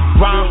 We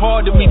grind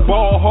hard and we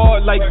ball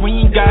hard like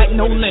we ain't got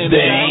no limit.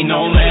 There ain't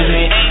no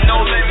limit. Ain't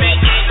no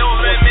limit. Ain't no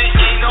limit.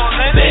 Ain't no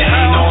limit. There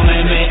ain't no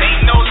limit.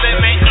 Ain't no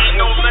limit.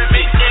 Ain't no limit.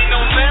 Ain't no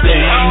limit. There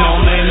ain't no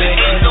limit.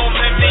 Ain't no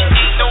limit.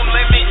 Ain't no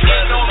limit.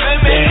 Ain't no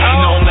limit. There ain't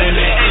no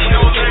limit. Ain't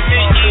no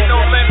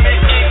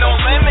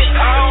limit.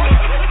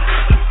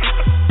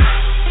 Ain't no limit. Ain't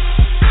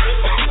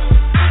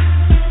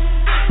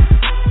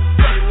no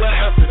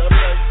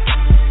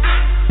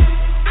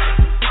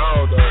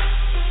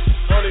limit.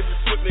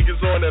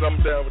 That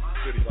I'm down with the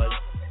city, like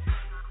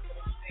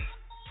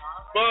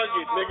fuck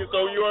it, nigga.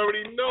 So you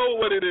already know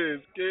what it is,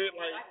 kid.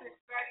 Like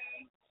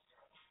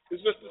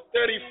it's just a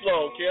steady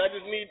flow, kid. I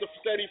just need the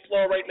steady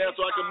flow right now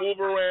so I can move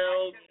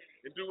around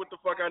and do what the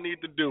fuck I need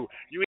to do.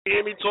 You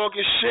hear me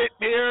talking shit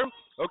here,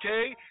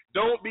 okay?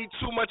 Don't be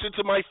too much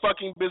into my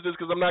fucking business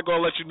because I'm not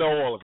gonna let you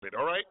know all of it.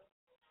 All right?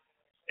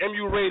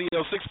 MU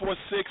Radio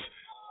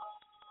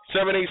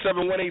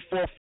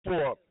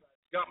 646-787-1844.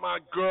 Got my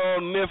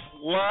girl Nif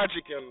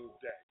Logic in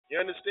that. You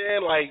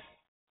understand? Like,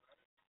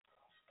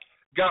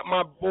 got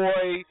my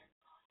boy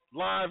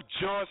Live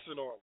Johnson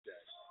on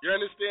deck. You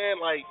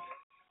understand? Like,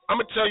 I'm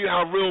going to tell you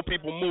how real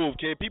people move,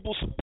 kid. People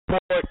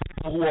support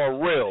people who are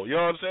real. You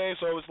know what I'm saying?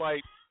 So it's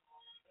like,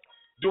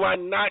 do I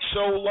not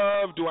show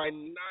love? Do I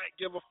not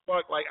give a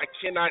fuck? Like, I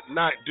cannot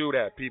not do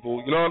that,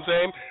 people. You know what I'm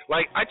saying?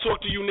 Like, I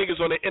talk to you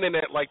niggas on the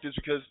internet like this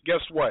because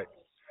guess what?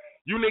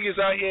 You niggas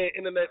out here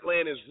in internet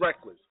land is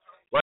reckless.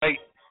 Like,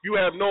 you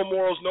have no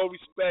morals, no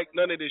respect,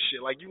 none of this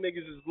shit. Like you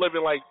niggas is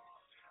living like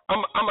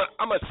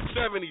I'm a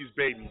 70s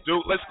baby,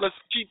 dude. Let's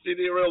keep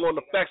it real on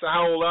the facts of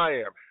how old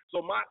I am.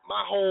 So my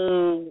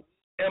whole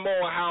MO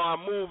of how I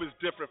move is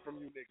different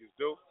from you niggas,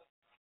 dude.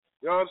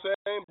 You know what I'm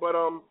saying? But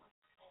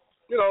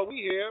you know,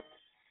 we here.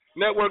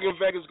 Networking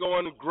Vec is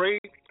going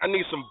great. I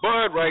need some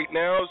bud right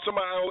now.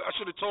 I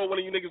should have told one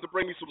of you niggas to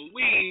bring me some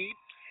weed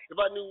if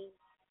I knew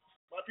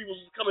my people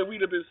was coming, we'd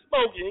have been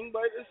smoking,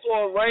 but it's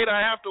all right. I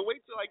have to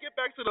wait till I get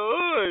back to the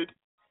hood.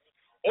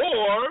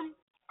 Or,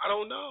 I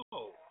don't know.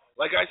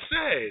 Like I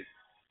said,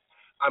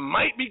 I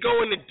might be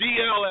going to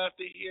DL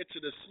after here to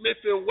the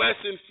Smith &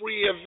 Wesson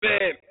free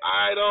event.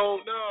 I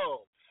don't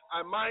know.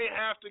 I might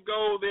have to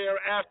go there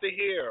after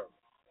here.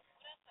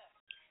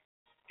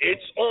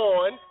 It's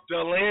on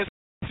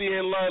Delancey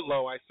and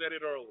Ludlow. I said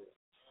it earlier.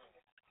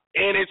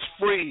 And it's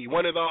free.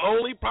 One of the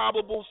only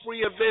probable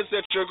free events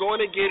that you're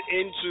going to get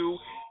into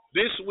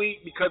this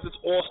week because it's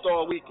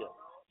All-Star Weekend.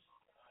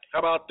 How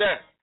about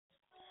that?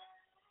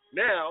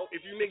 Now,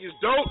 if you niggas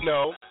don't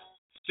know,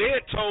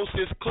 Santos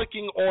is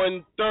clicking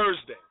on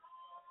Thursday.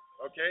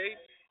 Okay?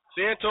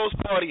 Santos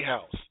Party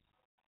House.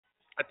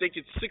 I think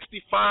it's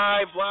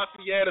 65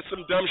 Lafayette or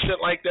some dumb shit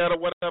like that or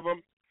whatever.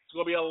 There's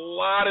going to be a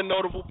lot of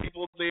notable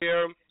people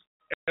there.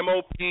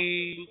 MOP,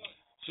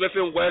 Smith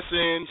 &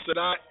 Wesson,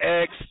 Sadat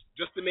X,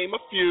 just to name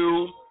a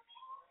few.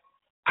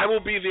 I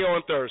will be there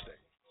on Thursday.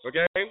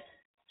 Okay?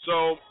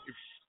 So,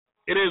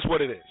 it is what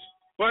it is.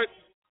 But,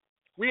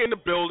 we in the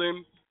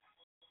building.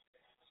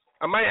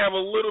 I might have a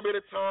little bit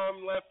of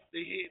time left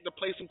to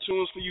play some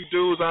tunes for you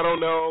dudes. I don't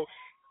know.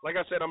 Like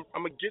I said, I'm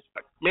going to get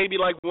maybe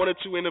like 1 or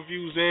 2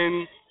 interviews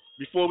in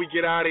before we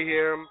get out of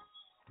here.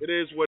 It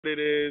is what it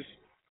is.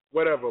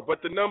 Whatever.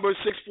 But the number is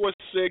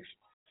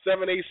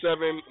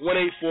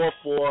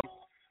 646-787-1844.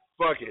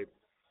 Fuck it.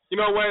 You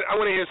know what? I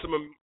want to hear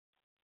some.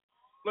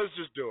 Let's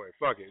just do it.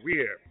 Fuck it. We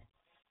here.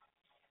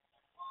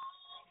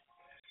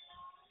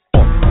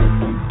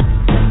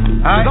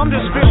 I'm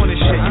just feeling this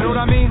shit, you know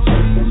what I mean? A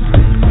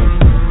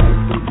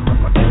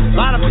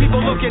lot of people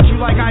look at you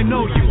like I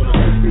know you.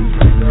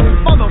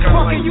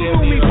 Motherfucker, you knew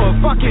me for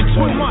fucking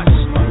 2 months.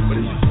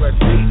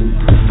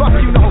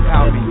 Fuck you know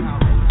about me.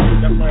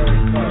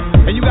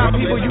 And you got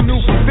people you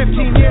knew from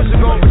 15 years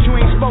ago, but you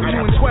ain't spoke to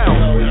in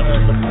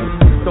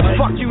 12. The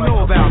fuck you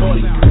know about me?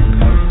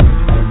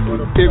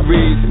 It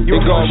reads,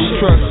 in God we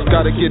trust.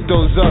 Gotta get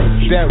those up,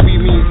 that we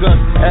means us.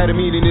 At a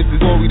meeting, this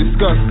is all we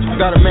discuss.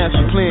 Got a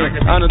master plan,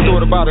 I done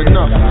thought about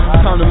enough.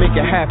 Time to make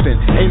it happen,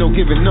 ain't no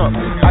giving up.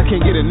 I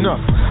can't get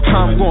enough,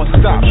 how I'm gonna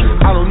stop.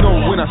 I don't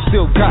know when I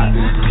still got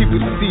people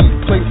to see,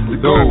 places to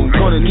go.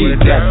 Gonna need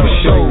that for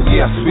sure.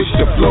 Yeah, I switch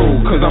the flow,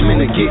 cause I'm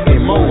in the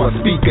getting mode. I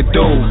speak a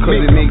dough,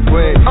 cause it make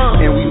bread,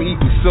 and we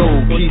eatin' soul.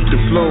 Keep the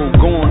flow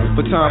going,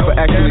 for time for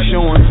actually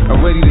showing. I'm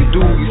ready to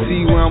do, you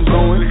see where I'm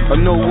going? I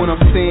know what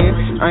I'm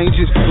saying, I ain't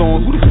just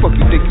flowing. Who the fuck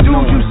you think you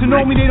know? Dudes used to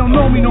know me, they don't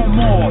know me no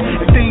more.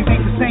 If things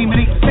ain't the same,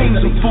 it ain't the same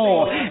as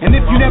before. And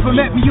if you never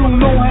met me, you don't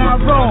know how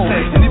I roll.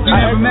 And if you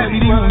never met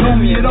me, then you don't know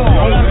me at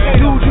all.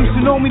 Dudes used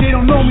to know me, they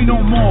don't know me no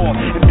more.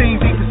 If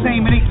things ain't the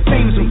same, it ain't the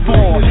same as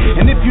before.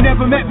 And if you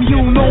never met me, you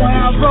don't know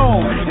how I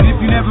roll. And if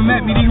you never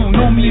met me, then you don't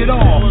know me at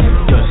all.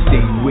 Just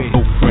stay with,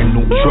 no friend,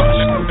 no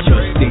trust.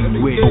 Just stay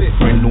with, no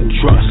friend, no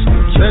trust.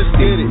 Just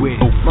stay with,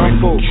 no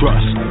friend, no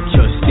trust.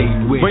 Just stay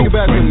with, no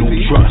friend, no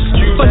trust.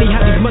 Funny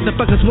how these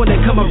motherfuckers wanna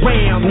come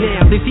around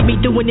now. They see me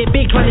doing it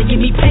big, trying to give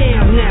me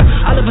pound now.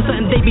 All of a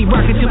sudden they be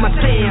rocking to my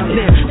sound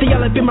now. They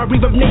all up in my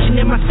Reverb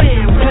Nation and my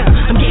sound.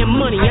 I'm getting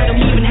money, I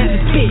don't even have to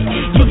spit.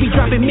 You be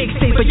dropping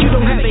mixtapes, but you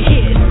don't have a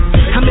hit.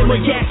 I'm in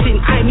with Jackson,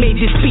 I made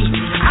this beat.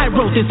 I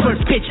wrote this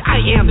first pitch, I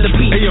am the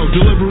beat. Hey yo,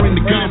 delivering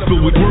the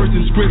gospel with words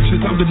and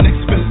scriptures. I'm the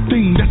next best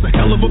thing, that's a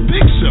hell of a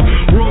picture.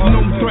 World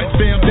no threat,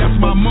 fam, that's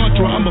my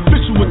mantra. I'm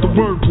official with the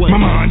wordplay.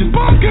 My mind is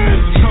bonkers.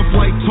 Tough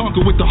like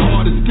talking with the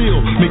heart of steel.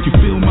 Make you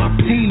feel my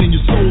pain in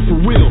your soul for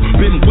real.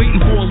 Been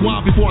waiting for a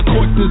while before I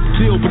caught this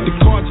deal, but the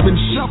cards been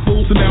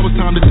shuffled, so now it's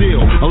time to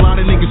deal. A lot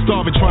of niggas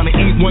starving trying to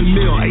eat one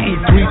meal. I eat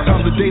 3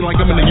 times a day like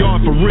I'm in the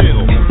yard for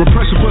real.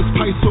 Repression plus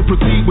pipe, so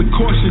proceed with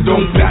caution.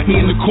 Don't back me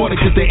in the corner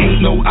cause there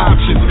ain't no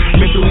options.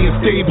 Mentally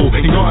unstable,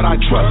 and God I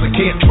trust. I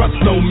can't trust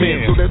no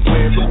man, so that's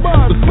where the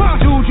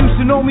dudes used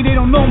to know me, they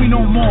don't know me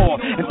no more.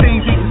 And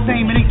things ain't the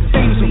same, it ain't the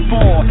same as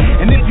before.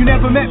 And if you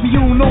never met me,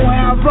 you don't know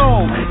how I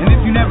roll. And if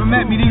you never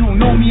met me, then you don't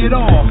know me at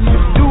all.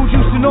 Dudes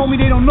used to know me,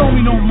 they don't know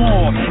me no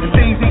more. And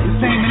things ain't the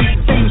same, it ain't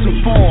the same as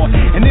before.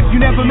 And if you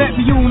never met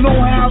me, you don't know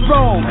how I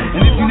roll.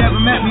 And if you never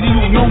met me, then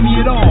you don't know me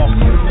at all.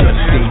 Just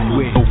stay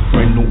with, no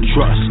friend, no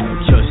trust.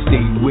 Just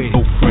stay with,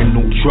 no friend,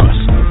 no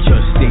trust.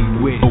 Just stay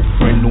with, no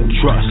friend, no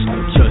trust.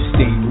 Just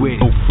stay with,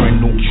 no friend,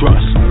 no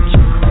trust.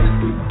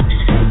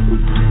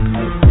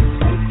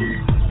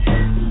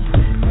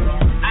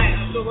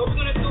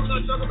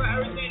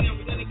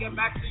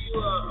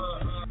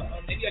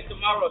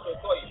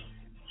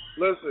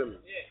 Listen,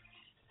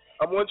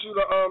 I want you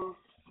to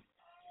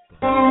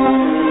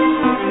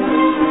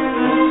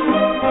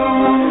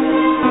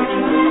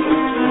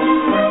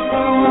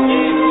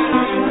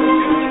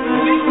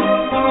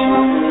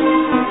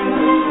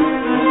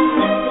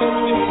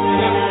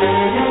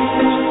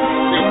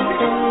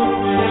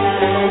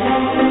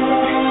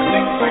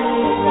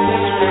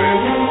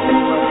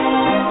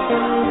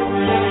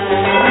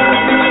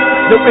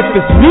Yo, if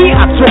it's me,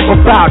 I talk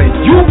about it.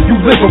 You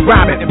live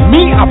around it. And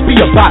me, I be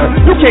about it.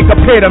 You can't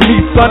compare to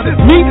me, son.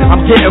 Me,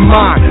 I'm getting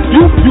mine.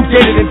 You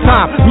get it in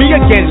time. Me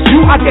against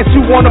you, I guess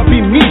you wanna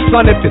be me,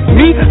 son. If it's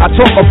me, I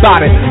talk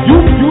about it. You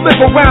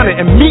live around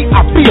it. And me,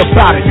 I be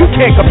about it. You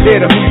can't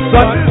compare to me,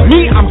 son.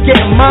 Me, I'm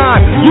getting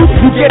mine. You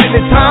get it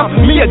in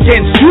time. Me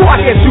against you,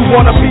 I guess you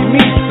wanna be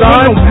me,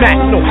 son. No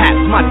Mac, no hats,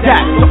 my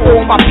dad. To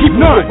all my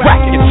people, no whack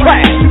and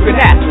trash. You can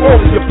ask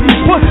all of your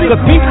people.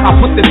 Cause me, I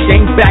put this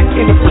game back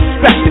into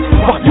perspective.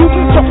 Fuck you,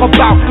 talk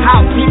about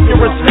how deep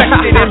you're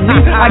respected. And me,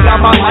 I got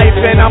my life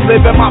and I'm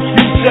living my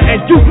future. And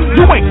you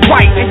ain't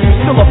right and you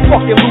still a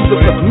fucking loser.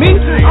 Cause me,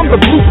 I'm the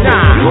blue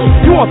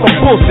nine. You want some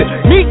bullshit.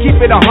 Me, keep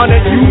it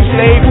 100, you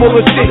stay full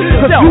of shit.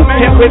 Cause you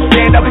can't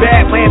withstand the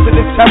Badlands in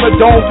this terror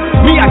dome.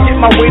 Me, I get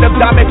my weight of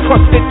diamond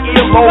crusted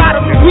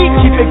earlobe. We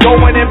keep it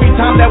going every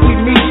time that we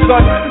meet,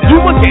 son. You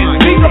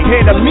against me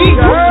compared to me.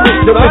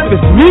 So if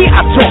it's me,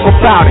 I talk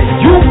about it.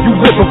 You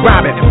live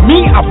around it.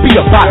 Me, I be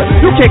about it.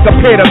 You can't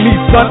compare to me,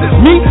 son.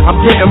 Me, I'm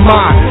getting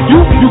mine.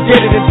 You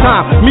get it in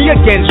time. Me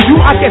against you,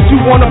 I guess you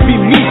wanna be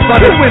me,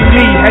 son. You and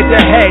me, head to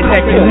head,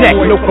 neck to neck,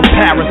 no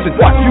comparison.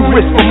 What you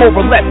risk from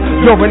over left,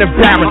 you're an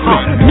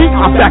embarrassment. Me,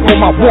 I'm back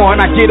on my one,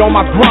 I get on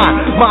my grind.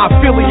 My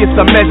affiliates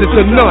are measured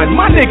to none.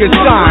 My niggas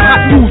shine,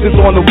 hot news is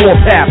on the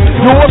warpath.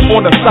 Yours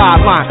on the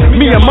sideline.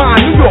 Me and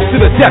mine, New York to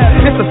the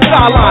depth. It's a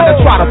skyline to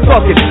try to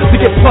thug it. To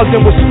get plugged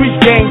in with street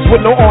gangs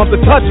with no arms to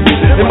touch me.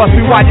 It must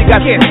be why you got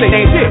street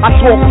names. I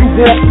talk, you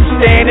walk, you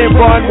stand and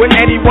run with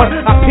anyone.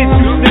 I pinch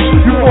you, snitch,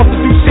 you forced to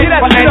do shit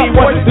for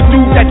anyone. The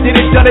dude that did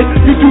it, done it.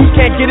 You dudes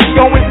can't get it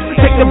going.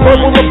 Take the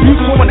verbal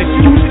abuse for an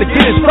excuse to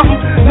get it something.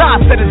 Nah, I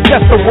said it's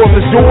just the world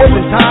is yours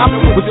and time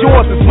was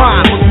yours is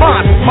mine. Was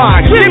mine.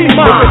 mine. Give me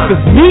mine. If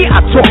it's me, I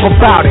talk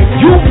about it.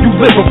 You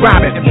live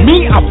around it. And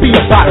me, I'll be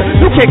about it.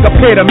 You can't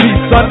compare to me,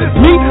 son.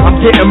 Me, I'm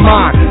getting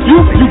mine.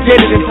 You get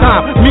it in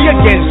time. Me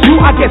against you,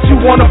 I guess you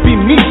wanna be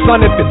me,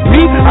 son. If it's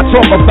me, I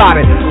talk about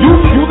it.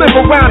 You live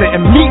around it.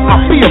 And me,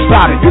 I'll be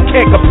about it. You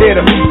can't compare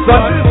to me,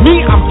 son.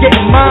 Me, I'm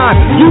getting mine.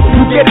 You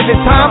get it in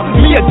time.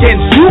 Me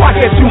against you, I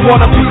guess you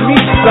wanna be me,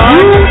 son.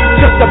 You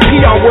just a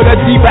peon with a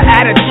diva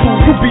attitude.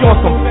 You be on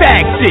some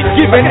fag shit,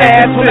 giving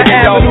ass on the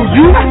avenue.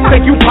 You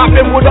think you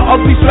poppin' with an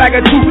ugly swagger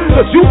too?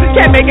 Cause you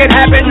can't make it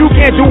happen. You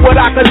can't do what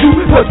I can do.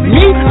 Cause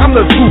me, I'm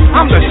the truth.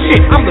 I'm the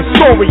shit. I'm the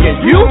story. And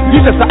you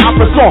just an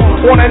opera song.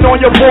 On and on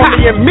your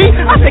body. And me,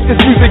 I take this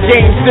music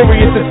game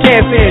serious as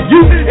cancer. And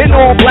you in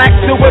all black,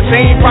 silver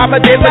chain,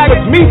 propaganda.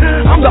 Cause me,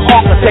 I'm the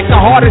architect, the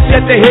hardest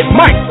yet to hit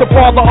mic. The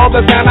father of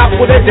the sound, I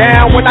put it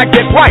down when I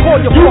get right.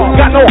 You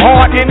got no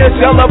heart in the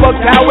shell of a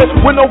coward.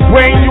 With no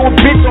brain, you a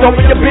bitch.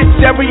 Dumping your bitch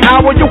every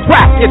hour. You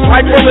rap, it's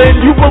trifling.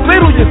 You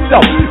belittle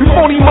yourself. You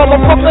phony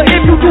motherfucker.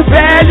 If you do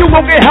bad, you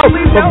won't get help.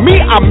 But me,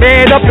 I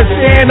man up and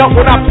stand up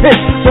when I piss.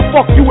 So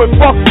fuck you and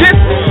fuck this.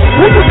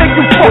 Who you think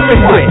you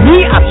fucking with? Me,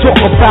 I talk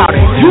about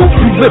it. You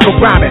live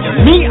around it.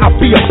 Me, I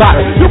be about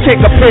it. You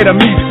can't compare to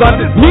me, son.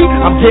 Me,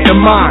 I'm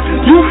getting mine.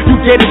 You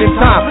get it in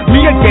time.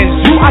 Me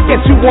against you, I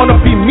guess you wanna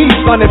be me,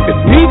 son. If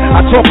it's me,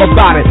 I talk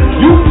about it.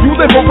 You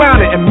live around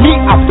it. And me,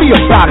 I be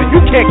about it. You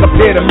can't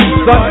compare to me,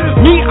 son.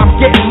 Me, I'm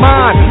getting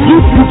mine. You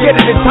get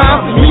it in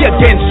time. Me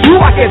against you,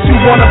 I guess you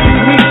wanna be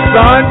me,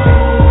 son.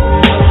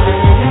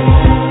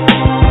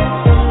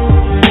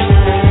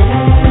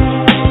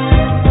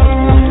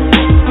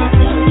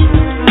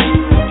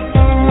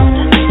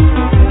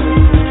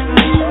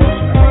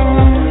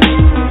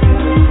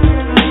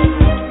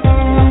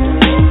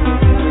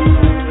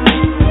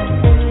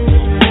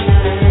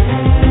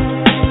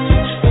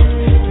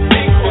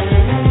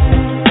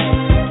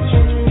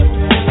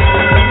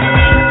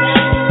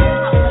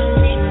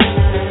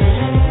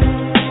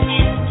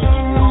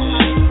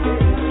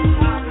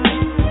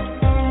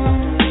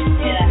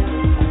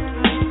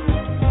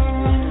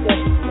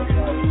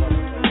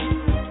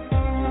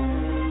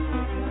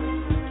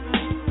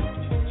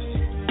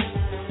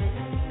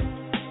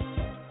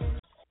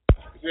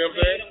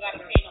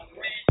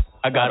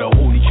 I got a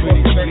holy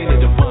trinity and a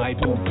divine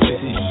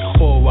duplicity.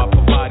 All while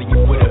providing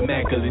you with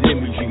immaculate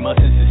imagery. My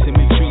sense of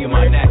symmetry and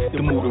my knack to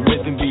move the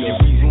rhythm be the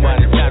reason why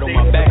the tat on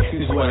my back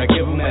is what I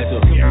give them as a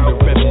symbol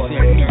to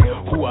represent me,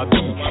 who I be.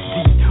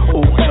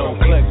 D-O-L,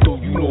 Klecto,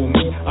 you know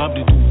me. I'm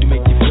the dude to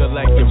make you feel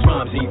like your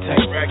rhymes ain't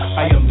tight.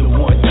 I am the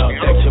one doubt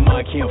that your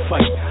mind can't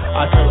fight.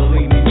 I tell a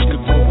lady need to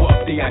grow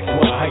up, they ask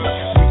what height.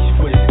 Reach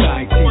for the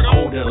sky, take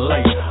hold of the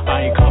light.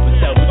 I ain't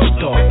compensating with the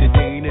dark, the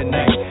day and the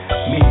night.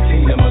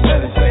 Maintain my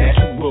balance like a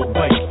true world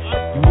bike.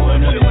 You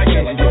wouldn't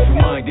understand it if your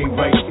mind ain't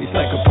right. It's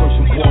like a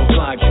person born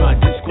blind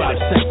trying to describe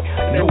sight.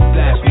 No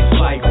blast me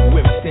like a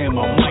withstand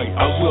my might.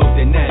 I will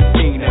then that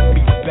thing that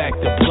beats back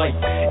the blight.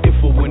 If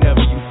or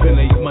whenever you feel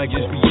it, you might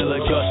just be ill.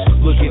 Just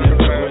look in the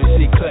mirror and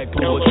say Klecto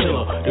or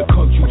killer. The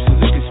coke juice is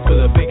liquor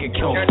spiller, bank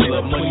account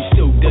filler. Money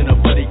still dinner,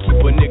 but they keep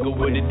a nigga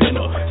with a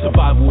dinner.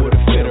 Survival of the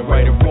fitter,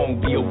 right or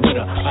wrong, be a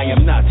winner. I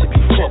am not to be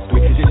fucked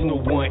with, cause there's no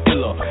one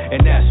iller.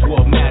 And that's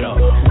what matter.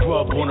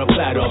 Rub on a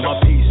platter, my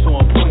piece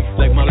on point,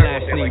 like my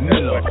last name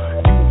Miller.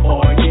 You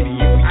are an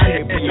idiot, we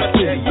can't be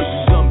affiliated. You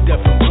dumb,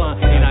 deaf, and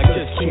blind, and I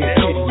just can't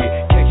pity it.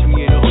 Catch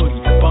me in a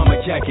hoodie, bomber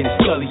jacket and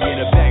scully. In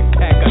a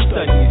backpack, I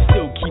study and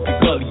still keep it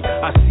gully.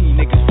 I see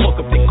niggas fuck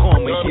up their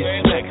karma and get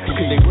smacked,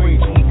 cause they brain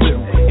too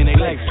little, and they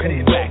life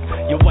too back.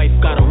 Your wife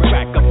got a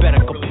rack, I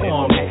better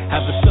capone that.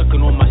 Have a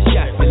sucking on my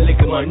shaft and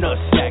licking my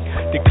nutsack.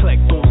 The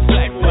collect on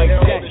slack like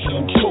that,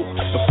 you choke.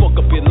 The fuck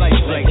up your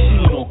life like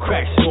she on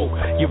crack smoke.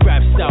 Your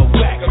rap style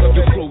whack,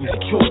 your flow is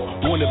choke.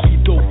 Wanna be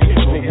dope, get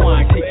a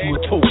wine, take you a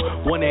tote.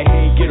 Wanna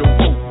hang, get a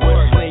rope,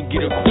 one slang,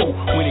 get a quote.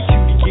 When a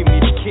cutie give me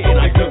the can,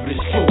 I give it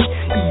a stroke.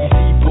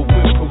 Easy, but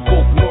when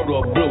provoke, murder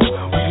or blow.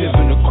 We live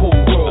in a cold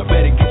world,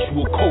 better get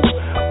you a coat.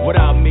 What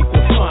I make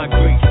the fine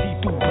great, see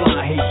through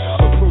blind hate.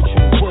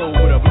 Approaching the world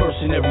with a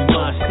mercenary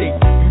mind state.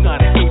 You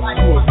not an ape,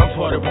 you a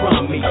retarded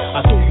primate. I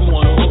throw you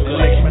on a hooker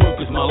like you work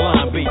as my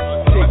line bait.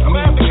 Take me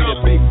with the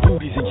big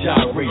booties and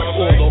gyrate.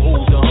 All the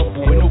hoes are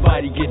humble and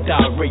nobody get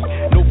dirate.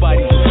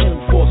 Nobody's a fool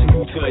forcing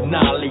you to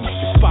annihilate.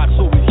 The spot's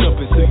always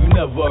jumping so you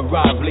never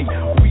arrive late.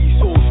 We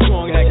so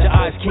strong that your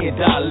eyes can't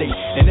dilate.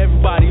 And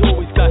everybody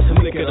always got some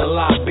liquor to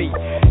lie bait.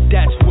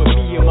 That's where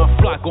me and my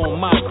flock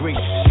gon' migrate.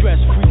 Stress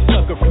free,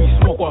 sucker free,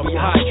 smoke while we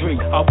hydrate.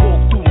 I walk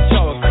through and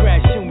y'all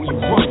crash and we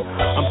run.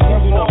 I'm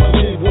pulling off the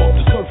moonwalk,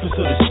 the surface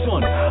of the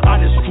sun. I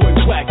destroy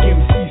whack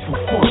MCs for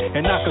fun.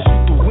 And I can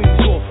shoot the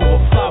wings off of a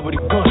fly with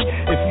a gun.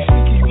 If you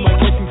sneaky, you might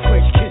catch me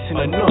French kissing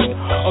a nun.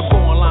 Or go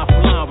on line for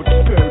line with the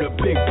spirit of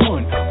Big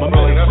Pun. My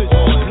melody switch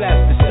on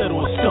blast to set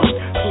on stun.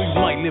 So you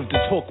might live to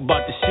talk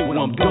about this shit when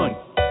I'm done.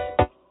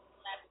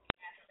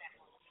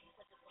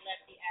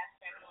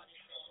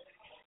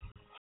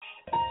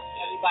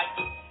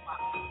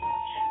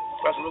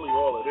 That's really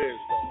all it is,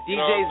 though.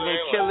 DJ's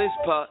gonna kill this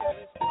part.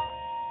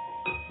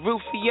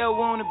 Rufio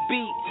on the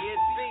beat.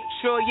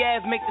 Troy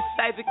Ave make the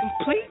cipher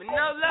complete.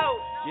 Manolo.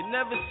 You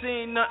never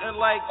seen nothing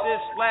like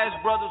this. Flash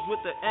brothers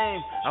with the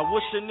aim. I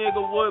wish a nigga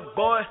would,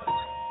 boy.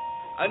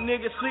 A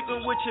nigga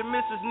sleeping with your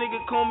missus, nigga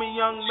call me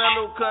Young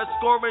Mellow, cause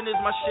scoring is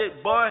my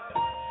shit, boy.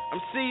 I'm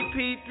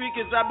CP3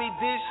 cause I be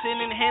dishing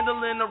and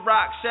handling the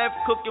rock, chef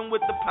cooking with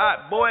the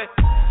pot, boy.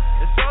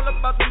 It's all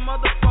about the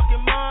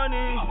motherfucking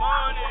money.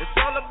 It's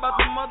all about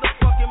the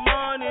motherfucking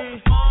money.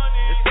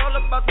 It's all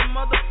about the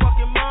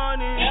motherfucking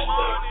money.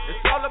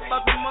 It's all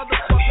about the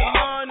motherfucking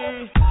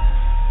money.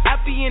 I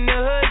be in the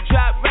hood,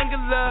 drop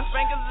regular.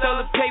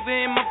 Toilet paper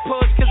in my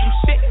porch cause I'm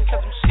shit.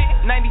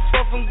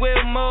 94th and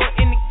Wilmore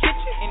in the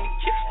kitchen.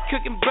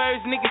 Cooking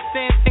birds, niggas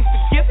saying thanks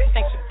for giving.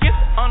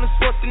 On the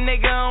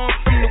Schwarzenegger on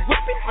from the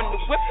whipping.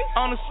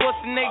 On the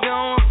Schwarzenegger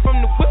on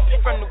from the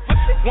whipping.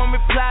 One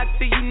reply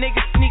to you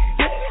niggas sneak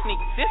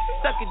this.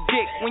 Suck a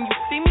dick. When you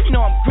see me,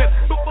 know I'm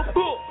gripping.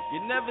 You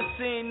never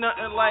seen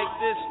nothing like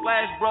this.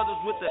 Flash brothers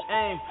with the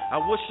aim.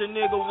 I wish a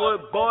nigga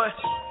would, boy.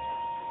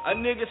 A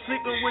nigga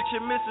sleeping with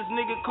your missus,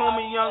 nigga call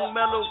me Young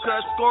Mellow,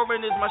 cause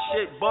scoring is my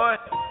shit, boy.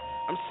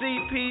 I'm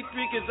CP3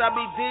 cause I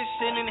be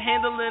dishing and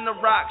handling the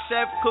rock,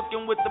 chef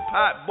cooking with the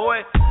pot,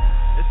 boy.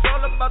 It's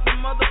all about the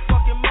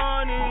motherfucking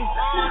money.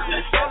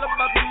 It's all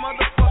about the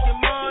motherfucking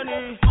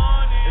money.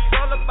 It's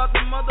all about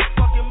the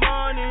motherfucking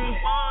money.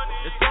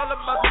 It's all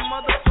about the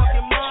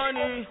motherfucking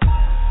money.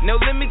 No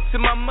limit to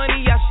my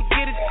money, I should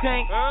get a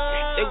tank.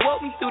 They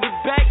walk me through the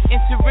back,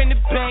 entering the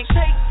bank.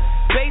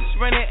 Base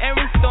running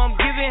errands, so I'm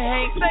giving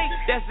Hank.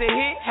 That's a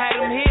hit, had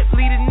him hit,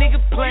 lead a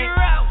nigga plank.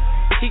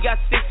 He got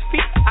 6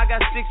 feet, I got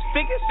 6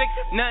 figures.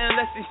 Nothing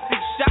less than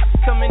 6 shots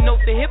coming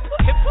off the hip.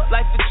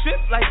 Life a trip,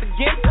 life a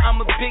gamble,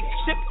 I'm a big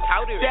chip.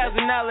 $1,000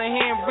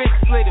 hand wrist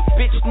slit a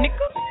bitch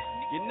nigga.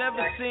 You never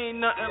seen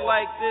nothing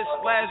like this.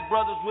 Flash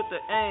brothers with the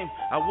aim.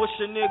 I wish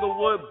a nigga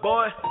would,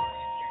 boy.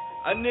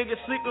 A nigga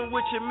sleeping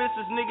with your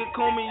missus, nigga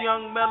call me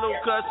Young Mellow,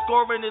 cause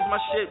scoring is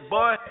my shit,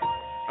 boy.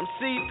 I'm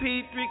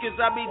CP3 cause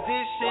I be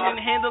dishing and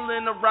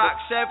handling the rock,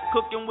 chef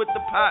cooking with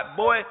the pot,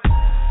 boy.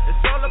 It's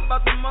all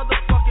about the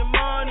motherfucking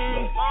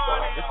money.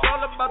 It's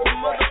all about the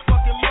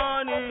motherfucking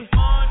money.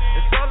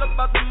 It's all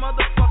about the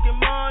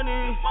motherfucking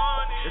money.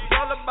 It's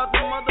all about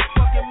the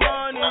motherfucking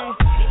money.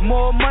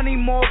 More money,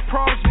 more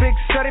problems, big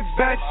said it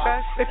best.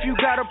 If you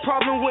got a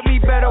problem with me,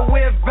 better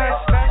wear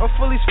vest. A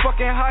fully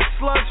fucking hot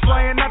slugs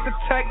flying out the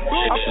tech.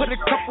 I put a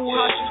couple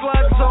hot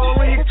slugs all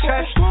in your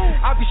chest.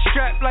 I be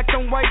strapped like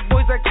them white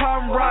boys that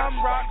climb rocks.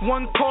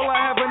 One call,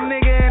 I have a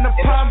nigga in a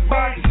palm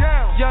box.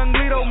 Young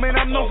Lito, man,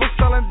 I'm known for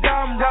selling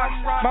dime rocks.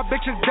 My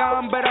bitch is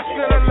down, but I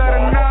still let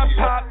a nine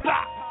pop.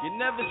 You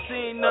never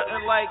seen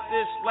nothing like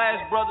this.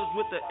 Flash brothers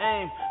with the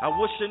aim. I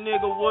wish a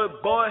nigga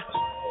would, boy.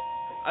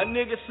 A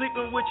nigga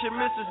sleeping with your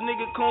missus,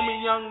 nigga call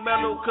me Young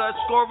Mellow, cause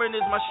scoring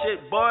is my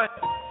shit, boy.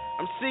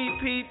 I'm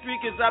CP3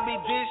 cause I be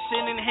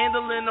dishing and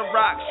handling the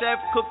rock,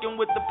 chef cooking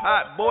with the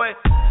pot, boy.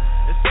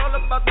 It's all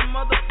about the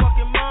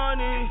motherfucking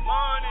money.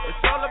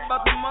 It's all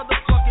about the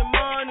motherfucking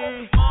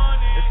money.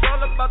 It's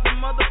all about the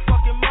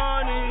motherfucking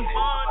money.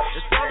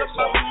 It's all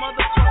about the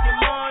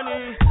motherfucking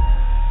money.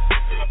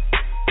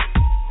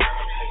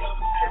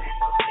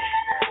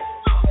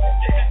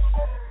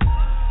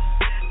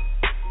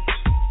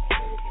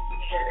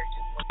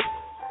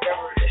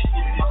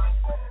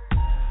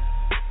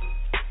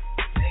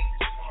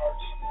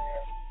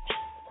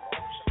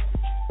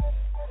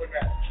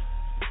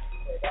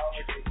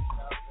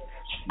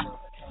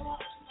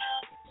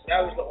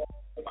 That was the only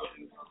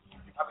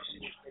obviously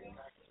it was pretty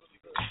nice. It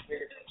was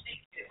bigger than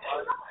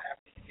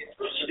after you get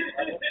to a certain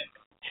level.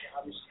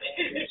 Obviously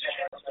it was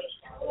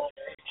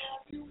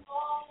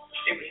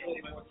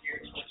really more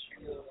geared towards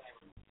you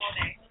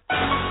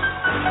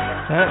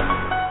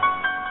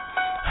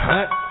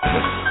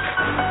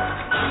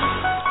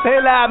They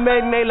live,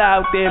 man. They live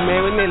out there,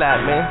 man. When they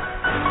live, man.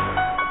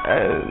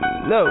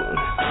 No.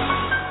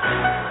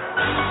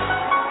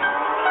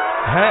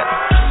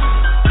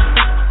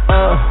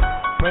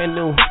 Brand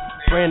new.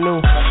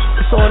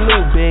 It's all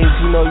new, babes.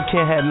 You know you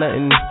can't have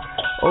nothing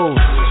old.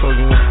 So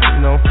you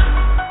know,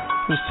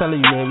 I'm just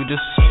telling you, man. We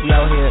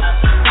out here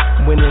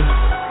winning.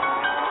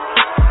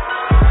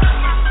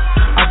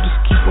 I just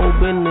keep on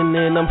winning,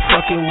 and I'm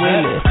fucking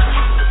winning.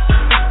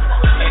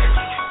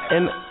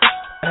 And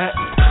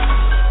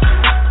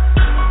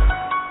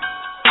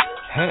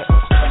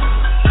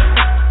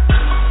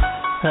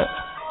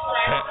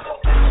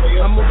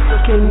I'm a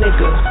fucking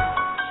nigga.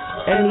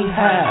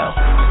 Anyhow.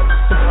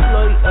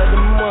 Employee of the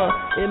month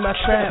in my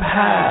trap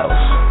house.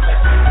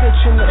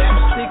 Pitching up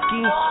some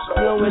sticky,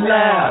 blowing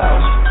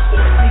loud.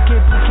 PK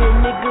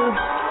nigga,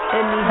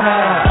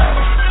 anyhow.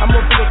 I'm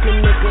a fucking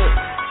nigga,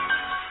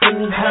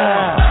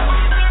 anyhow.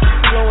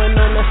 Blowing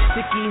on that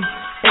sticky,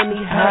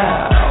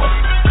 anyhow.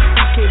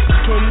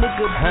 PK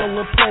nigga,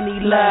 blowing plenty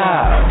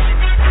loud.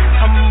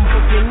 I'm a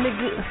fucking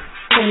nigga,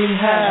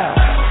 anyhow.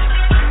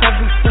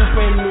 Everything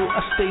brand new,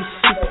 I stay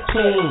super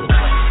clean.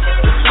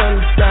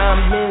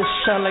 Diamonds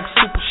shine like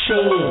super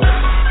sheen.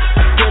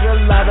 I get a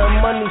lot of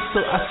money,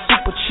 so I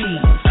super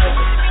cheese.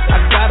 I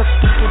got a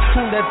stupid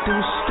team that do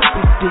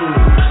stupid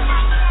things.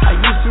 I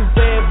use a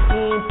red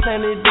beam, plan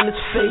his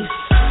face.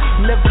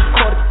 Never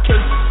caught a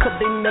case, cause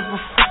they never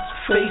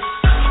face.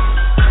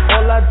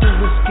 All I do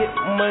is get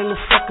money,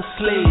 fuck a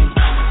slave.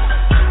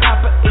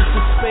 Papa ace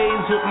of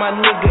spades with my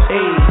nigga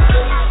A's.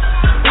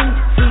 In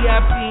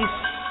VIP,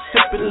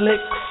 sippin'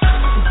 licks.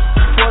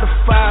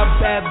 45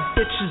 bad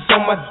bitches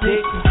on my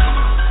dick.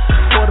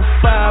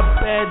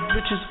 45 bad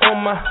bitches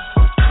on my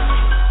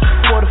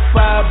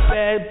 45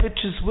 bad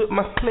bitches with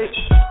my click.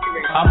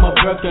 I'm a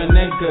Brooklyn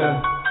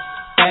nigga,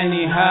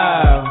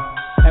 anyhow.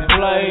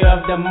 Employee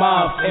of the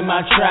month in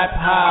my trap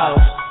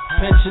house.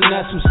 Pinching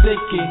up some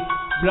sticky,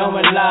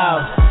 blowing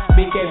loud.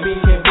 BK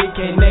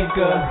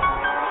nigga,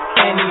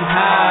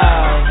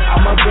 anyhow.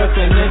 I'm a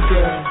Brooklyn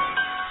nigga,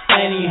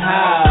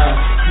 anyhow.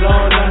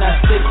 Blowing on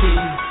that sticky,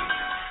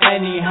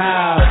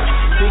 anyhow.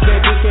 BK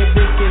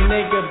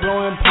nigga,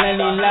 blowing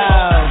plenty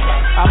loud.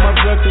 I'm a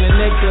Brooklyn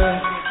nigga,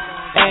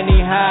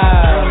 anyhow.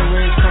 Born and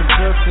raised from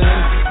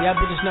Brooklyn, y'all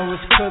bitches know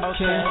what's cooking.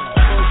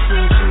 Full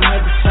shoes from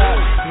head to top,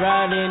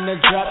 riding the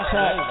drop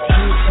top.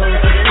 These hoes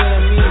are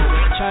feeling me,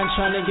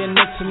 trying to get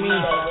next to me.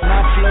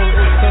 My flow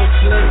is so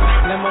slick,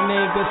 let my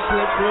nigga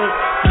slip rope.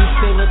 You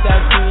stay with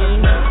that queen,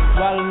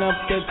 wildin' up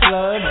the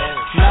club.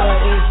 Nala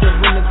is the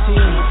winner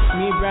team.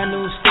 Me brand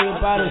new steel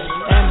bottles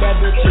and bad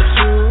bitches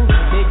too.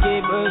 They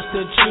gave us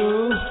the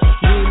truth.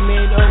 We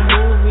made a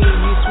movie,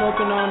 we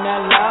smoking on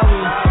that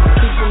Lowry,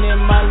 sleeping in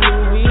my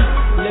Louis,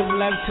 live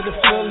life to the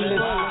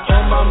fullest.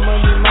 All my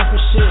money, my for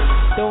shit,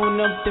 throwing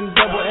up them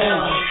double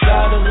M's.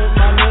 Started with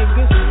my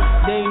niggas,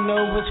 they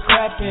know what's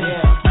crappin'.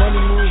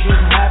 Money moves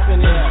was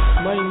happening,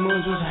 money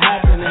moves was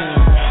happening.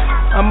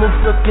 I'm a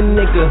fucking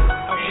nigga,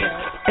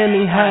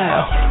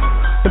 anyhow.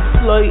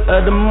 Employee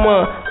of the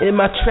month in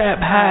my trap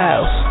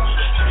house.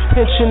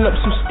 Pinching up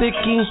some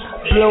sticky,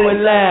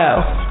 blowing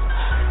loud.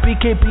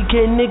 BK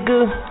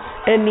nigga,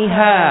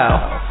 anyhow.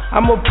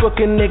 I'm a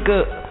Brooklyn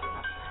nigga,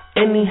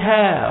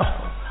 anyhow.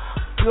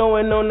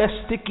 Blowing on that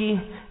sticky,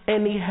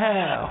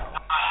 anyhow.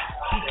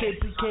 BK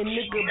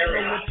nigga,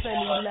 blowing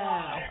plenty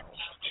loud.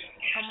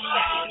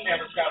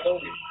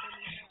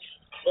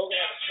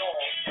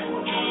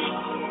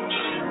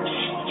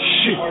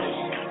 Shit.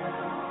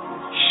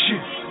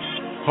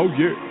 Oh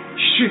yeah.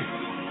 Shit.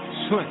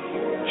 Slam.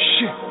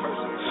 Shit.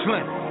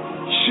 Slam.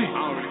 Shit.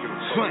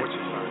 Slam.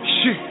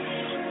 Shit.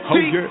 Oh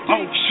yeah.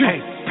 Oh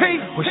shit.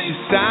 What's your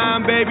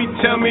sign, baby?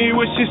 Tell me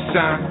what's your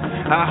sign.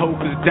 I hope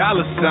it's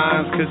dollar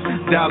signs, cause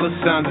dollar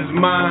signs is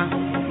mine.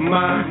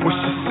 What's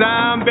your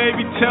sign,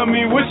 baby? Tell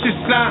me what's your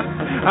sign.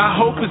 I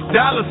hope it's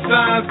dollar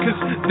signs, cause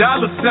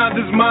dollar signs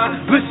is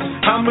mine. Listen,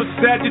 I'm a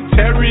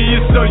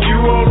Sagittarius, so you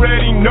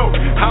already know.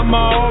 I'm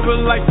over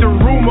like the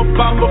room up,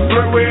 I'ma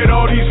flirt with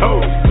all these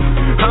hoes.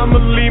 I'ma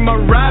lead my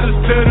riders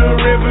to the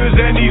rivers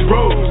and these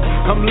roads.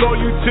 I'm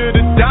loyal to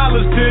the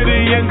dollars, to the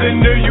ends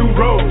and the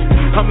euros.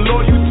 I'm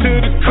loyal to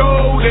the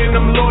code and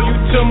I'm loyal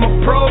to my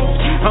pros.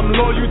 I'm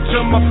loyal to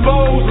my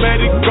foes, let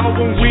it go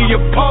when we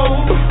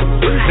oppose.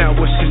 Now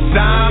what's your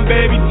sign,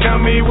 baby? Tell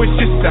me what's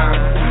your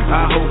sign.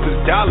 I hope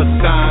it's dollar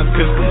signs,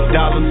 cause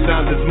dollar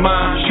signs is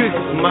mine. Shit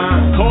is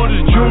mine. All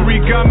this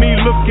jewelry got me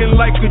looking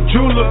like a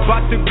jeweler.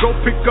 About to go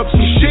pick up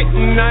some shit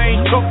and I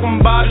ain't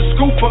talking about a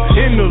scooper.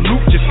 In the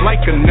loop just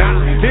like a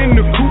knot. In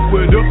the coupe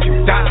with a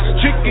few dots.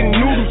 Chicken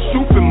noodle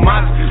soup and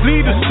mozz.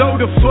 Leave the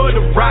soda for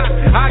the rock.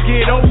 I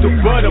get older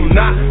but I'm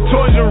not.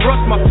 Toys R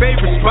Us my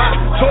favorite spot.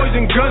 Toys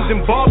and guns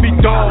and Barbie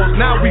dolls.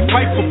 Now we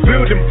fight for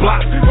building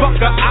blocks.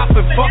 Fuck a op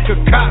and fuck a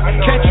cop.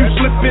 Catch you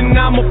slipping,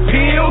 I'ma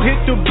peel.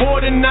 Hit the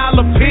board and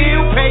I'll appeal.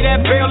 Pay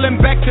that bail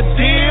and back to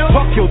deal.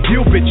 Fuck your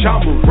deal, bitch,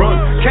 I'ma run.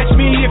 Catch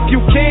me if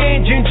you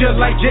can. Ginger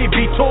like JB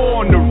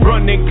Tour on the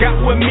run. And got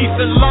with me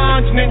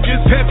Solange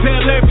ninjas.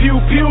 Pele pew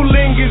pew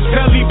lingers.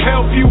 Pelly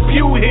pel pew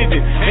pew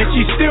hidden. And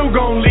she still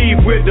gon'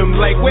 leave with them.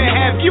 Like where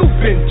have you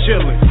been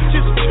chillin'?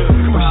 Just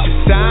chillin'. What's your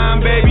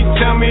sign, baby?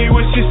 Tell me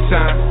what's your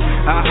sign.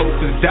 I hope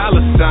it's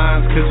dollar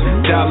signs, cause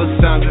dollar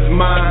signs is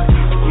mine.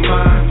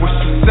 What's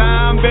your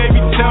sign, baby?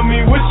 Tell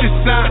me what's your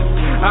sign.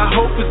 I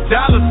hope it's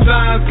dollar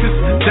signs, cause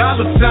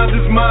dollar signs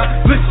is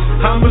mine.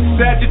 Listen, I'm a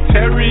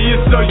Sagittarius,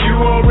 so you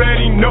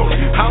already know.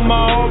 I'm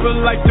over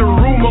like the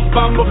room up,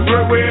 I'ma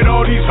flirt with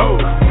all these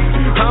hoes.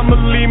 I'ma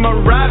lead my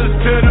riders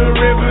to the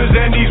rivers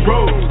and these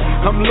roads.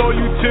 I'm loyal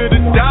to the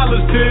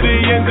dollars, to the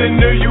ends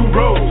and the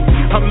euros.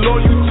 I'm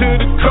loyal to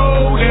the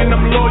code and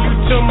I'm loyal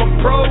to my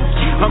pros.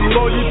 I'm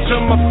loyal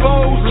to my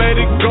foes, let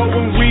it go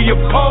when we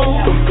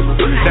oppose.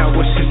 Now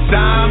what's your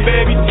sign,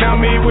 baby? Tell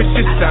me what's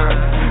your sign.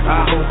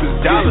 I hope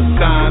it's dollar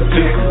signs,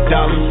 cause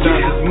dollar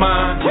signs is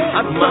mine.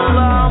 I told her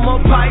I'm a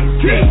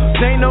Pisces,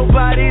 ain't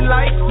nobody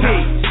like me.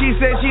 She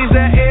said she's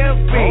an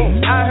LP,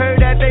 I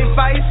heard that they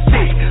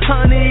feisty.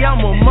 Honey,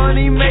 I'm a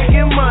money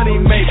maker.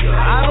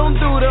 I don't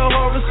do the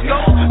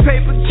horoscope,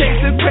 paper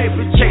chasing,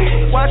 paper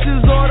chasing.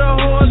 Watches all the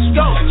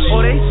horoscopes.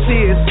 All they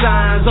see is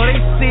signs, all they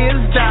see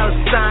is dollar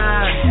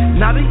signs.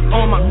 Now they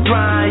on my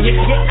grind,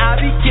 yeah, I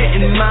be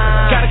getting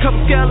mine. Got a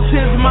couple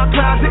skeletons in my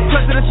closet,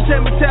 presidential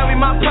cemetery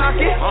in my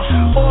pocket.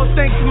 All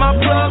thanks to my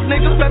plug,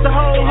 niggas. Bet the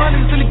whole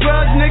hundreds in the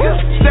grudge, nigga.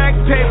 Stack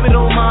paper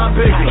on my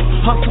bigger.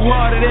 Hustle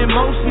harder than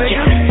most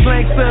niggas.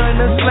 Slangster in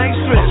the slang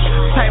strip.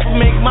 Type of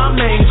make my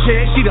main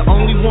chick. She the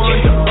only one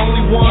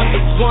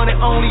and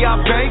only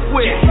I bank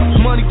with.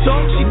 Money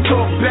talk, she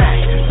talk back.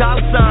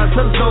 Dollar signs,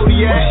 her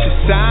zodiac. What's your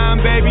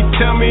sign, baby?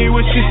 Tell me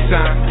what's your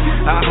sign.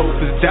 I hope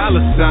it's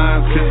dollar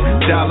signs, cause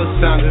dollar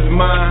signs is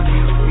mine.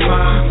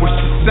 What's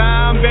your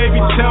sign, baby?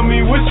 Tell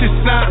me what's your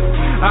sign.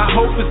 I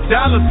hope it's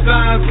dollar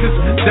signs, cause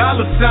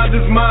dollar signs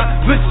is mine.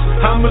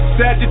 Listen, I'm a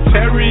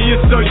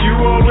Sagittarius, so you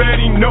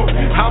already know.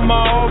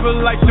 I'ma over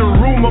like the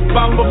room up,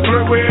 I'ma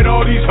flirt with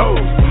all these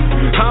hoes.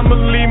 I'ma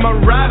lead my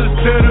riders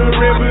to the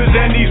rivers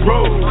and these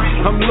roads.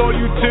 I'm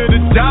loyal to the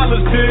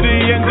dollars, to the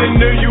end of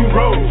the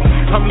euro.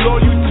 I'm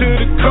loyal to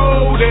the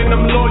code and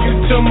I'm loyal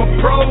to my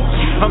pros.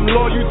 I'm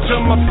loyal to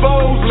my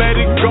foes, let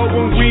it go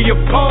when we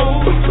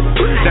oppose.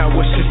 Now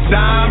what's your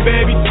sign,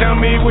 baby? Tell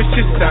me what's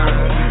your sign.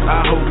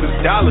 I hope it's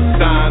dollar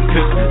signs,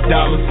 cause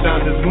dollar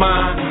signs is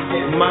mine.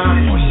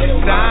 What's your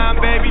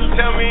sign, baby?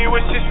 Tell me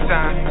what's your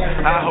sign.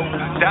 I hope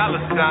it's dollar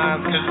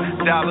signs,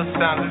 cause dollar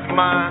signs is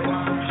mine.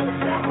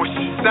 What's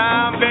your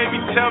sign, baby?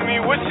 Tell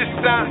me what's your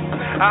sign.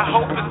 I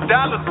hope it's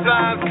dollar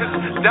signs,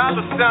 cause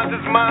dollar signs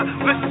is mine.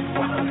 Listen,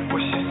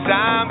 what's your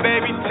sign,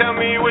 baby? Tell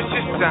me what's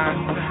your sign.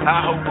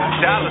 I hope it's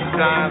dollar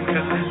signs,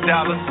 cause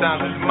dollar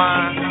signs is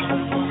mine.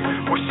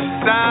 What's your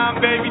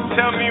sign, baby?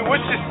 Tell me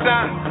what's your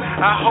sign.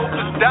 I hope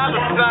it's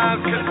dollar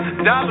signs, cause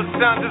dollar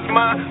signs is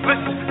mine.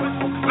 Listen.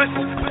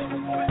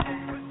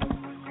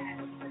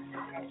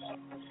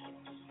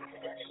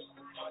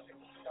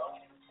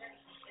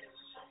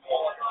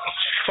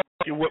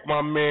 With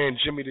my man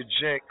Jimmy the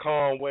Gent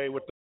Conway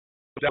with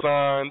the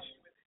signs.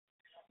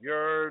 You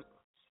heard?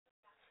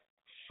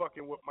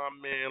 Fucking with my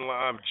man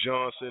Live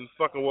Johnson.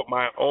 Fucking with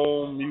my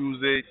own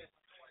music.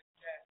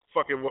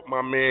 Fucking with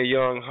my man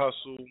Young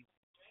Hustle.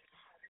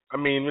 I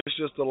mean, there's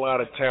just a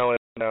lot of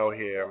talent out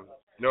here.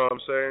 You know what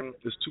I'm saying?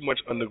 There's too much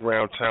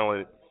underground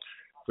talent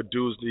for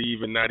dudes to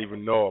even not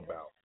even know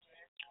about.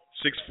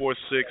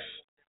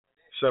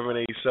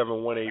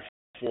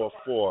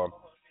 646-787-1844.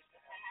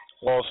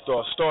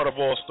 All-Star, start of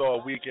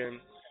All-Star weekend.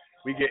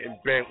 We getting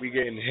bent, we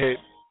getting hit.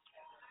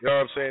 You know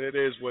what I'm saying? It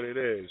is what it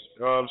is.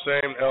 You know what I'm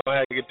saying? L.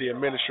 Haggett, the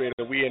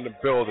administrator, we in the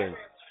building.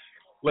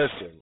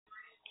 Listen,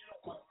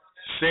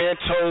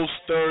 Santos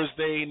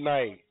Thursday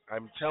night.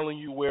 I'm telling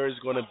you where it's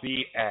going to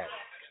be at.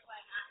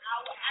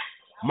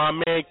 My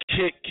man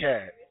Kit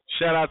Kat.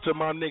 Shout out to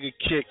my nigga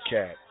Kit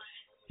Kat.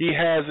 He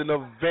has an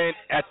event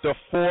at the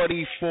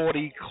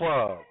 4040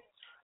 Club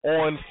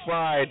on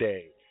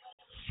Friday.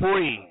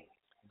 Free.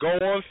 Go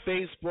on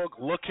Facebook,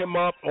 look him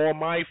up on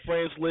my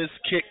friends list,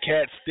 Kit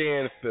Kat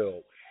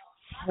Stanfield.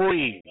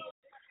 Free.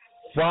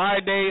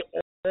 Friday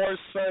or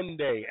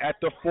Sunday at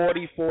the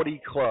 4040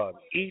 Club.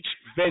 Each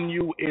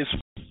venue is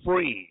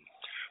free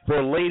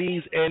for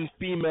ladies and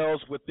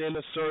females within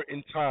a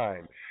certain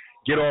time.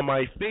 Get on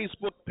my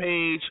Facebook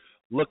page,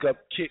 look up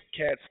Kit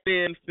Kat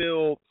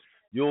Stanfield.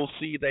 You'll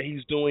see that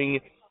he's doing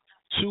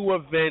 2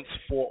 events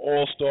for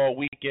All-Star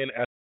Weekend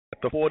at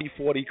the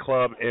 4040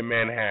 Club in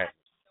Manhattan.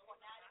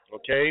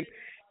 Okay?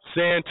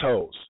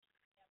 Santos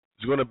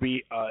is going to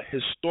be a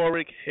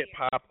historic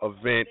hip-hop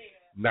event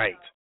night,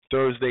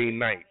 Thursday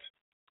night.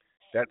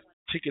 That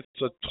tickets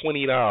are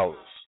 $20.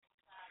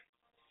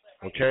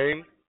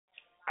 Okay?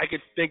 I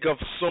could think of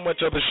so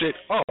much other shit.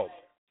 Oh,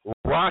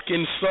 Rock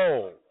and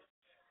Soul.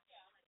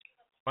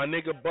 My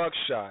nigga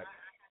Buckshot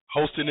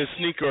hosting a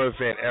sneaker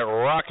event at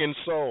Rock and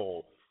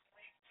Soul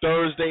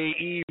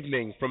Thursday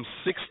evening from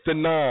 6 to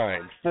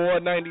 9,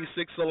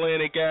 496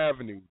 Atlantic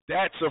Avenue.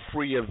 That's a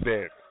free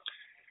event.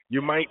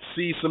 You might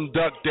see some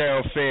Duck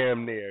Down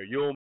fam there.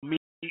 You'll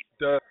meet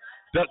the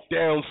Duck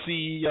Down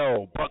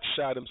CEO,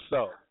 Buckshot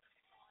himself.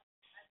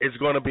 It's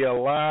going to be a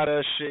lot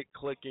of shit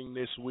clicking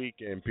this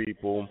weekend,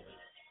 people.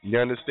 You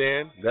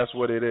understand? That's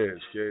what it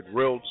is, kid.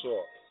 Real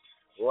talk.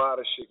 A lot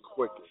of shit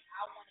clicking.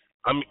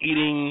 I'm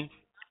eating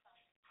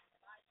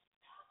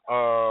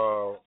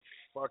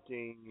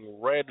fucking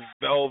red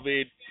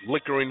velvet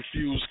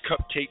liquor-infused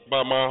cupcake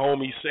by my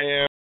homie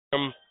Sam.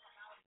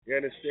 You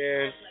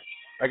understand?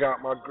 I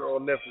got my girl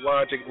Neff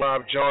Logic,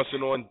 Live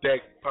Johnson on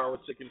deck,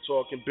 politicking,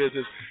 talking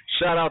business.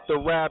 Shout out to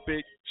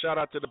Rapid. Shout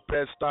out to the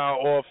Best Style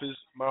Office,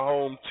 my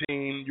home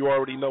team. You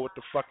already know what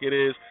the fuck it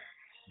is.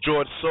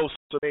 George Sosa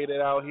made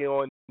it out here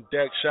on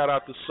deck. Shout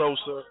out to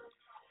Sosa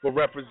for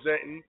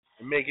representing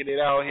and making it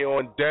out here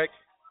on deck.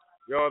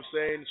 You know what I'm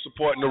saying?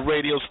 Supporting the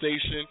radio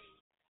station.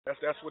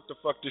 That's what the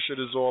fuck this shit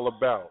is all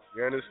about.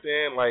 You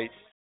understand? Like,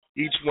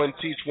 each one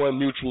teach one,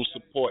 mutual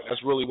support.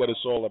 That's really what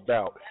it's all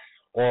about.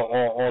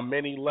 On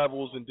many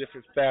levels and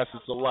different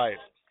facets of life.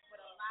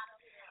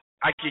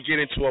 I could get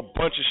into a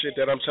bunch of shit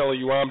that I'm telling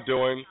you I'm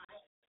doing,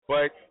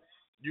 but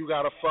you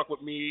gotta fuck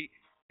with me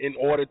in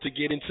order to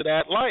get into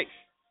that life.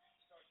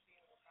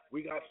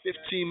 We got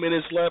 15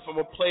 minutes left. I'm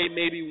gonna play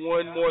maybe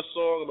one more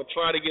song. I'm gonna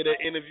try to get an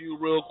interview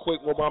real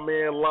quick with my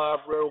man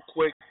Live real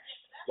quick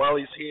while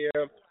he's here,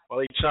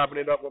 while he's chopping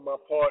it up with my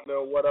partner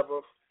or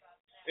whatever.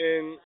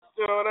 And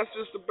You know, that's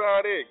just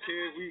about it,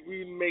 kid.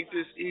 We make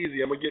this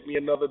easy. I'm gonna get me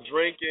another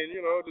drink and, you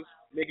know, just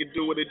make it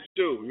do what it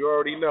do. You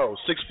already know.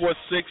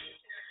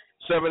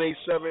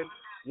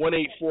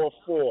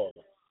 646-787-1844.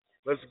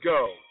 Let's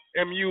go.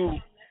 MU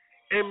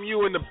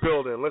in the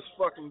building. Let's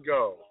fucking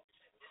go.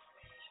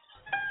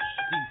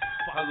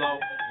 Hello.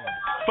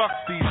 Fuck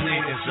these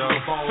niggas, yo.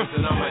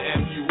 And I'm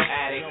an MU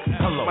addict.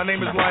 Hello. My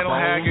name is Lionel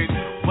Haggard.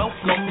 Smoke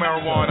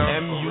marijuana.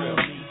 MU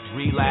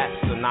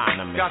Relapse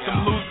Anonymous. Got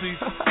some Lucy's.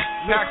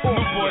 Max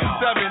Newport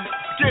 7.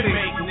 Get it.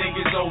 Make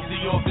niggas OD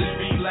off this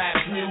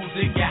relapse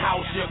music. Your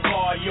house, your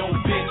car, your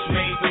bitch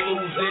made to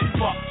lose it.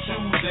 Fuck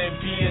choosing,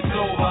 being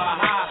sober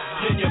high.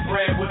 Spend your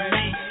bread with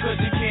me, cause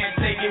you can't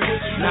take it with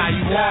you. Now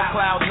you on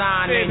cloud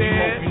 9 and you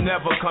hope you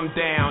never come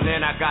down.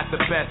 And I got the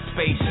best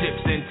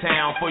spaceships in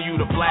town for you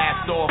to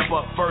blast off.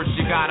 But first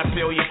you gotta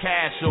pay your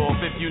cash off.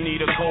 If you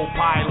need a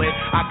co-pilot,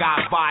 I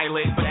got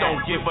Violet. But don't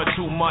give her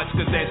too much,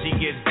 cause then she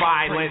gets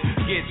violent.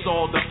 Gets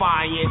all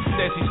defiant,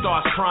 then she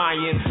starts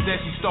crying.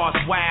 Then she starts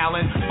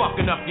wailing,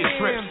 fucking up your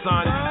trip,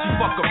 son. She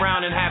fuck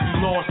around and have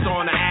you lost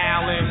on the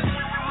island.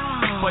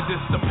 But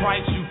this the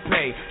price you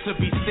pay to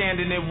be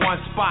standing in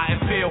one spot and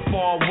feel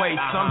far away.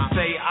 Some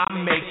say I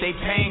make they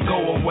pain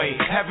go away.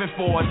 Heaven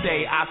for a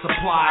day, I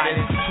supply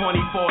it.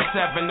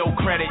 24/7, no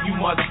credit, you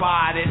must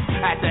buy this.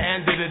 At the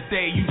end of the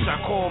day, you shall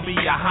call me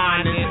your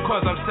highness.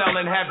 Cause I'm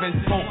selling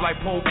heaven's poke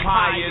like Pope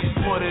Pius.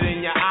 Put it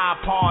in your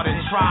iPod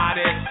and try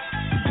this.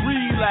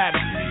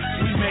 Relapse.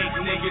 We make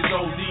niggas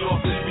OD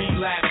off this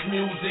relapse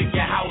music.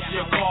 Your house,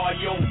 your car,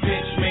 your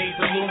bitch made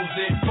to lose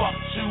it. Fuck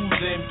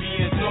choosing,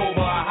 being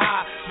sober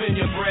high. Spend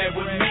your bread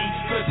with me,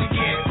 cause you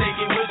can't take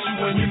it with you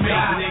when you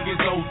make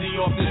niggas OD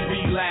off this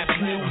relapse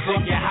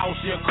music. Your house,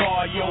 your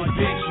car, your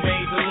bitch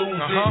made to lose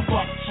it.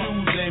 Fuck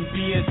choosing,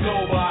 being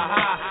sober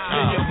high.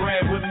 Spend your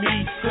bread with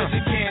me, cause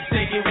you can't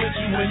take it with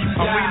you when you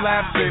die. I'm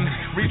relapsing,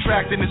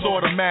 retracting is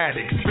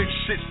automatic. Spit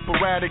shit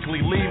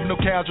sporadically, leave no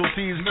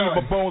casualties. Keep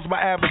a bones my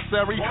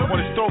adversary on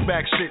his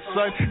throwback shit,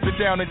 son. Sit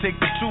down and take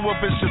the two of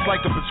us just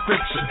like a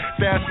prescription.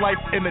 Fast life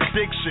and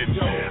addiction.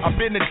 I've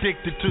been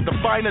addicted to the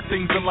finer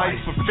things in life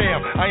for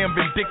fam. I am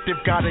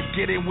vindictive, gotta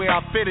get it where I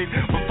fit it.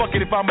 But fuck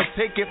it, if I'ma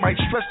take it, might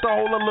stress the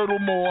hole a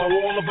little more. So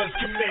all of us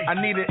can make. I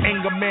need an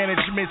anger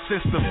management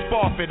system,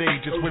 Sparford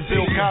ages. When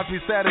Bill Cosby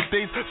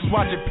Saturdays was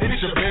watching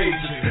picture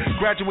pages.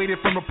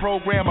 Graduated from the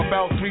program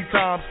about 3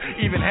 times.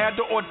 Even had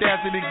the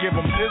audacity to give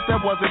them this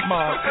that wasn't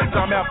mine.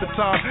 Time after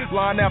time,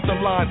 line after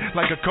line,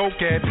 like a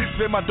cokehead.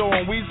 Spin my dough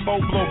on weed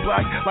smoke, blow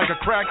black like a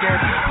crackhead.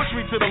 Push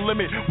me to the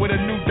limit with a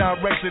new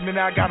direction, and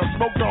I gotta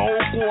smoke the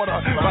whole quarter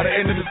by the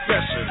end of the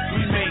session.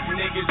 We make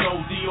niggas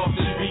OD off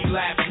this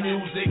relapse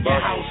music. Your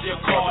house, your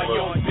car,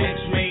 your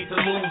bitch made to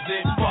lose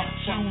it. Fuck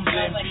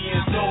choosing,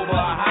 being sober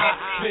high.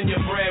 Spend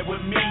your bread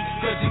with me,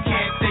 cause you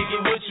can't take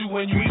it with you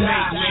when you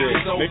die.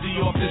 Niggas OD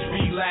off this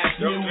relapse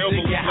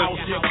music. Your house,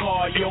 your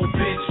car, your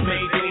bitch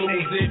made to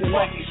lose it.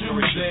 Fuck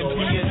choosing,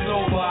 being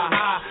sober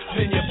high.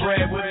 Spend your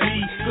bread with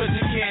me, cause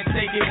you can't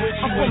take it with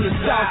you. I'm from the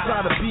south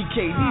side of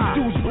BK, these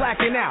dudes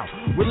blacking out.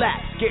 Relax,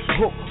 get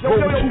hooked, roll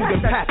two,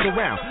 then pass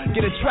around.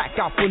 Get a track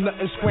out for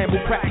nothing, scramble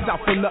cracks out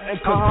for nothing.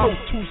 Cause Pro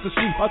Two's the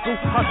street hustle.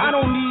 I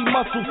don't need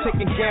muscle,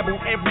 taking gamble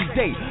every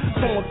day.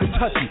 Someone could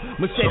touch you,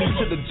 machete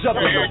to the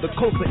jugular. The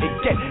closer it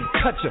get,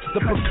 cut you.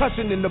 The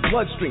percussion in the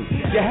bloodstream,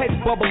 your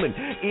head bubbling,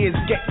 ears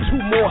get 2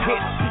 more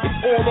hits. It's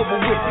all over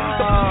with.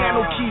 The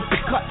piano keys to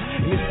cut,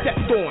 and it's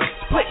stepped on,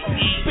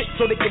 spit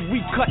so they can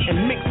recut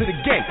and mix it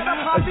again.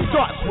 It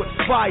starts with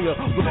fire,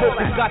 the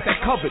vocals got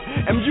that covered.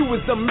 MU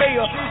is the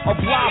mayor of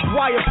Live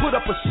Wire. Put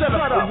up a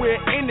setup, and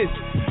we're in this,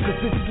 cause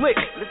it's lit.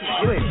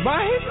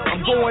 My hit,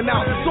 I'm going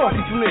out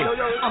talking to this.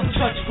 I'm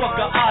touch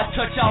fucker, I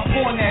touch out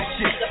on that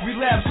shit.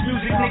 Relapse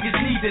music, niggas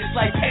need this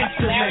like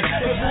insulin.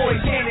 The boys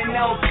handing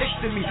out pics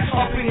to me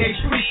up in their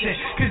precinct,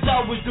 cause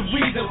I was the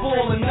reason for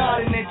all the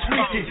nodding and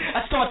tweaking.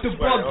 I start to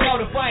bug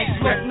out if I ain't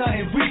smoked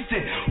nothing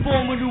recent.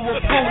 Form a new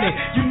opponent,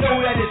 you know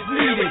that it's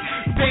needed.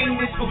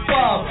 Bang this for 5,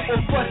 or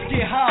bust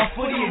get high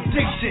for the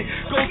addiction.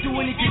 Go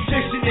through any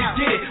condition to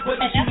get it,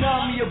 whether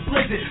tsunami or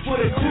blizzard. For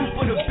the crew,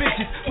 for the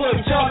bitches, for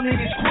the job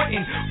niggas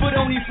quitting. But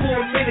only for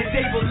a minute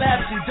they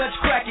relapsing. Dutch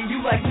cracking,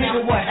 you like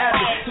nigga what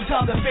happened?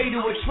 Sometimes the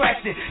fatal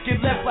attraction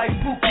get left like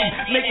Pookie.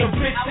 Make a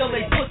bitch sell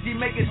they pussy,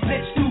 make a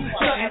snitch do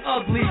something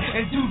ugly,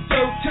 and do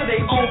dirt to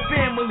their own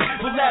family.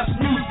 Relapse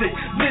music,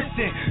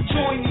 listen,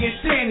 join the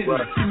insanity.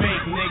 You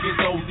make niggas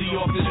OD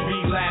off this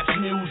relapse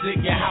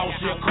music. Your house,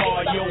 your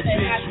car, your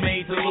bitch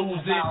made to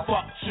lose it.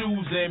 Fuck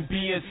choosing,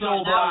 being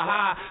sober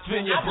high.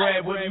 Spend your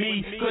bread with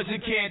me, cause you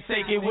can't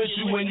take it with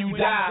you when you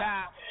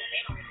die.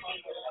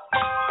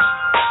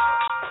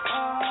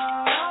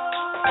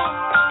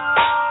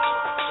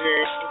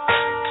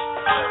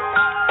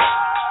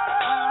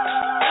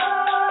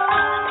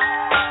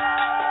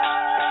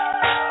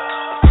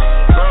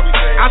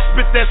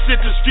 spit that shit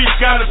the streets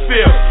gotta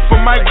feel.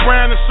 From Mike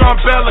Brown and Sean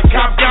Bell, a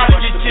cop gotta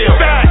get killed.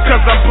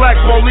 Cause I'm black,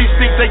 police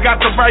think they got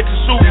the right to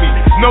shoot me.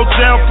 No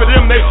jail for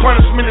them, they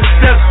punishment is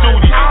death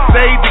duty.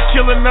 They either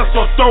killing us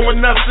or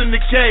throwing us in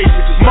the cage.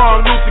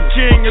 Martin Luther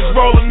King is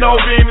rolling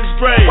over in his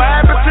grave.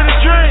 What happened to the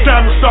dream?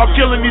 Time to start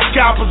killing these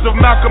coppers. If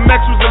Malcolm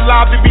X was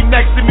alive, he'd be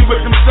next to me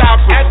with them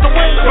choppers.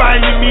 By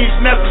any means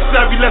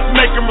necessary, let's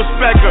make him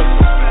respect us.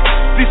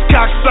 These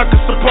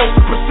cocksuckers supposed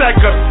to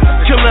protect us.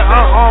 Killing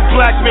unarmed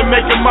black men,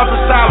 making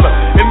mothers holler.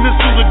 And this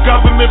is the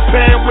government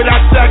paying with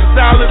our tax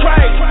dollars.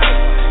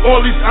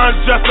 All these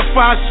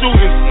unjustified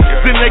shootings.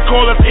 Then they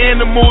call us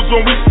animals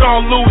when we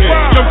start looting.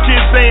 Some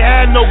kids ain't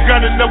had no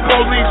gun and the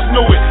police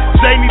knew it.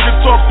 They need to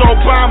talk to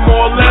Obama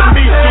or let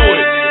me do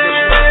it.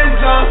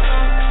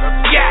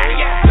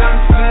 Some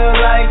feel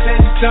like they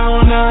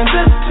don't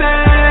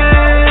understand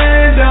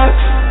us.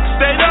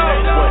 They don't.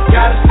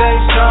 Gotta stay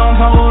strong,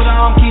 hold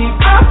on, keep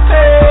our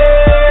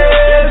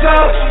heads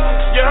up.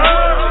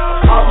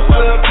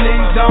 Officer,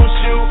 please don't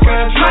shoot,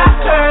 cause my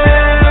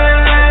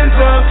hands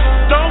up.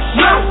 Don't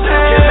shoot.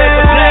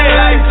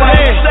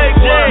 My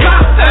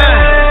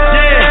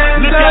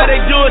Look how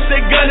they do it, they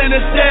gunning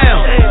us down.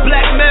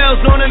 Black males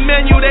on the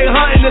menu, they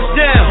hunting us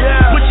down.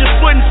 Put your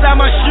foot inside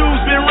my shoes,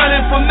 been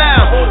running for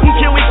miles. Who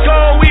can we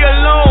call? We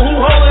alone,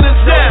 who holding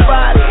us down?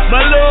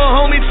 My little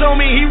homie told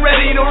me he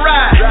ready to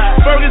ride.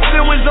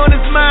 Ferguson was on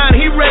his mind,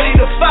 he ready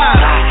to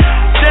fight.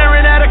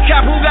 Staring at a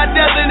cop who got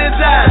death in his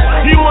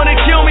eyes. He wanna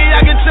kill me,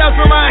 I can tell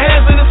from my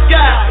hands in the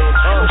sky.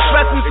 I'm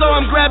stressing, so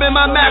I'm grabbing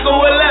my Mac 11.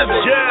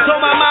 Told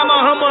my mama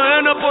I'ma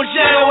end up on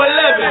channel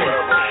 11.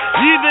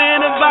 Either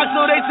in the box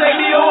or they take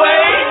me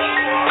away.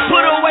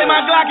 Put away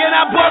my Glock and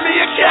I bought me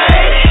a K.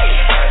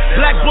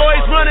 Black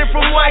boys running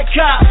from white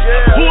cops.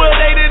 Who are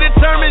they to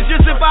determine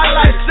just if I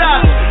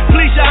lifestyle?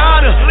 Please your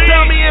honor,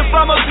 tell me if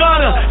I'm a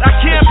gunner. I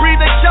can't breathe,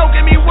 they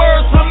choking me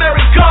words from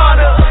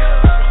Americana.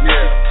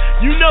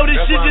 You know this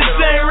shit just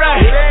ain't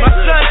right. My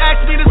son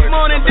asked me this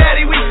morning,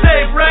 Daddy, we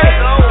safe, right?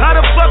 How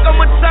the fuck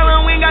I'ma tell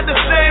him we ain't got the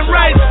same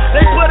rights?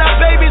 They put our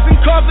babies in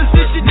coffins,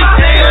 this shit just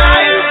ain't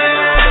right.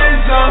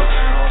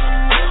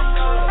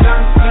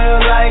 Some feel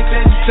like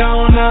they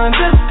don't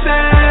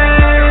understand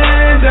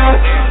us.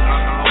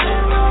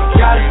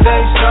 Gotta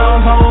stay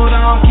strong, hold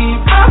on, keep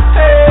our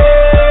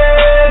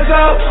heads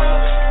up.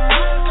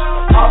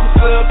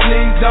 Officer,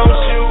 please don't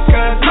shoot,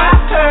 cause my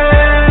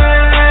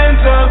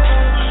hands up.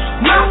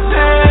 My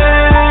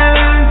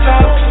hands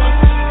up.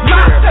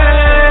 My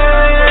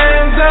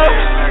hands up.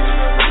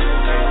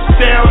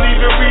 They don't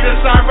even read us,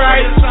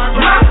 alright?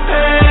 My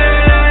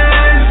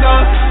hands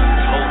up.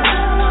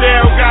 They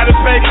don't gotta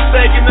make a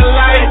stake in the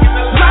light.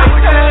 My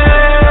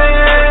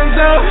hands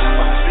up.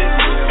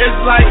 It's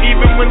like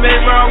even when they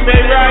wrong,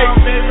 they right.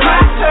 My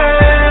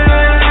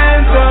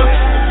hands up.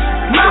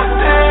 My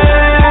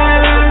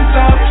hands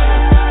up.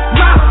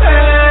 My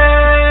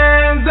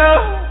hands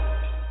up.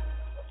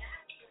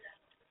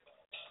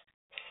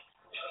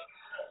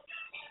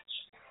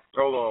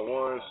 Hold on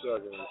 1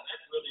 second.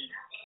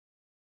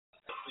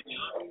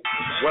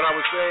 What I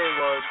was saying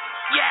was,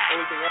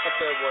 only thing I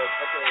said was,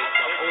 okay,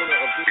 the owner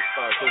of this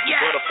spot, so he's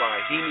Butterfly,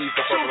 he needs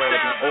to fuck around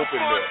and be open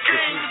there,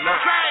 because he's not.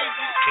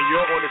 And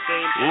you're on the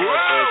same team as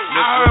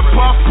I heard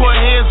Puff put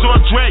hands on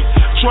Drake.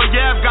 Troy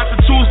Ave got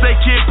the Tuesday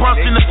kid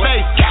punched in the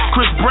face.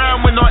 Chris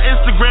Brown went on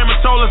Instagram and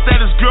told us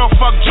that his girl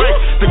fucked Drake.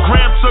 The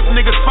gram took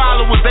niggas'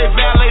 followers, they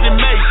violated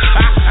Mace.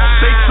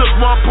 They took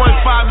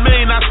 1.5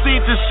 million, I seen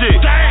this shit.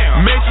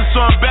 Mason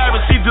so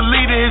embarrassed, he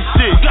deleted his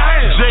shit.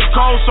 J.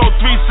 Cole sold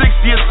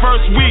 360 his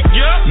first week.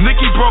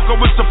 Nicki broke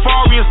up with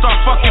Safari and start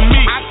fucking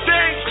me.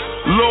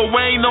 Lil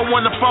Wayne no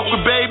one to fuck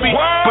with, baby.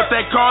 But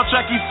that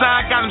contract he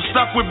signed got him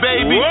stuck with,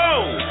 baby.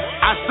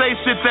 I say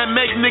shit that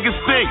make niggas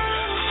think.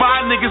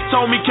 5 niggas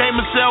told me came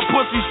and sell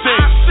pussy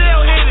sticks. I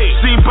still hit it.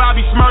 Seen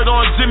Bobby Smurda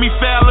on Jimmy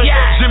Fallon,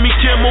 Jimmy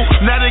Kimmel.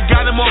 Now they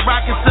got him on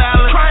Rocket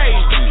Salad.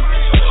 Crazy.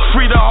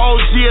 Free the whole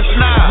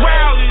GS9.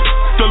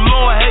 The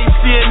Lord hates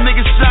seeing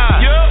niggas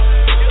shine.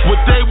 What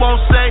they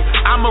won't say,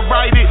 I'ma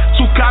write it.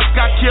 2 cops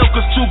got killed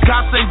cause 2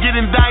 cops ain't get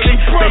indicted.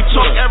 They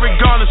took Eric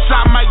Garner,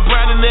 shot Mike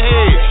Brown in the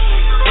head.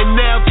 And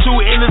now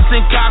 2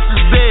 innocent cops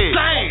is dead.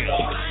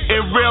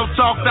 In real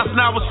talk, that's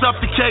not what's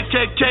up to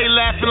KKK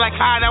laughing like,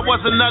 hi, that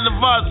wasn't none of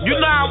us. You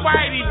know how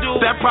white he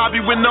do. That probably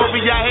went over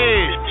your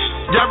head.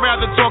 Y'all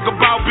rather talk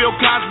about Bill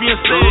Cosby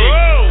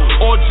instead.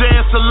 Or Jay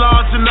and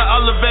Solange in the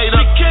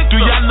elevator. Do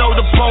y'all know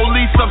the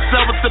police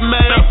upset with the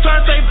mayor? They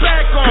turned their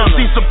back on him. Cause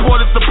he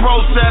supported the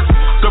protest.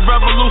 The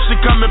revolution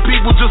coming,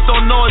 people just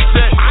don't know it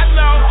yet. I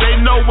know.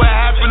 They know what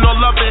happened on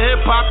Love and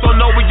Hip Hop.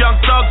 Don't know what Young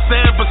Thug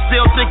said, but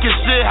still thinking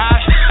shit hot.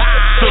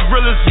 The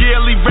realest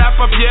yearly wrap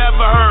up you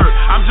ever heard.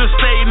 I'm just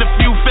stating a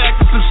few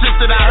facts and some shit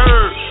that I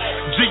heard.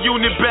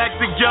 G-Unit back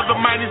together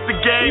minus the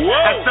game.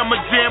 At Summer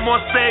Jam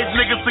on stage,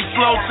 niggas took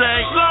slow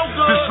tank.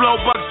 The slow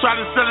bucks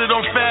tried to set it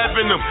on Fab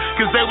in them.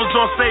 Cause they was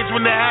on stage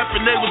when it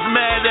happened, they was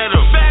mad at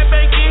him. Fab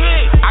ain't get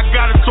hit. I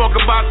gotta talk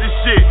about this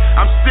shit.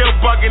 I'm still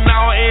bugging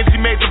out on Angie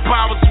made the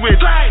power switch.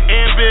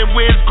 Amber and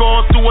Wiz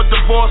going through a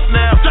divorce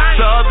now.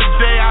 The other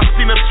day I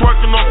seen her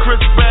twerking on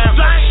Chris Brown.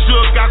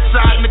 Shook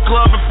outside in the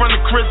club in front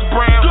of Chris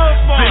Brown.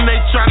 Then they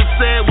try to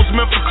say it was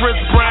meant for Chris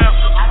Brown.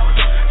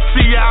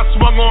 See I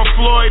swung on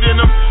Floyd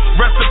in him.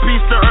 Rest in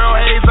peace to Earl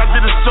Hayes, I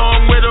did a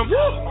song with him.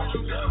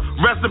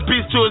 Rest in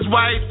peace to his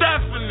wife.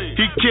 Definitely.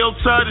 He killed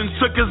Tud and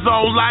took his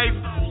own life.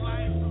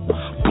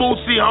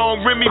 Boosie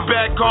home, Remy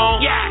back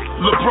home.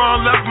 Yeah.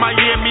 LeBron left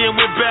Miami and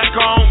went back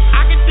home.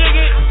 I can dig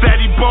it. That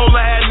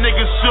Ebola had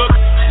niggas shook.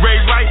 Ray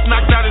Rice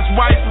knocked out his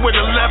wife with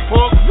a left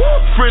hook.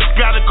 Frisk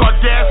got a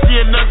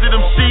Kardashian under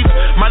them sheets.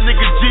 My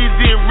nigga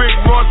Jeezy and Rick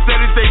Ross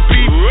said it they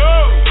beef.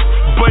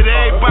 But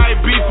everybody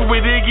beefing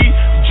with Iggy.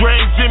 Dre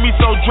and Jimmy,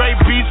 so Dre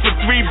beats for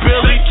 3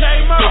 Billy.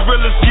 The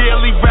realest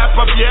yearly wrap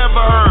up you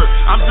ever heard.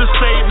 I'm just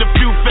saying a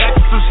few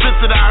facts of shit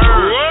that I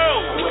heard.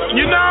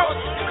 You know,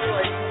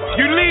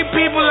 you need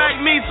people like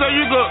me so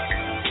you could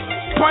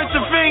point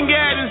the finger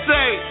at and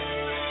say,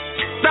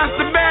 that's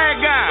the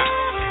bad guy.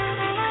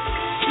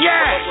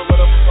 Yeah.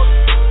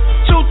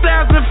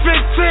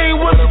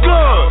 2015, what's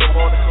good?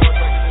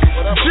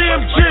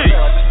 GMG,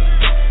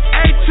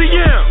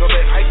 ATM,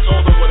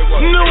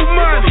 new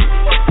money.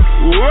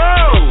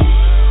 Whoa.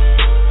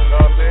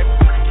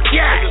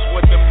 Yeah. I just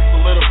want them to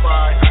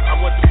solidify. I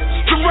want them to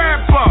meet the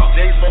rapper.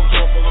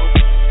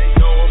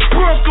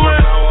 Brooklyn.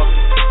 You know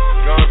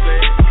what I'm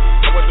saying?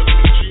 I want them to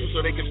meet you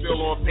so they can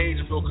feel on page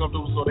and feel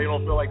comfortable so they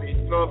don't feel like they,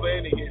 you know what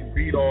I'm saying? They getting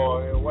beat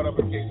or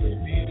whatever the case may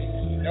be.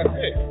 That's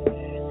it.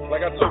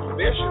 Like I told you,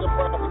 their shit will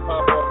probably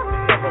pop up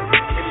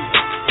anyway.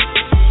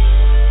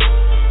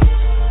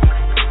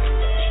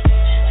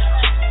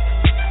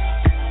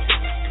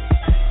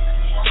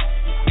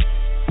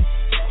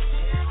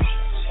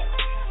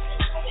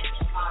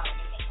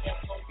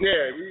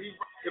 Yeah,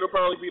 it'll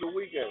probably be the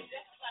weekend.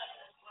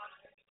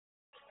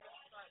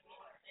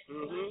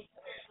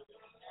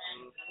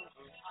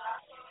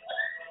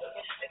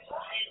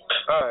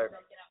 All right.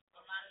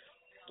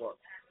 What?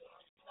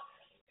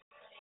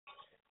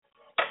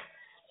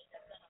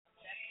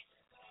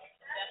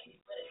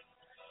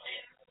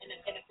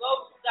 And the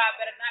go-to guy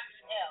better not be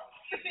hell.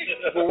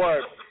 For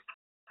what?